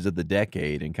coaches of the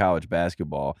decade in college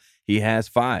basketball. He has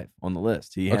 5 on the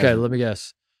list. Okay, let me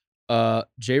guess.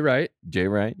 Jay Wright. Jay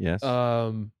Wright, yes.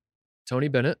 Tony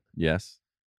Bennett. Yes.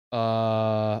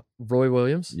 Roy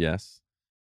Williams. Yes.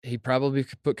 He probably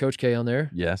could put Coach K on there.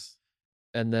 Yes.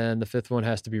 And then the 5th one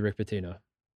has to be Rick Pitino.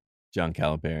 John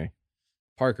Calipari.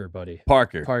 Parker, buddy.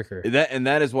 Parker.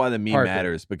 That is why the meme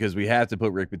matters, because we have to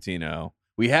put Rick Pitino.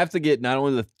 We have to get not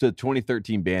only the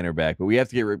 2013 banner back, but we have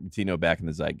to get Rick Pitino back in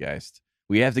the zeitgeist.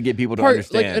 We have to get people to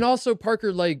understand. And also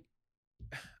Parker, I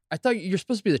thought you're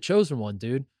supposed to be the chosen one,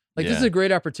 dude. This is a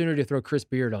great opportunity to throw Chris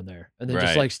Beard on there and then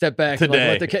just step back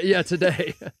today. And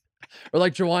today. Or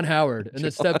like Juwan Howard and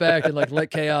then step back and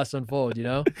let chaos unfold, you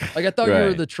know? I thought you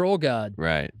were the troll god.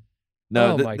 Right.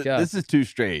 No, my God. This is too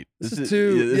straight. This is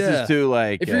too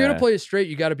like, if you're going to play it straight,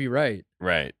 you got to be right.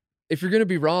 Right. If you're going to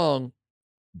be wrong,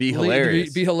 be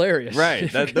hilarious. Be hilarious. Right.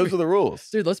 Those are the rules.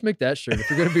 Dude, let's make that shirt. If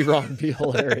you're going to be wrong, be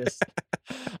hilarious.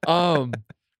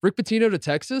 Rick Pitino to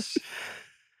Texas?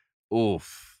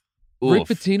 Oof. Rick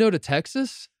Pitino to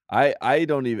Texas? I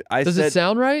don't even. Does it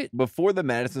sound right? Before the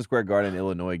Madison Square Garden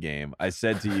Illinois game, I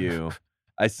said to you,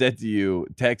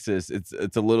 Texas,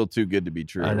 it's a little too good to be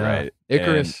true, right?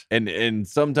 Icarus. And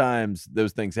sometimes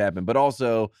those things happen, but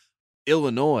also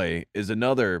Illinois is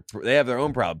another. They have their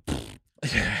own problem.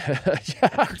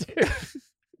 Yeah, dude.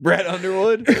 Brad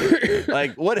Underwood?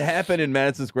 What happened in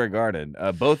Madison Square Garden?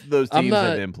 Both of those teams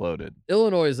have imploded.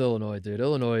 Illinois is Illinois, dude.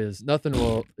 Illinois is nothing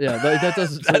will. Yeah, that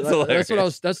doesn't.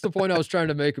 That's the point I was trying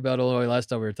to make about Illinois last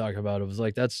time we were talking about it. It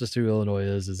was that's just who Illinois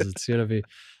is. It's going to be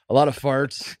a lot of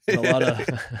farts, and a lot of.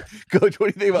 Coach,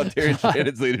 what do you think about Terrence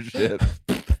Shannon's leadership?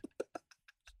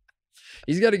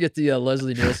 He's got to get the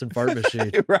Leslie Nielsen fart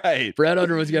machine. Right. Brad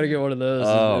Underwood's got to get one of those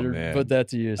and put that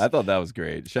to use. I thought that was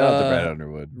great. Shout out to Brad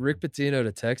Underwood. Rick Pitino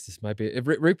to Texas might be. If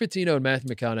Rick Pitino and Matthew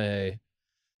McConaughey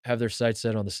have their sights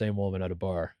set on the same woman at a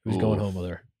bar, who's going home with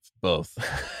her? Both.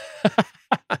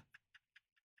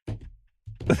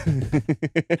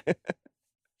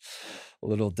 A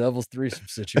little devil's threesome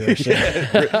situation.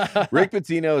 Rick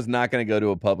Pitino is not going to go to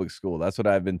a public school. That's what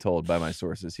I've been told by my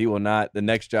sources. He will not. The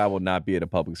next job will not be at a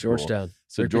public school. Georgetown.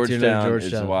 So Georgetown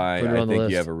is why I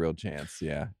think you have a real chance.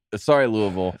 Yeah. Sorry,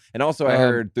 Louisville. And also, I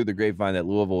heard through the grapevine that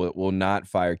Louisville will not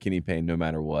fire Kenny Payne no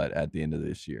matter what at the end of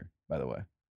this year. By the way.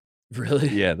 Really?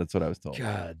 Yeah, that's what I was told.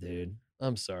 God, dude.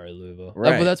 I'm sorry, Louisville.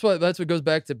 Right. But that's what goes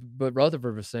back to what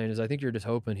Rutherford was saying is I think you're just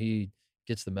hoping he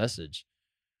gets the message.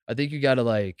 I think you got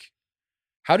to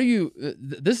how do you?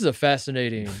 This is a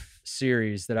fascinating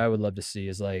series that I would love to see.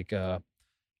 Is the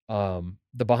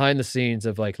behind the scenes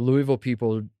of Louisville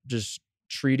people just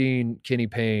treating Kenny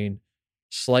Payne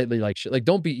slightly like shit.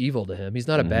 Don't be evil to him. He's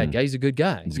not a bad guy. He's a good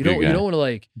guy. You don't want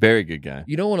to very good guy.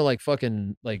 You don't want to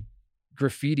fucking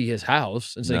graffiti his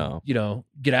house and say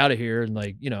get out of here and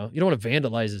you don't want to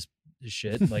vandalize his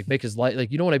shit and make his life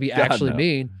you don't want to be actually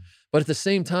mean. But at the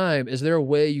same time, is there a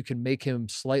way you can make him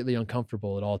slightly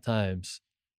uncomfortable at all times?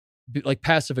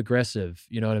 Passive aggressive,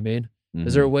 you know what I mean? Mm-hmm.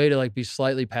 Is there a way to be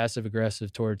slightly passive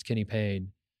aggressive towards Kenny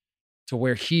Payne to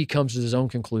where he comes to his own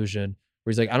conclusion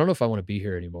where he's I don't know if I want to be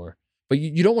here anymore. But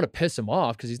you don't want to piss him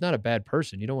off because he's not a bad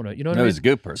person. You don't want to, you know what I mean? He's a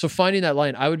good person. So finding that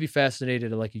line, I would be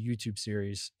fascinated at a YouTube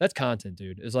series. That's content,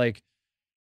 dude. It's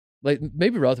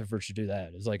maybe Rutherford should do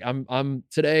that. It's I'm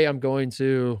going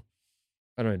to,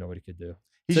 I don't even know what he could do.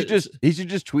 He should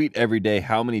just tweet every day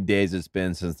how many days it's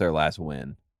been since their last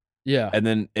win. Yeah.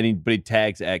 And he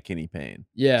tags at Kenny Payne.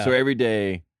 Yeah. So every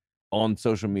day on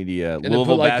social media, and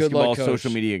Louisville basketball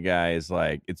social media guy is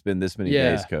it's been this many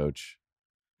days, coach.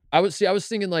 I was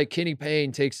thinking Kenny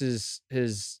Payne takes his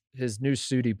new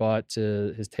suit he bought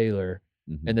to his tailor,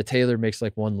 and the tailor makes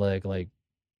one leg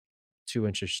 2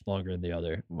 inches longer than the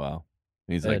other. Wow.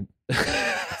 He's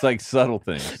it's subtle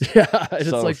things. Yeah, it's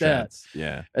subtle that.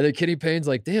 Yeah. And then Kenny Payne's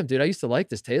damn, dude, I used to like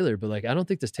this tailor, but I don't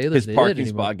think this tailor's his parking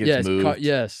spot gets moved.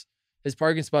 Yes. his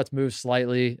parking spot's moved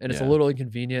slightly, and it's a little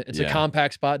inconvenient. It's a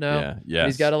compact spot now. Yeah.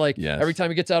 He's got to every time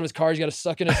he gets out of his car, he's got to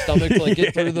suck in his stomach to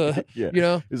get through the, you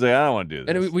know. He's like, I don't want to do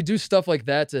this. And we do stuff like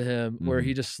that to him where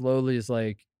he just slowly is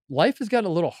like, life has gotten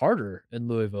a little harder in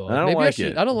Louisville. I don't like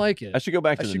it. I don't like it. I should go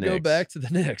back to the Knicks. Go back to the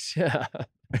Knicks. Yeah.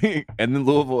 And then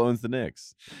Louisville owns the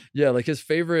Knicks. Yeah, like his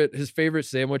favorite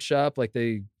sandwich shop, like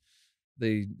I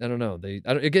don't know.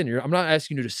 I'm not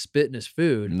asking you to spit in his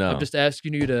food. No. I'm just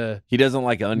asking you to. He doesn't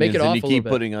like onions, make it and you keep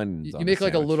putting onions. You make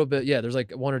like a little bit. Yeah, there's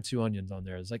like 1 or 2 onions on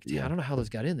there. It's like, I don't know how those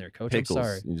got in there, Coach. Pickles. I'm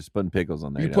sorry. You just putting pickles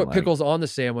on there. You put pickles on the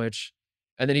sandwich,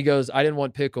 and then he goes, "I didn't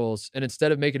want pickles." And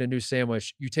instead of making a new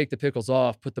sandwich, you take the pickles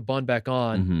off, put the bun back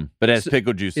on, but it has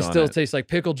pickle juice on it. It still tastes like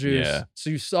pickle juice. Yeah. So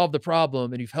you solved the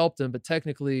problem, and you've helped him, but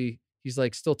technically, he's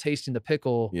like still tasting the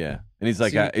pickle. Yeah, and he's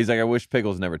like, I wish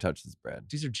pickles never touched this bread.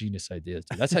 These are genius ideas,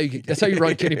 dude. That's how you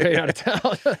run Kenny Payne out of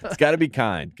town. It's got to be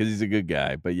kind because he's a good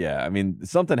guy. But yeah, I mean,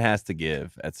 something has to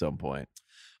give at some point.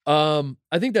 I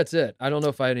think that's it. I don't know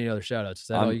if I had any other shout outs. Is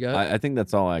that all you got? I think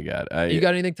that's all I got. You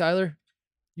got anything, Tyler?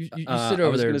 You sit over there. I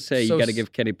was going to say, you got to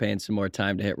give Kenny Payne some more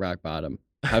time to hit rock bottom.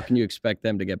 How can you expect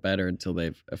them to get better until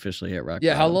they've officially hit rock bottom?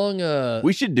 Yeah, how long?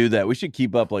 We should do that. We should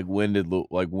keep up what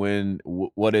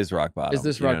is rock bottom? Is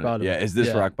this rock bottom? Yeah, is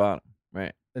this rock bottom?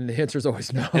 Right. And the answer is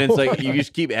always no. And it's like you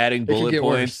just keep adding bullet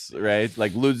points, right?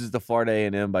 Like loses to Florida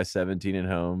A&M by 17 at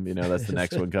home. You know, that's the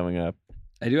next one coming up.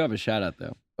 I do have a shout out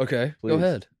though. Okay, please. Go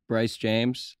ahead. Bryce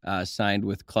James signed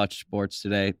with Clutch Sports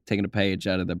today, taking a page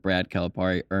out of the Brad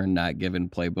Calipari Earn Not Given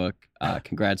playbook.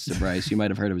 Congrats to Bryce. You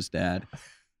might have heard of his dad.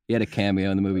 He had a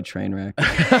cameo in the movie Trainwreck.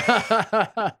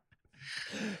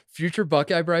 Future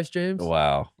Buckeye Bryce James?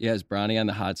 Wow. Yeah, is Bronny on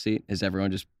the hot seat? Is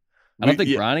everyone just... I don't think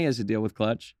Bronny has a deal with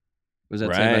Clutch. Was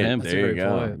that said about him? There you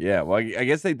go. Point. Yeah, well, I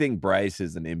guess they think Bryce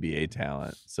is an NBA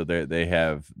talent. So they've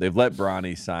let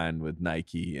Bronny sign with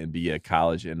Nike and be a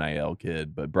college NIL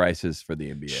kid, but Bryce is for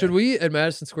the NBA. Should we, at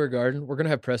Madison Square Garden, we're going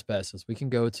to have press passes. We can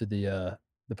go to the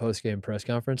post-game press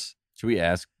conference. Should we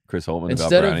ask Chris Holtmann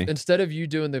about Bronny? Instead of you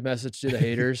doing the message to the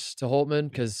haters to Holtmann,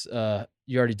 because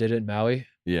you already did it in Maui.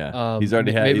 Yeah, he's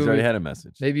already had a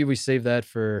message. Maybe we save that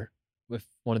for if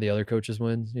one of the other coaches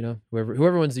wins. You know,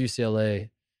 whoever wins the UCLA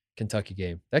Kentucky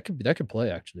game, that could play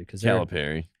actually because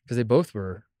Calipari, because they both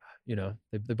were, you know,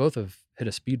 they both have hit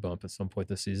a speed bump at some point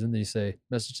this season. Then you say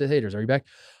message to the haters, are you back?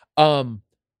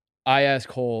 I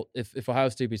asked Holt if Ohio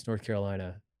State beats North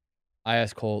Carolina. I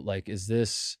asked Holt, like, is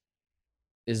this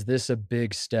a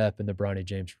big step in the Bronny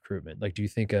James recruitment? Like, do you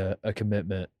think a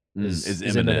commitment is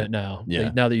imminent now? Yeah.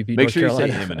 Like, now that you beat North Carolina,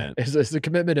 you say imminent. Is the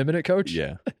commitment imminent, Coach?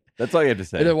 Yeah, that's all you have to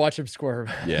say. And then watch him squirm.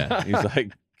 Yeah, he's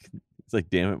like, it's like,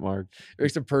 damn it, Mark. It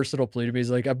makes a personal plea to me. He's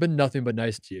like, I've been nothing but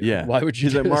nice to you. Yeah. Why would you?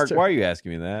 He's like, Mark, why are you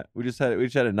asking me that? We just had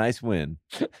a nice win.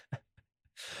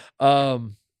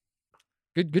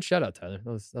 Good shout out, Tyler.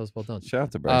 That was well done. Shout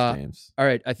out to Bryce James. All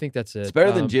right, I think that's it. It's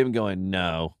better than Jim going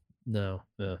no. No.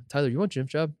 Tyler, you want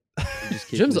Jim's job?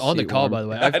 Jim's on the call, by the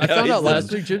way. I found out last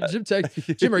week. Jim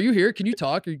texted, Jim, are you here? Can you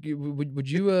talk? Or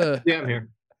would you? Yeah, I'm here.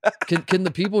 Can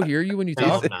the people hear you when you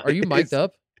talk? Are you mic'd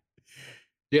up?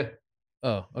 Yeah.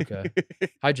 Oh, okay.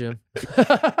 Hi, Jim. Did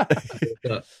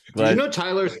you know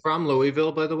Tyler's from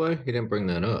Louisville, by the way? He didn't bring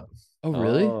that up. Oh,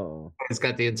 really? Oh. He's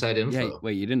got the inside info. Yeah,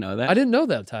 wait, you didn't know that? I didn't know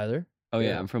that, Tyler. Oh,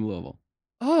 yeah, I'm from Louisville.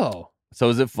 Oh. So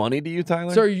is it funny to you,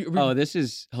 Tyler? So this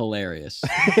is hilarious.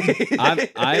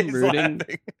 I'm rooting.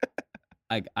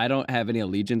 I don't have any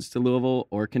allegiance to Louisville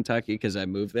or Kentucky because I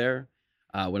moved there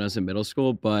when I was in middle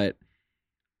school, but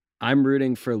I'm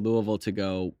rooting for Louisville to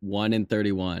go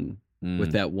 1-31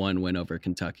 with that one win over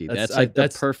Kentucky. That's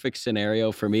the perfect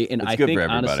scenario for me. And I think,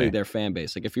 honestly, their fan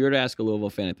base. Like, if you were to ask a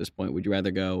Louisville fan at this point, would you rather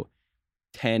go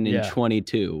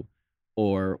 10-22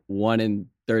 or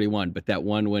 1-31? But that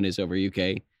one win is over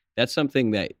UK. That's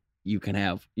something that you can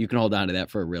have. You can hold on to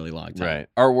that for a really long time. Right.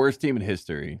 Our worst team in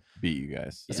history beat you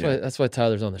guys. That's why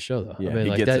Tyler's on the show, though. Yeah, I mean,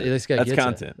 like this guy gets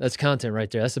content. That's content right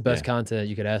there. That's the best content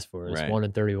you could ask for. It's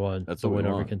 1-31. That's the what win we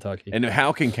over want. Kentucky. And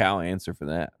how can Cal answer for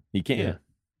that? He can't. Yeah.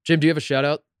 Jim, do you have a shout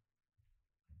out?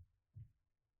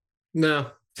 No.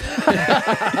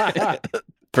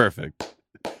 Perfect.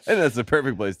 And that's the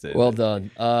perfect place to end. Well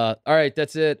done. All right,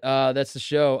 that's it. That's the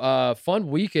show. Fun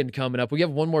weekend coming up. We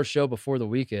have one more show before the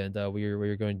weekend.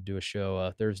 We're going to do a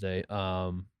show Thursday.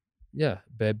 Bama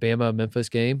Memphis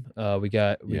game. We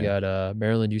got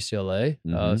Maryland UCLA.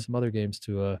 Some other games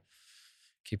to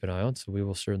keep an eye on. So we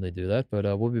will certainly do that.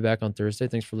 But we'll be back on Thursday.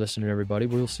 Thanks for listening, everybody.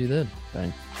 We will see you then.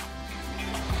 Thanks.